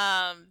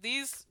 By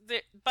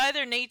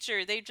their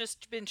nature, they've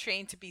just been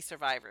trained to be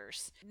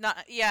survivors.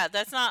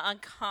 That's not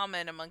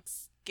uncommon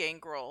amongst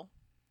Gangrel.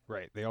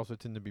 Right. They also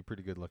tend to be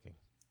pretty good looking.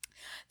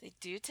 They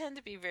do tend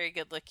to be very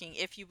good looking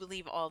if you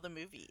believe all the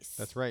movies.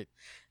 That's right.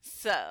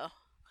 So,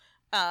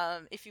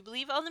 if you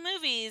believe all the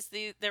movies,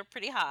 they're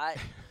pretty hot.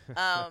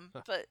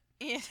 But,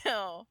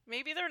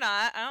 maybe they're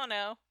not. I don't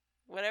know.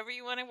 Whatever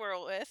you want to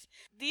whirl with.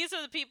 These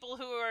are the people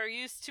who are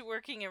used to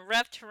working in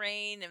rough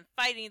terrain and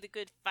fighting the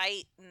good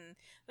fight, and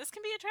this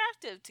can be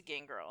attractive to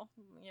Gangrel.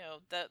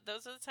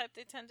 Those are the type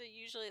they tend to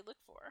usually look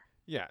for.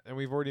 Yeah, and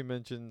we've already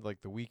mentioned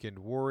like the weekend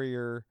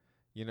warrior.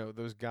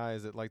 Those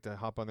guys that like to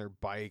hop on their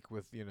bike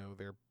with,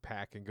 their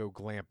pack and go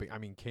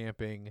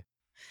camping.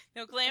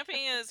 No,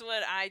 glamping is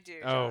what I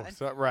do, John. Oh,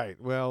 so, right.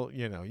 Well,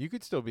 you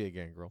could still be a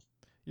Gangrel.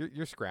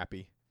 You're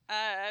scrappy.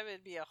 I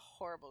would be a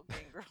horrible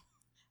Gangrel.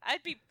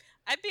 I'd be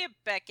a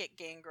Beckett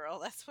Gangrel.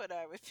 That's what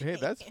I would be. Hey,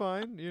 that's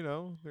fine.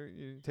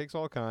 It takes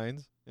all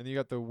kinds. And you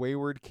got the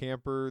wayward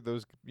camper.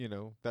 Those,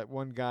 that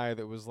one guy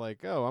that was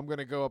like, oh, I'm going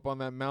to go up on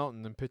that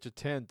mountain and pitch a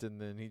tent. And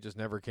then he just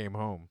never came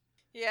home.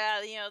 Yeah,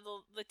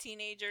 the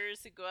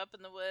teenagers who go up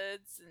in the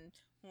woods and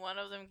one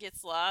of them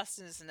gets lost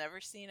and is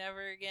never seen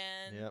ever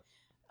again. Yep.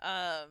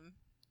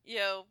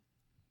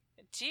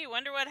 Gee,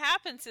 wonder what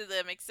happened to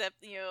them.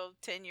 Except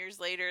 10 years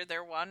later,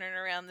 they're wandering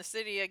around the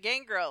city a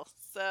Gangrel.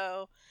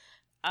 So,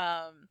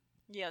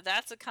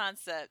 that's a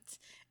concept.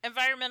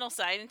 Environmental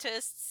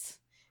scientists.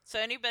 So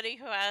anybody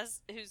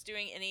who's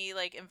doing any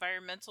like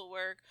environmental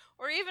work,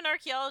 or even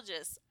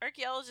archaeologists.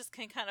 Archaeologists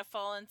can kind of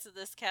fall into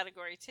this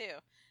category too.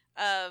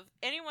 Of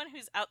anyone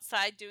who's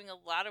outside doing a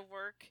lot of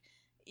work.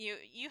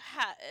 You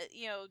have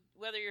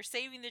whether you're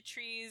saving the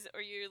trees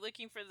or you're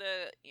looking for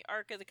the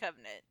Ark of the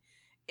Covenant,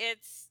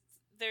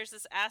 there's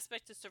this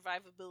aspect of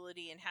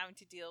survivability and having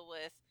to deal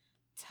with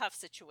tough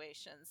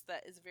situations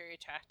that is very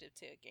attractive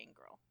to a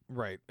gangrel.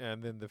 Right,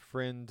 and then the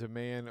friend to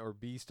man or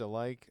beast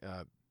alike.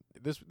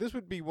 This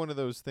would be one of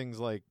those things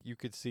like you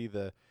could see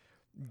the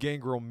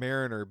gangrel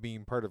mariner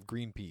being part of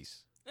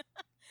Greenpeace.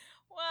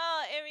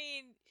 Well, I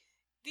mean,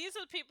 these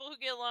are the people who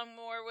get along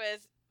more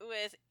with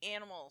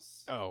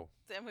animals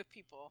than with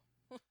people.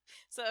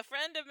 So a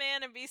friend of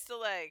man and beast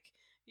alike.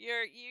 You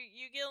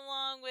get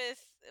along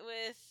with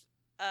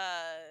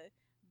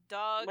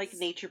dogs, like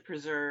nature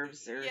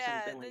preserves or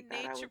something like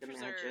that. I would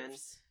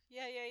preserves.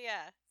 imagine.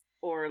 Yeah.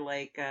 Or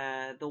like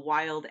the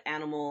wild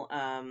animal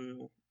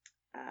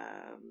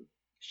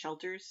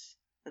shelters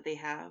that they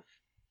have,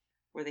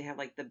 where they have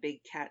like the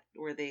big cat,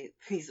 where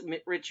these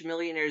rich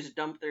millionaires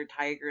dump their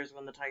tigers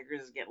when the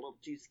tigers get a little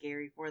too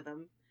scary for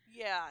them.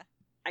 Yeah.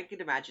 I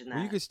could imagine that.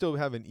 Well, you could still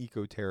have an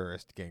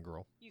eco-terrorist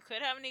gangrel. You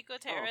could have an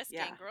eco-terrorist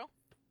gangrel.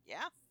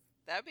 Yeah,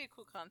 that would be a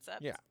cool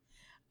concept. Yeah.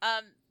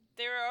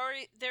 There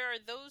are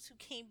those who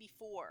came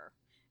before,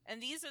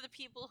 and these are the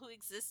people who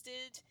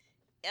existed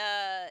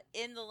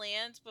in the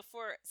land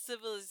before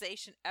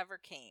civilization ever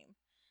came.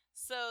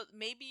 So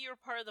maybe you're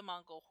part of the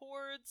Mongol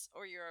hordes,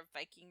 or you're a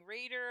Viking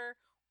raider,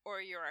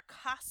 or you're a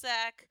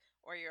Cossack,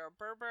 or you're a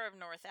Berber of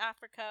North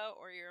Africa,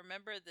 or you're a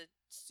member of the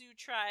Sioux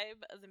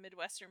tribe of the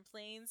Midwestern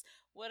Plains.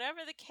 Whatever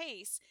the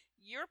case,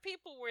 your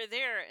people were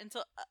there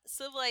until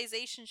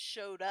civilization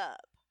showed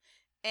up.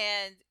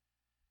 And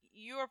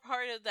you are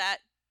part of that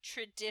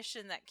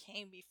tradition that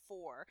came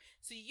before.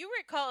 So you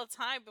recall a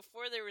time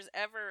before there was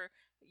ever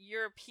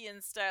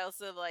European-style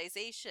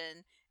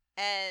civilization,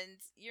 and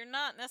you're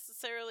not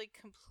necessarily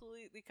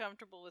completely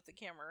comfortable with the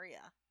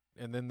Camarilla.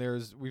 And then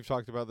we've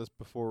talked about this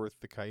before with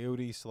the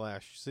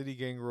coyote/city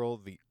gangrel,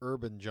 the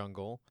urban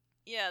jungle.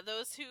 Yeah,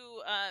 those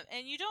who,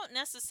 and you don't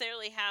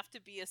necessarily have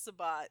to be a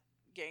Sabbat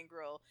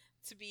gangrel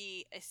to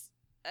be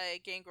a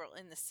gangrel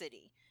in the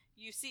city.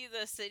 You see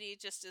the city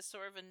just as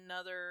sort of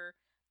another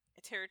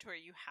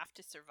territory you have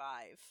to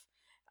survive.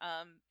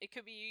 It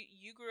could be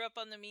you grew up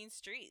on the mean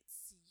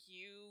streets.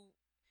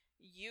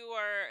 You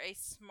are a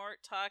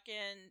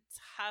smart-talking,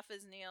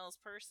 tough-as-nails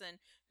person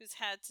who's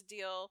had to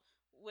deal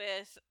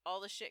with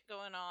all the shit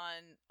going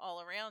on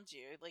all around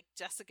you, like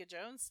Jessica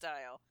Jones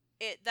style.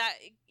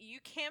 You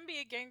can be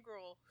a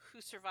gangrel who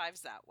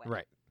survives that way.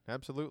 Right,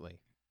 absolutely.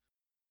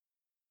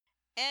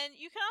 And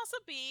you can also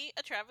be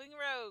a traveling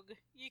rogue.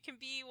 You can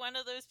be one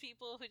of those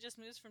people who just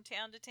moves from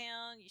town to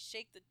town. You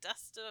shake the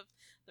dust of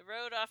the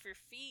road off your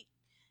feet,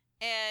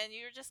 and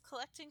you're just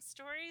collecting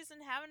stories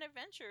and having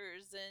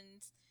adventures.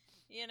 And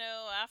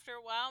after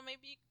a while,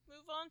 maybe you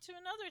move on to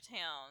another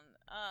town.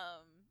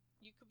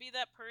 You could be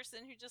that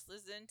person who just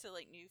listens to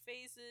like new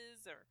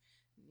faces, or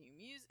new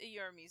music.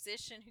 You're a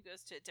musician who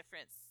goes to a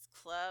different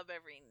club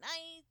every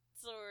night,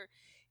 or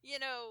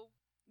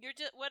you're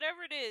just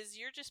whatever it is.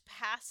 You're just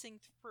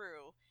passing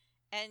through,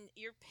 and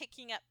you're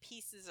picking up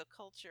pieces of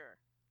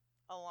culture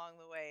along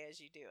the way as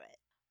you do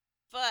it.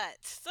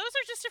 But those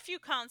are just a few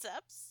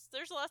concepts.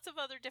 There's lots of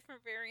other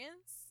different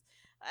variants.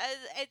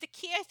 The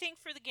key, I think,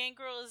 for the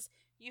gangrel is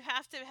you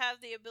have to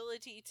have the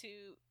ability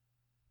to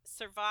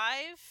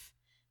survive,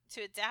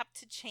 to adapt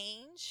to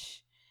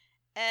change,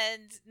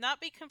 and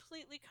not be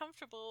completely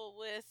comfortable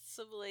with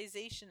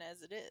civilization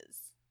as it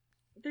is.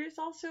 There's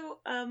also,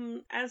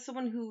 as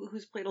someone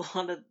who's played a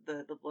lot of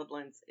the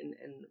Bloodlines in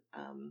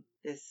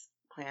this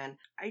clan,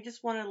 I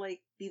just want to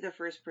be the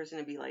first person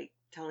to be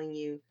telling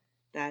you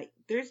that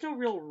there's no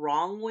real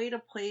wrong way to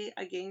play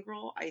a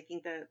gangrel. I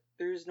think that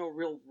there's no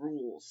real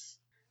rules.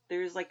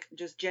 There's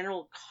just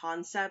general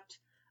concept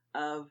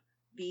of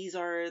these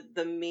are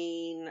the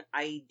main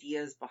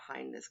ideas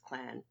behind this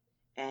clan,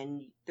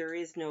 and there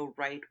is no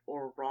right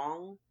or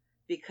wrong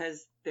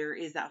because there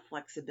is that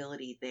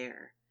flexibility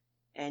there.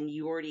 And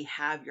you already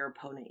have your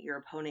opponent. Your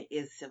opponent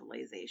is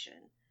civilization.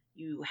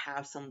 You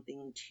have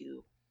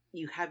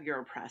you have your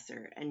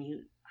oppressor,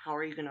 and how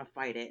are you going to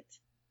fight it?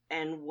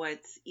 And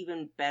what's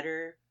even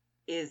better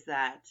is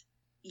that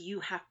you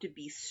have to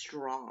be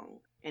strong.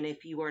 And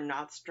if you are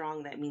not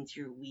strong, that means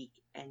you're weak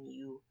and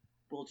you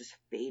will just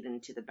fade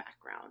into the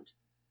background.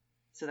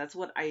 So that's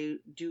what I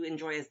do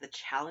enjoy as the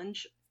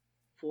challenge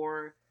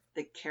for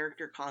the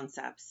character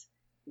concepts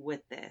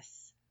with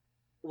this.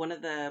 One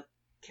of the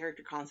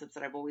character concepts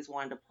that I've always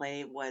wanted to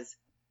play was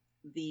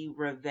the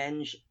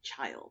revenge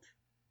child.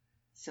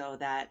 So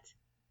that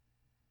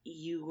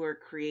you were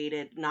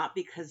created not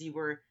because you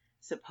were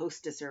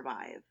supposed to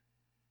survive.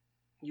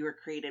 You were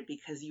created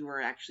because you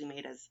were actually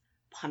made as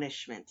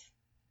punishment.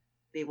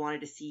 They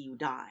wanted to see you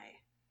die,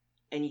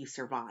 and you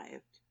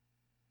survived.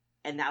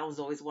 And that was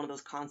always one of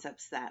those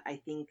concepts that I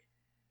think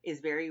is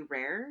very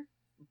rare.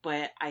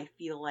 But I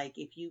feel like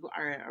if you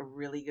are a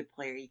really good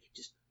player, you can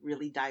just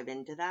really dive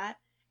into that.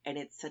 And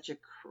it's such a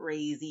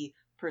crazy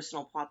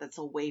personal plot that's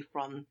away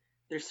from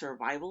their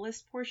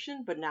survivalist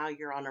portion, but now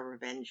you're on a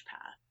revenge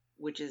path,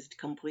 which is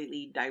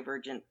completely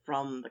divergent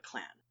from the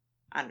clan.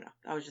 I don't know.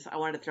 I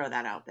wanted to throw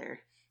that out there.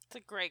 It's a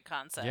great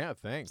concept. Yeah,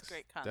 thanks. It's a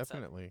great concept.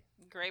 Definitely.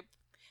 Great,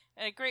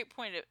 and a great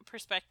point of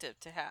perspective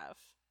to have.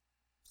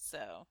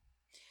 So,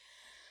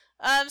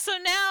 so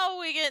now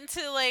we get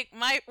into like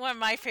one of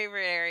my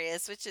favorite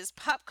areas, which is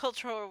pop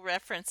cultural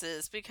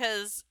references.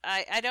 Because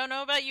I don't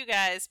know about you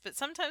guys, but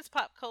sometimes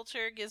pop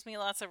culture gives me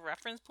lots of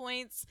reference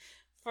points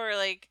for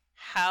like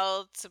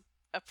how to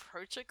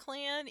approach a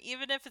clan,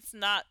 even if it's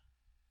not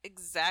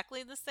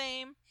exactly the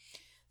same.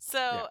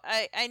 So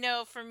yeah. I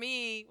know for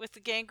me with the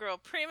Gangrel,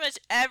 pretty much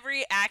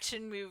every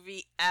action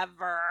movie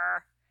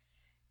ever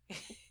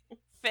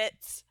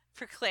fits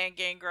for Clan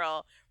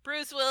Gangrel.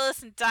 Bruce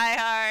Willis and Die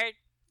Hard,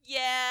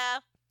 yeah.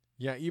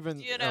 Yeah,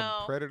 even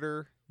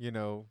Predator,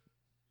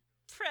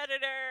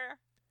 Predator.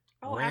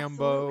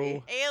 Rambo.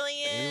 Absolutely.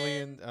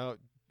 Alien.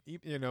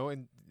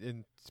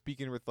 And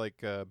speaking with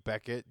like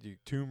Beckett,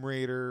 Tomb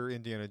Raider,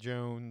 Indiana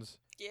Jones.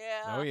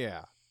 Yeah. Oh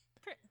yeah.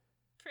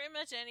 Pretty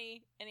much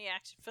any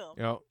action film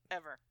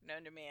ever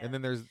known to man. And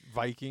then there's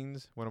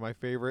Vikings, one of my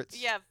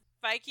favorites. Yeah,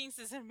 Vikings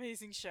is an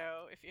amazing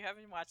show. If you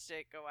haven't watched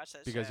it, go watch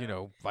that because,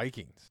 show.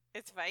 Vikings.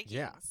 It's Vikings.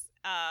 Yeah.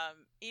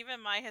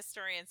 Even my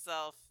historian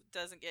self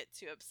doesn't get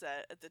too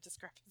upset at the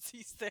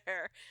discrepancies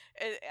there.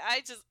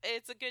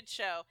 It's a good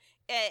show.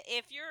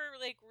 If you're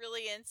like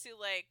really into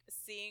like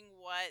seeing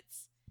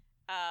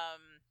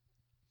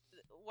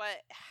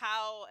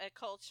how a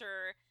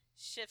culture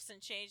shifts and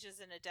changes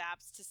and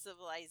adapts to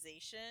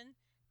civilization,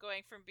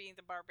 going from being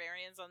the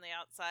barbarians on the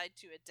outside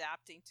to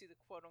adapting to the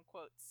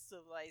quote-unquote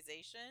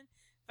civilization,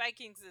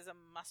 Vikings is a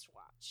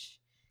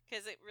must-watch,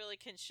 because it really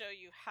can show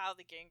you how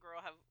the Gangrel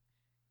have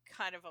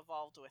kind of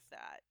evolved with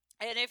that.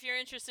 And if you're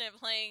interested in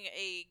playing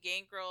a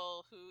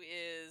Gangrel who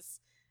is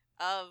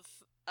of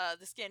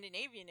the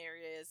Scandinavian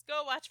areas,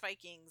 go watch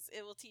Vikings.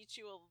 It will teach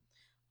you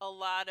a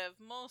lot of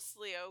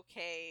mostly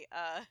okay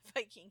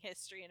Viking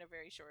history in a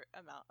very short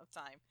amount of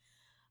time.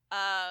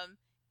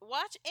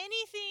 Watch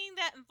anything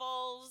that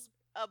involves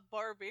a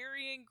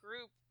barbarian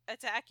group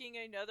attacking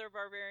another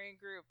barbarian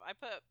group. I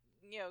put,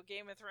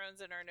 Game of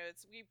Thrones in our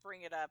notes. We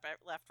bring it up at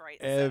left, right,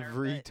 and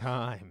every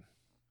time.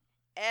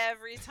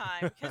 Every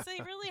time, because they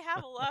really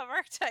have a lot of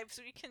archetypes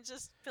we can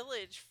just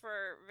pillage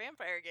for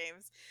vampire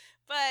games.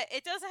 But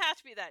it doesn't have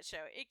to be that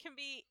show. It can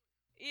be,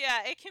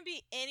 it can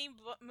be any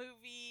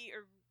movie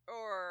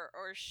or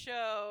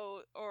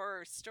show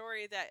or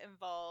story that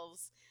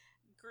involves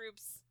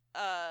groups.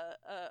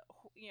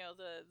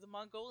 The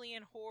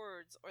Mongolian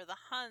hordes, or the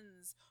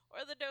Huns,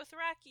 or the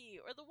Dothraki,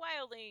 or the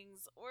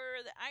Wildlings,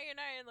 or the Iron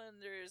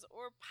Islanders,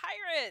 or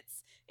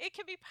pirates. It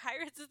can be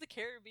Pirates of the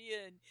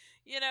Caribbean.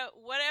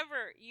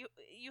 Whatever.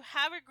 You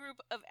have a group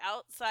of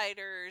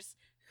outsiders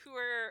who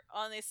are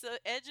on the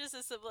edges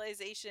of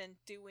civilization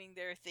doing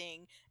their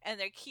thing, and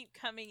they keep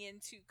coming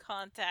into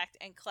contact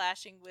and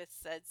clashing with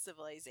said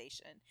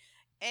civilization.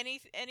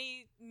 Any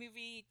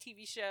movie,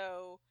 TV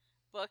show,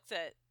 book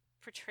that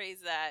portrays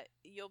that,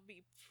 you'll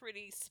be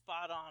pretty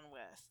spot on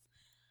with.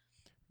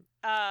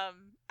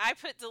 I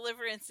put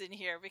Deliverance in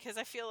here because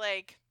I feel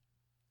like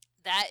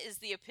that is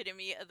the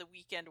epitome of the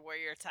weekend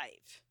warrior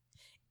type.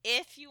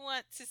 If you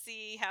want to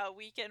see how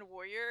weekend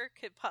warrior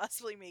could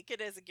possibly make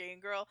it as a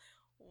Gangrel,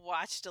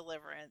 watch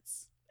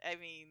Deliverance. I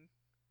mean,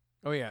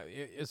 oh yeah,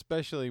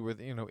 especially with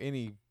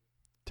any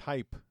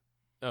type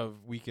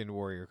of weekend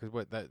warrior,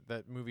 because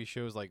that movie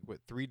shows like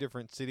 3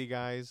 different city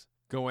guys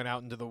going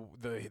out into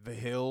the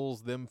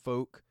hills, them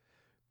folk,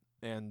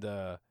 and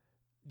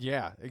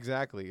yeah,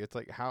 exactly. It's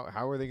like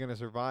how are they going to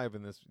survive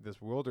in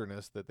this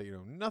wilderness that they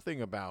know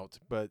nothing about,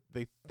 but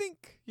they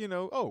think we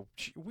know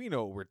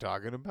what we're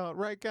talking about,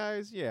 right,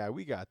 guys? Yeah,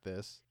 we got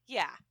this.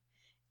 Yeah,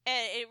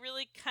 and it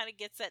really kind of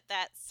gets at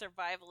that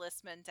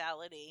survivalist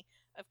mentality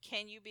of,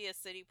 can you be a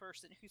city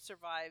person who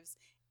survives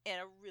in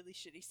a really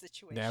shitty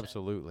situation?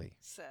 Absolutely.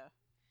 So,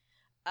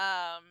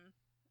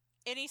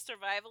 any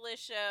survivalist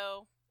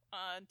show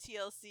on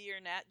TLC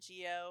or Nat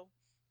Geo,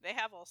 they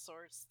have all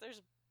sorts.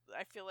 There's,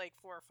 I feel like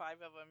 4 or 5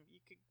 of them. You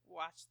could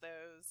watch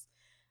those.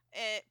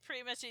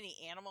 Pretty much any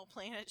Animal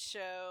Planet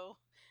show.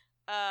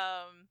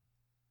 I'm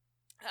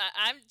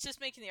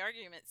just making the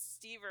argument.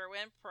 Steve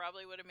Irwin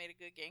probably would have made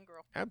a good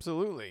Gangrel.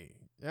 Absolutely.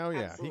 Oh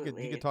yeah,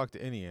 Absolutely. He could talk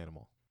to any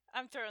animal.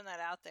 I'm throwing that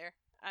out there.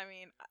 I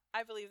mean,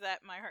 I believe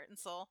that in my heart and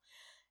soul.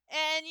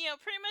 And,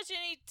 pretty much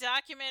any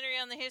documentary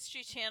on the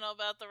History Channel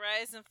about the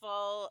rise and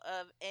fall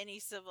of any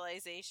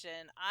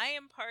civilization. I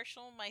am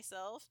partial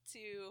myself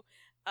to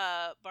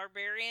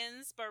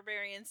Barbarians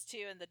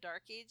 2, and the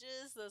Dark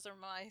Ages. Those are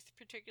my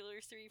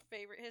particular 3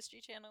 favorite History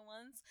Channel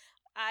ones.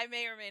 I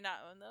may or may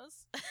not own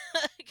those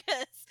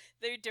because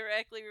they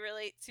directly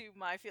relate to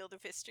my field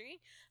of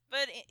history.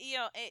 But,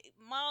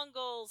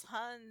 Mongols,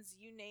 Huns,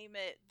 you name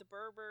it, the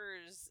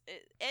Berbers,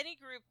 any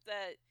group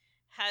that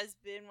has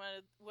been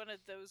one of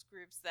those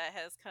groups that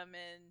has come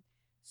in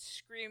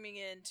screaming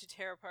in to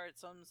tear apart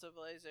some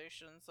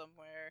civilization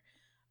somewhere.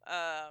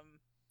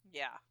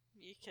 Yeah,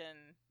 you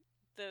can.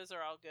 Those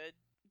are all good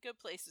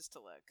places to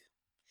look.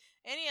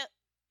 Any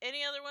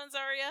other ones,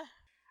 Arya?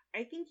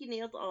 I think you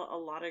nailed a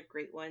lot of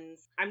great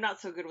ones. I'm not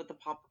so good with the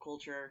pop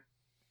culture,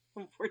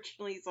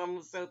 unfortunately, so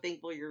I'm so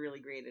thankful you're really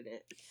great at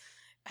it.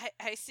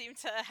 I seem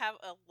to have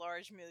a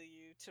large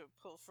milieu to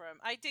pull from.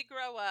 I did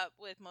grow up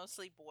with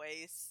mostly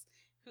boys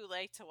who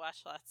like to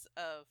watch lots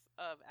of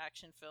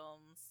action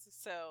films.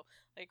 So,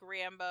 like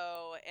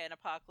Rambo and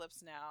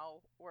Apocalypse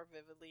Now were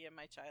vividly in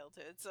my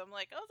childhood. So I'm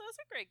like, oh, those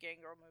are great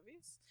Gangrel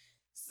movies.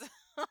 So,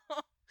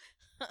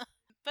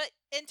 but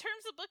in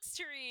terms of books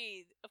to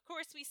read, of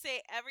course, we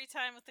say every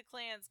time with the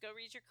clans, go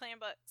read your clan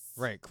books.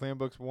 Right, Clan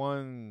Books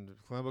 1,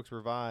 Clan Books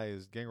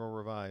Revised, Gangrel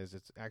Revised.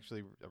 It's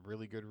actually a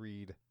really good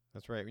read.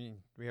 That's right. We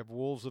have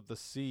Wolves of the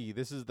Sea.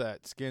 This is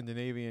that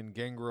Scandinavian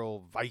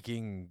Gangrel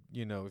Viking.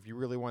 If you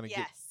really want to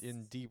get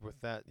in deep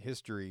with that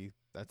history,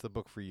 that's the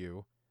book for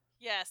you.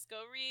 Yes,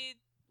 go read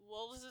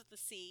Wolves of the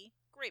Sea.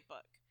 Great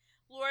book.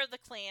 Lore of the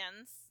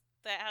Clans.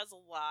 That has a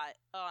lot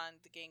on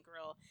the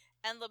Gangrel.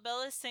 And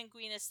Libellus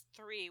Sanguinis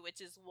 3,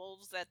 which is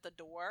Wolves at the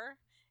Door.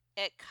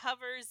 It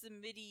covers the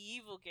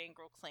medieval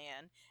Gangrel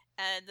clan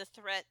and the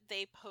threat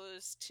they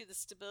pose to the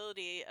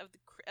stability of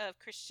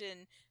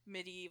Christian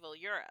medieval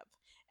Europe.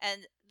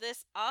 And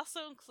this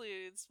also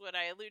includes what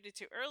I alluded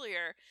to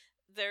earlier,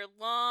 their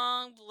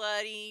long,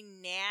 bloody,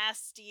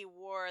 nasty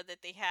war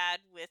that they had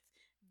with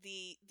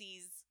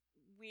these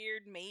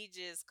weird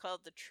mages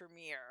called the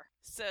Tremere.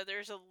 So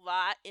there's a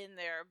lot in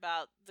there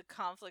about the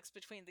conflicts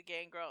between the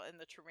Gangrel and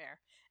the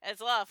Tremere. And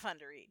it's a lot of fun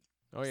to read.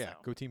 Oh yeah,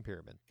 go Team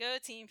Pyramid. Go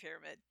Team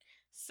Pyramid.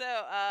 So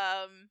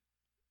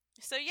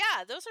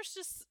yeah, those are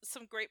just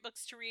some great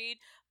books to read.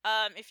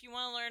 If you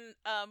want to learn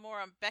more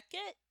on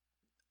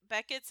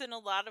Beckett's in a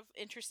lot of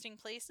interesting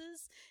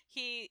places.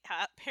 He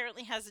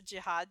apparently has a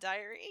jihad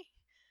diary.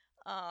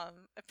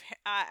 I'm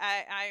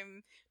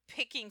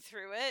picking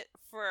through it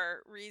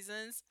for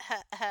reasons,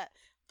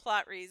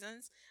 plot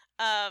reasons.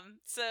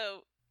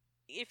 So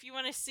if you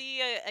want to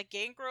see a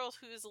Gangrel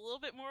who's a little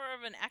bit more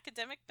of an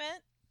academic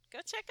bent, go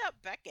check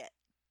out Beckett.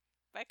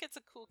 Beckett's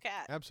a cool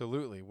cat.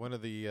 Absolutely. One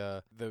of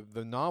the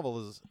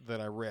novels that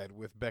I read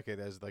with Beckett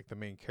as like the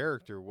main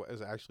character was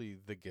actually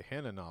the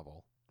Gehenna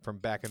novel from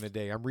back in the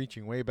day. I'm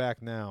reaching way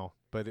back now,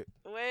 but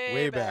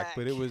way back.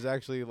 But it was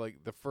actually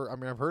like the first. I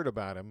mean, I've heard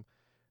about him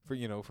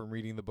from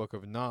reading the Book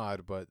of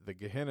Nod, but the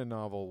Gehenna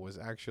novel was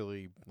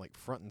actually like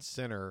front and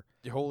center.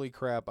 Holy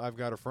crap! I've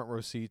got a front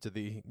row seat to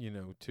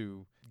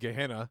to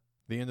Gehenna,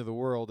 the end of the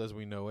world as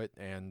we know it,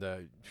 and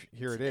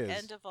here it is. The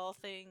end of all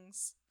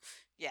things.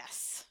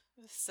 Yes.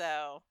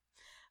 So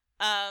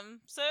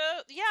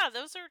yeah,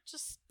 those are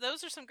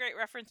some great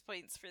reference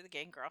points for the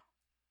Gangrel.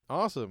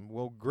 Awesome.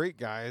 Well, great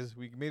guys.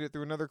 We made it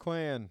through another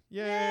clan.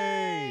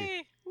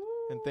 Yay!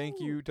 And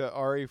thank you to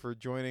Ari for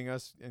joining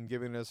us and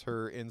giving us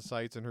her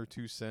insights and her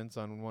 2 cents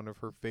on one of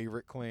her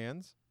favorite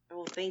clans.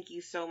 Well, thank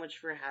you so much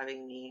for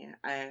having me.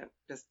 I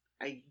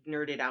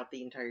nerded out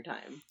the entire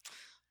time.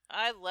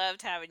 I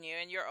loved having you,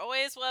 and you're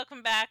always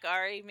welcome back,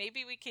 Ari.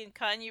 Maybe we can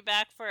con you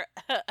back for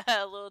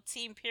a little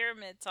Team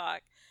Pyramid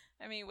talk.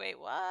 I mean, wait,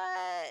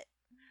 what?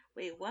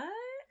 Wait, what?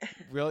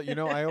 Well,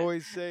 I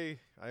always say,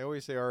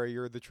 Ari,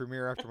 you're the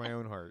Tremere after my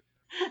own heart.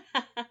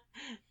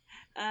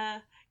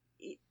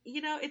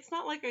 It's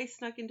not like I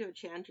snuck into a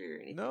chantry or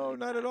anything. No, like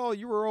not that. at all.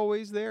 You were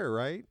always there,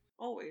 right?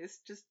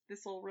 Always. Just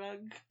this old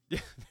rug.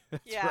 That's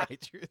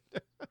right.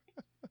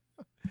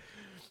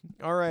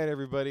 All right,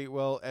 everybody.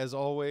 Well, as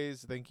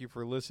always, thank you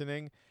for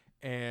listening.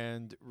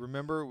 And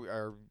remember,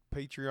 our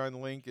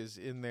Patreon link is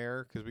in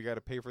there because we got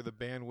to pay for the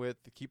bandwidth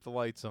to keep the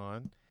lights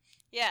on.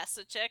 Yeah,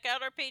 so check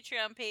out our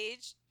Patreon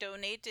page.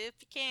 Donate if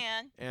you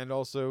can. And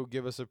also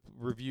give us a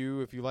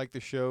review if you like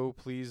the show.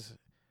 Please,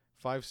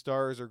 5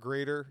 stars or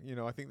greater.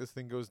 I think this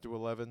thing goes to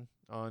 11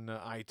 on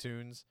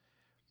iTunes.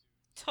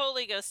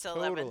 Totally goes to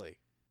 11. Totally.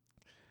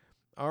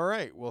 All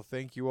right. Well,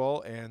 thank you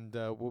all. And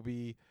we'll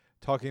be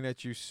talking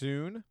at you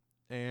soon.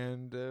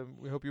 And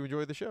we hope you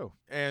enjoy the show.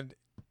 And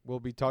we'll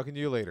be talking to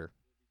you later.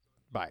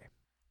 Bye.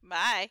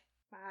 Bye.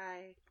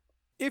 Bye.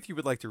 If you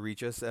would like to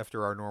reach us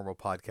after our normal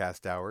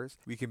podcast hours,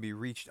 we can be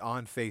reached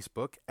on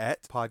Facebook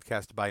at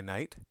Podcast by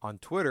Night, on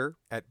Twitter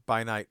at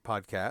By Night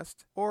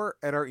Podcast, or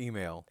at our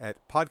email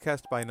at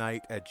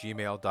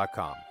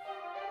podcastbynight@gmail.com.